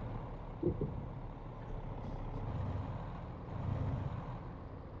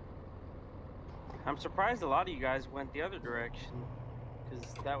 I'm surprised a lot of you guys went the other direction, because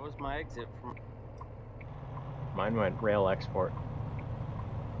that was my exit from. Mine went rail export.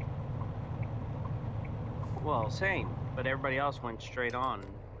 Well, same, but everybody else went straight on.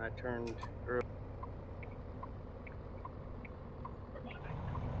 I turned early.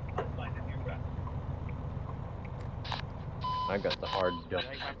 I got the hard dump.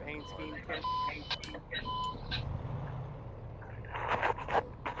 Like my paint scheme, Ken?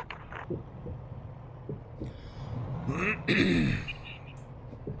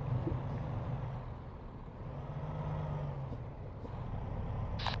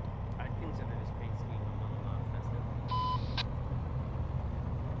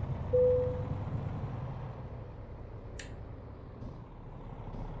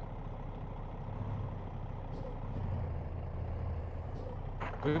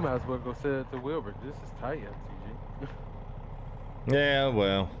 We might as well go set it to Wilbur. This is tight, FTG. Yeah,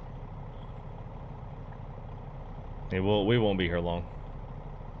 well, we won't be here long.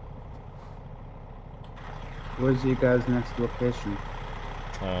 Where's you guys' next location?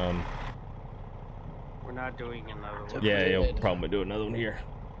 We're not doing another one. Yeah, we'll probably do another one here.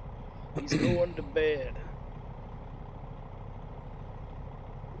 He's going to bed.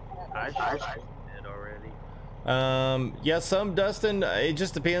 I did already. Yeah, some, Dustin. It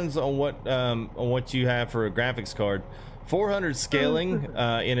just depends on what you have for a graphics card. 400 scaling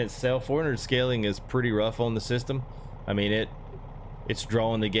in itself, 400 scaling is pretty rough on the system. I mean, it's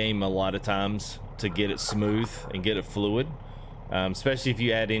drawing the game a lot of times to get it smooth and get it fluid. Especially if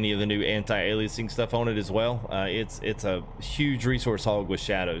you add any of the new anti-aliasing stuff on it as well. It's a huge resource hog with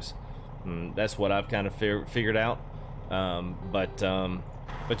shadows. That's what I've kind of figured out. But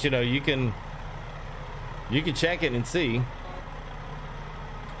you know, you can check it and see.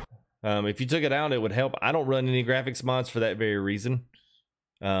 If you took it out, it would help. I don't run any graphics mods for that very reason.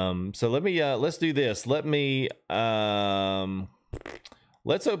 So let me let's do this.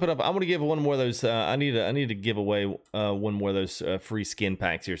 Let's open up. I'm gonna give one more of those. I need to give away one more of those free skin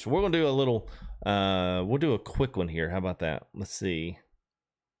packs here. So we're gonna do a little. We'll do a quick one here. How about that? Let's see.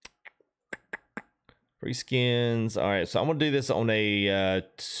 Free skins. All right. So I'm gonna do this on a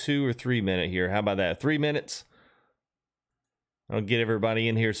 2 or 3 minute here. How about that? 3 minutes. I'll get everybody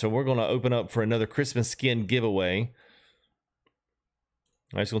in here. So we're gonna open up for another Christmas skin giveaway.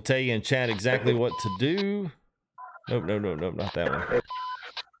 I'm just gonna tell you in chat exactly what to do. Nope, not that one.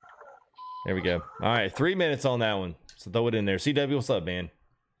 There we go. All right, 3 minutes on that one. So throw it in there. CW, what's up, man?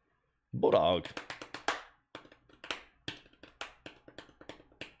 Bulldog.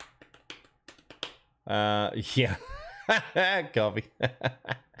 Yeah. Coffee.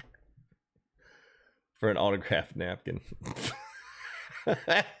 For an autographed napkin.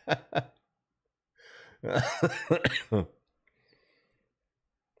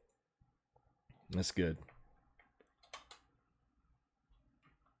 That's good.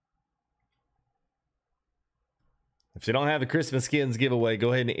 If you don't have the Christmas skins giveaway,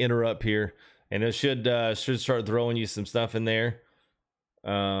 go ahead and enter up here, and it should start throwing you some stuff in there.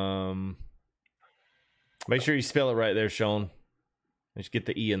 Make sure you spell it right there, Sean. Just get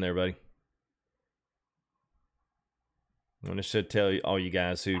the E in there, buddy. And it should tell you all you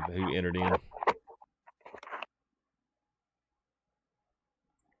guys who entered in.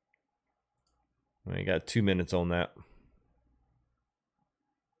 We got 2 minutes on that.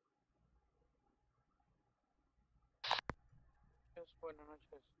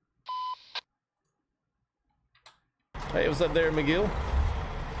 Hey, what's up there, Miguel?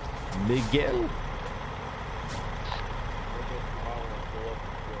 Miguel?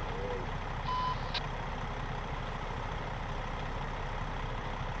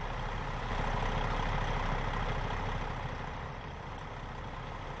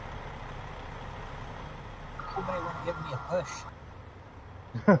 Somebody want to give me a push.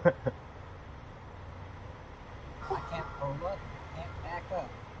 I can't pull up, can't back up.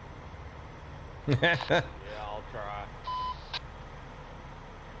 Yeah, I'll try.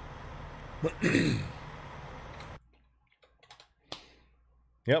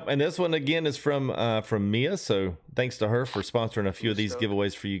 Yep, and this one again is from Mia, so thanks to her for sponsoring a few of these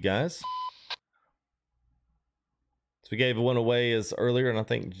giveaways for you guys. So we gave one away as earlier, and I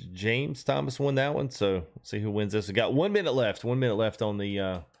think James Thomas won that one. So let's see who wins this. We got 1 minute left. 1 minute left on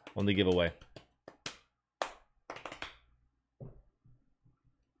the giveaway.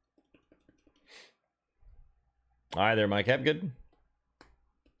 All right, there, Mike. Have good.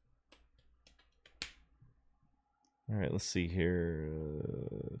 All right, let's see here.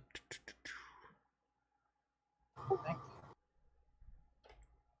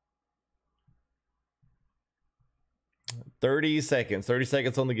 30 seconds. 30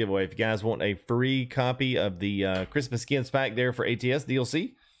 seconds on the giveaway. If you guys want a free copy of the Christmas skins pack there for ATS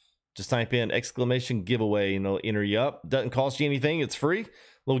DLC, just type in exclamation giveaway and it'll enter you up. Doesn't cost you anything. It's free.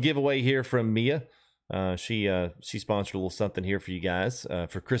 Little giveaway here from Mia. She sponsored a little something here for you guys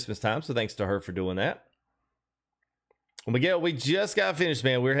for Christmas time. So thanks to her for doing that. Well, Miguel, we just got finished,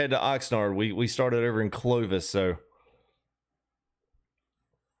 man. We're headed to Oxnard. We started over in Clovis, so.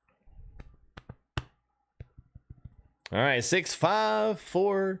 All right, 6, 5,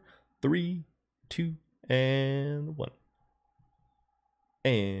 4, 3, 2, and 1.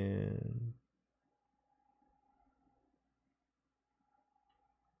 And.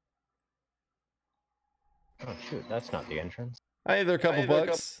 Oh shoot, that's not the entrance. Hey, they're a couple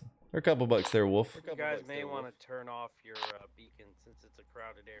bucks. They're a couple bucks there, Wolf. You guys may want to turn off your beacon since it's a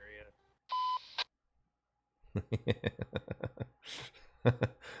crowded area.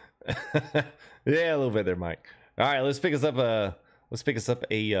 Yeah, a little bit there, Mike. All right, let's pick us up a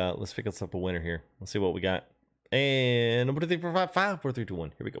winner here. Let's see what we got. And 1, 2, 3, 4, 5, 5, 4, 3, 2,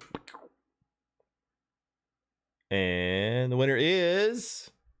 1. Here we go. And the winner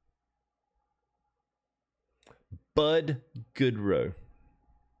is Bud Goodrow.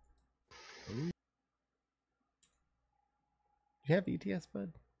 You have ETS,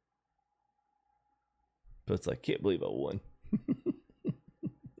 Bud? But it's like, can't believe I won.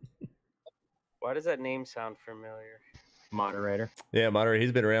 Why does that name sound familiar? Moderator. Yeah, moderator.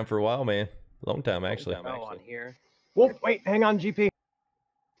 He's been around for a while, man. Long time, actually. Oh, on here. Whoa, wait, hang on, GP.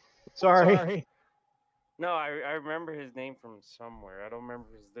 Sorry. No, I remember his name from somewhere. I don't remember.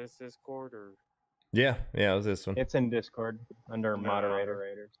 Is this Discord or? Yeah, it was this one. It's in Discord under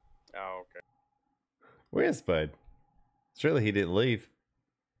moderator. Oh, okay. Where's Bud? Surely he didn't leave.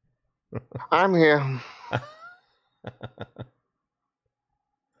 I'm here.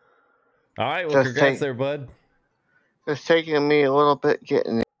 All right, well, congrats there, Bud. It's taking me a little bit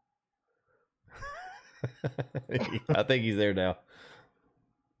getting it. I think he's there now.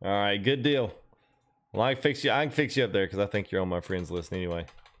 All right, good deal. Well, I can fix you up there because I think you're on my friends list anyway.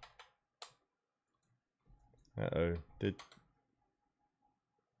 Uh-oh. Did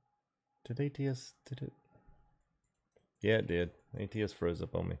ATS did it? Yeah, it did. ATS froze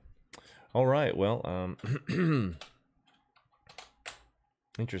up on me. All right, well,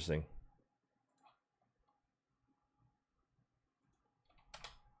 interesting.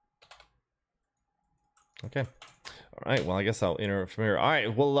 Okay. All right. Well, I guess I'll enter from here. All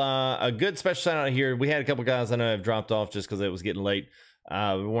right. Well, a good special shout out here. We had a couple guys I know have dropped off just because it was getting late.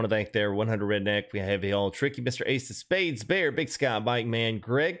 We want to thank their 100 Redneck. We have the all Tricky, Mr. Ace of Spades, Bear, Big Sky, Bike Man,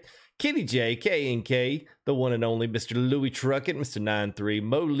 Greg, Kitty J, K&K, the one and only Mr. Louis Truckett, Mr. 93.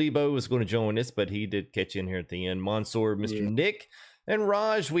 Mo Lebo was going to join us, but he did catch in here at the end. Mansour, Mr. Nick, and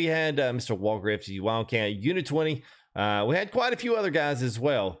Raj. We had Mr. Walker, FG Wildcat, Unit 20. We had quite a few other guys as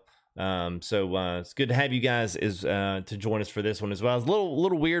well. So it's good to have you guys to join us for this one as well. It's a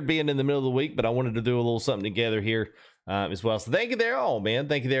little weird being in the middle of the week, but I wanted to do a little something together here as well. So thank you there, all man.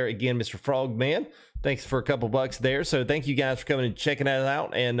 Thank you there again, Mr. Frogman. Thanks for a couple bucks there. So thank you guys for coming and checking that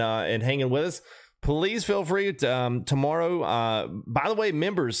out and hanging with us. Please feel free to, tomorrow. By the way,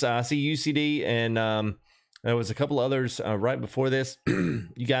 members, I see UCD and there was a couple others right before this.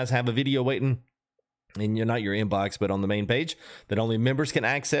 You guys have a video waiting. And you're not your inbox, but on the main page that only members can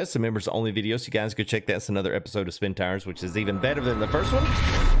access. So members only videos. You guys go check that. It's another episode of Spin Tires, which is even better than the first one.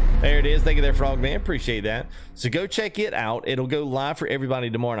 There it is. Thank you there, Frogman. Appreciate that. So go check it out. It'll go live for everybody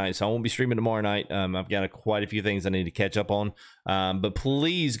tomorrow night. So I won't be streaming tomorrow night. I've got quite a few things I need to catch up on. But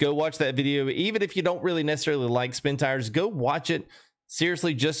please go watch that video. Even if you don't really necessarily like Spin Tires, go watch it.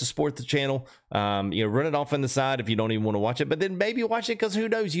 Seriously, just to support the channel. Run it off on the side if you don't even want to watch it, but then maybe watch it because who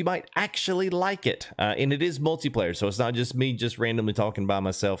knows, you might actually like it. And it is multiplayer, so it's not just me just randomly talking by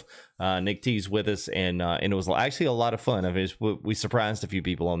myself. Nick T's with us, and it was actually a lot of fun. I mean, we surprised a few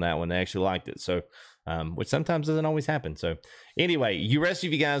people on that one. They actually liked it, so which sometimes doesn't always happen. So anyway, you rest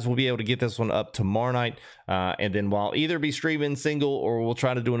of you guys will be able to get this one up tomorrow night, and then we'll either be streaming single or we'll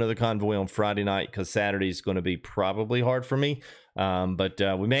try to do another convoy on Friday night because Saturday is going to be probably hard for me. But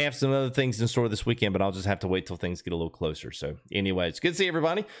we may have some other things in store this weekend, but I'll just have to wait till things get a little closer. So anyway, it's good to see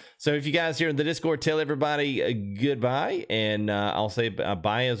everybody. So if you guys here in the Discord, tell everybody goodbye, and I'll say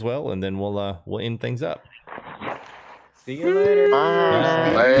bye as well, and then we'll end things up. See you later.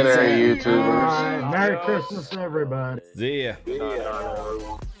 Bye. Later, YouTubers. Merry Christmas, everybody. See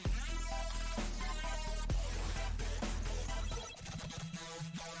ya.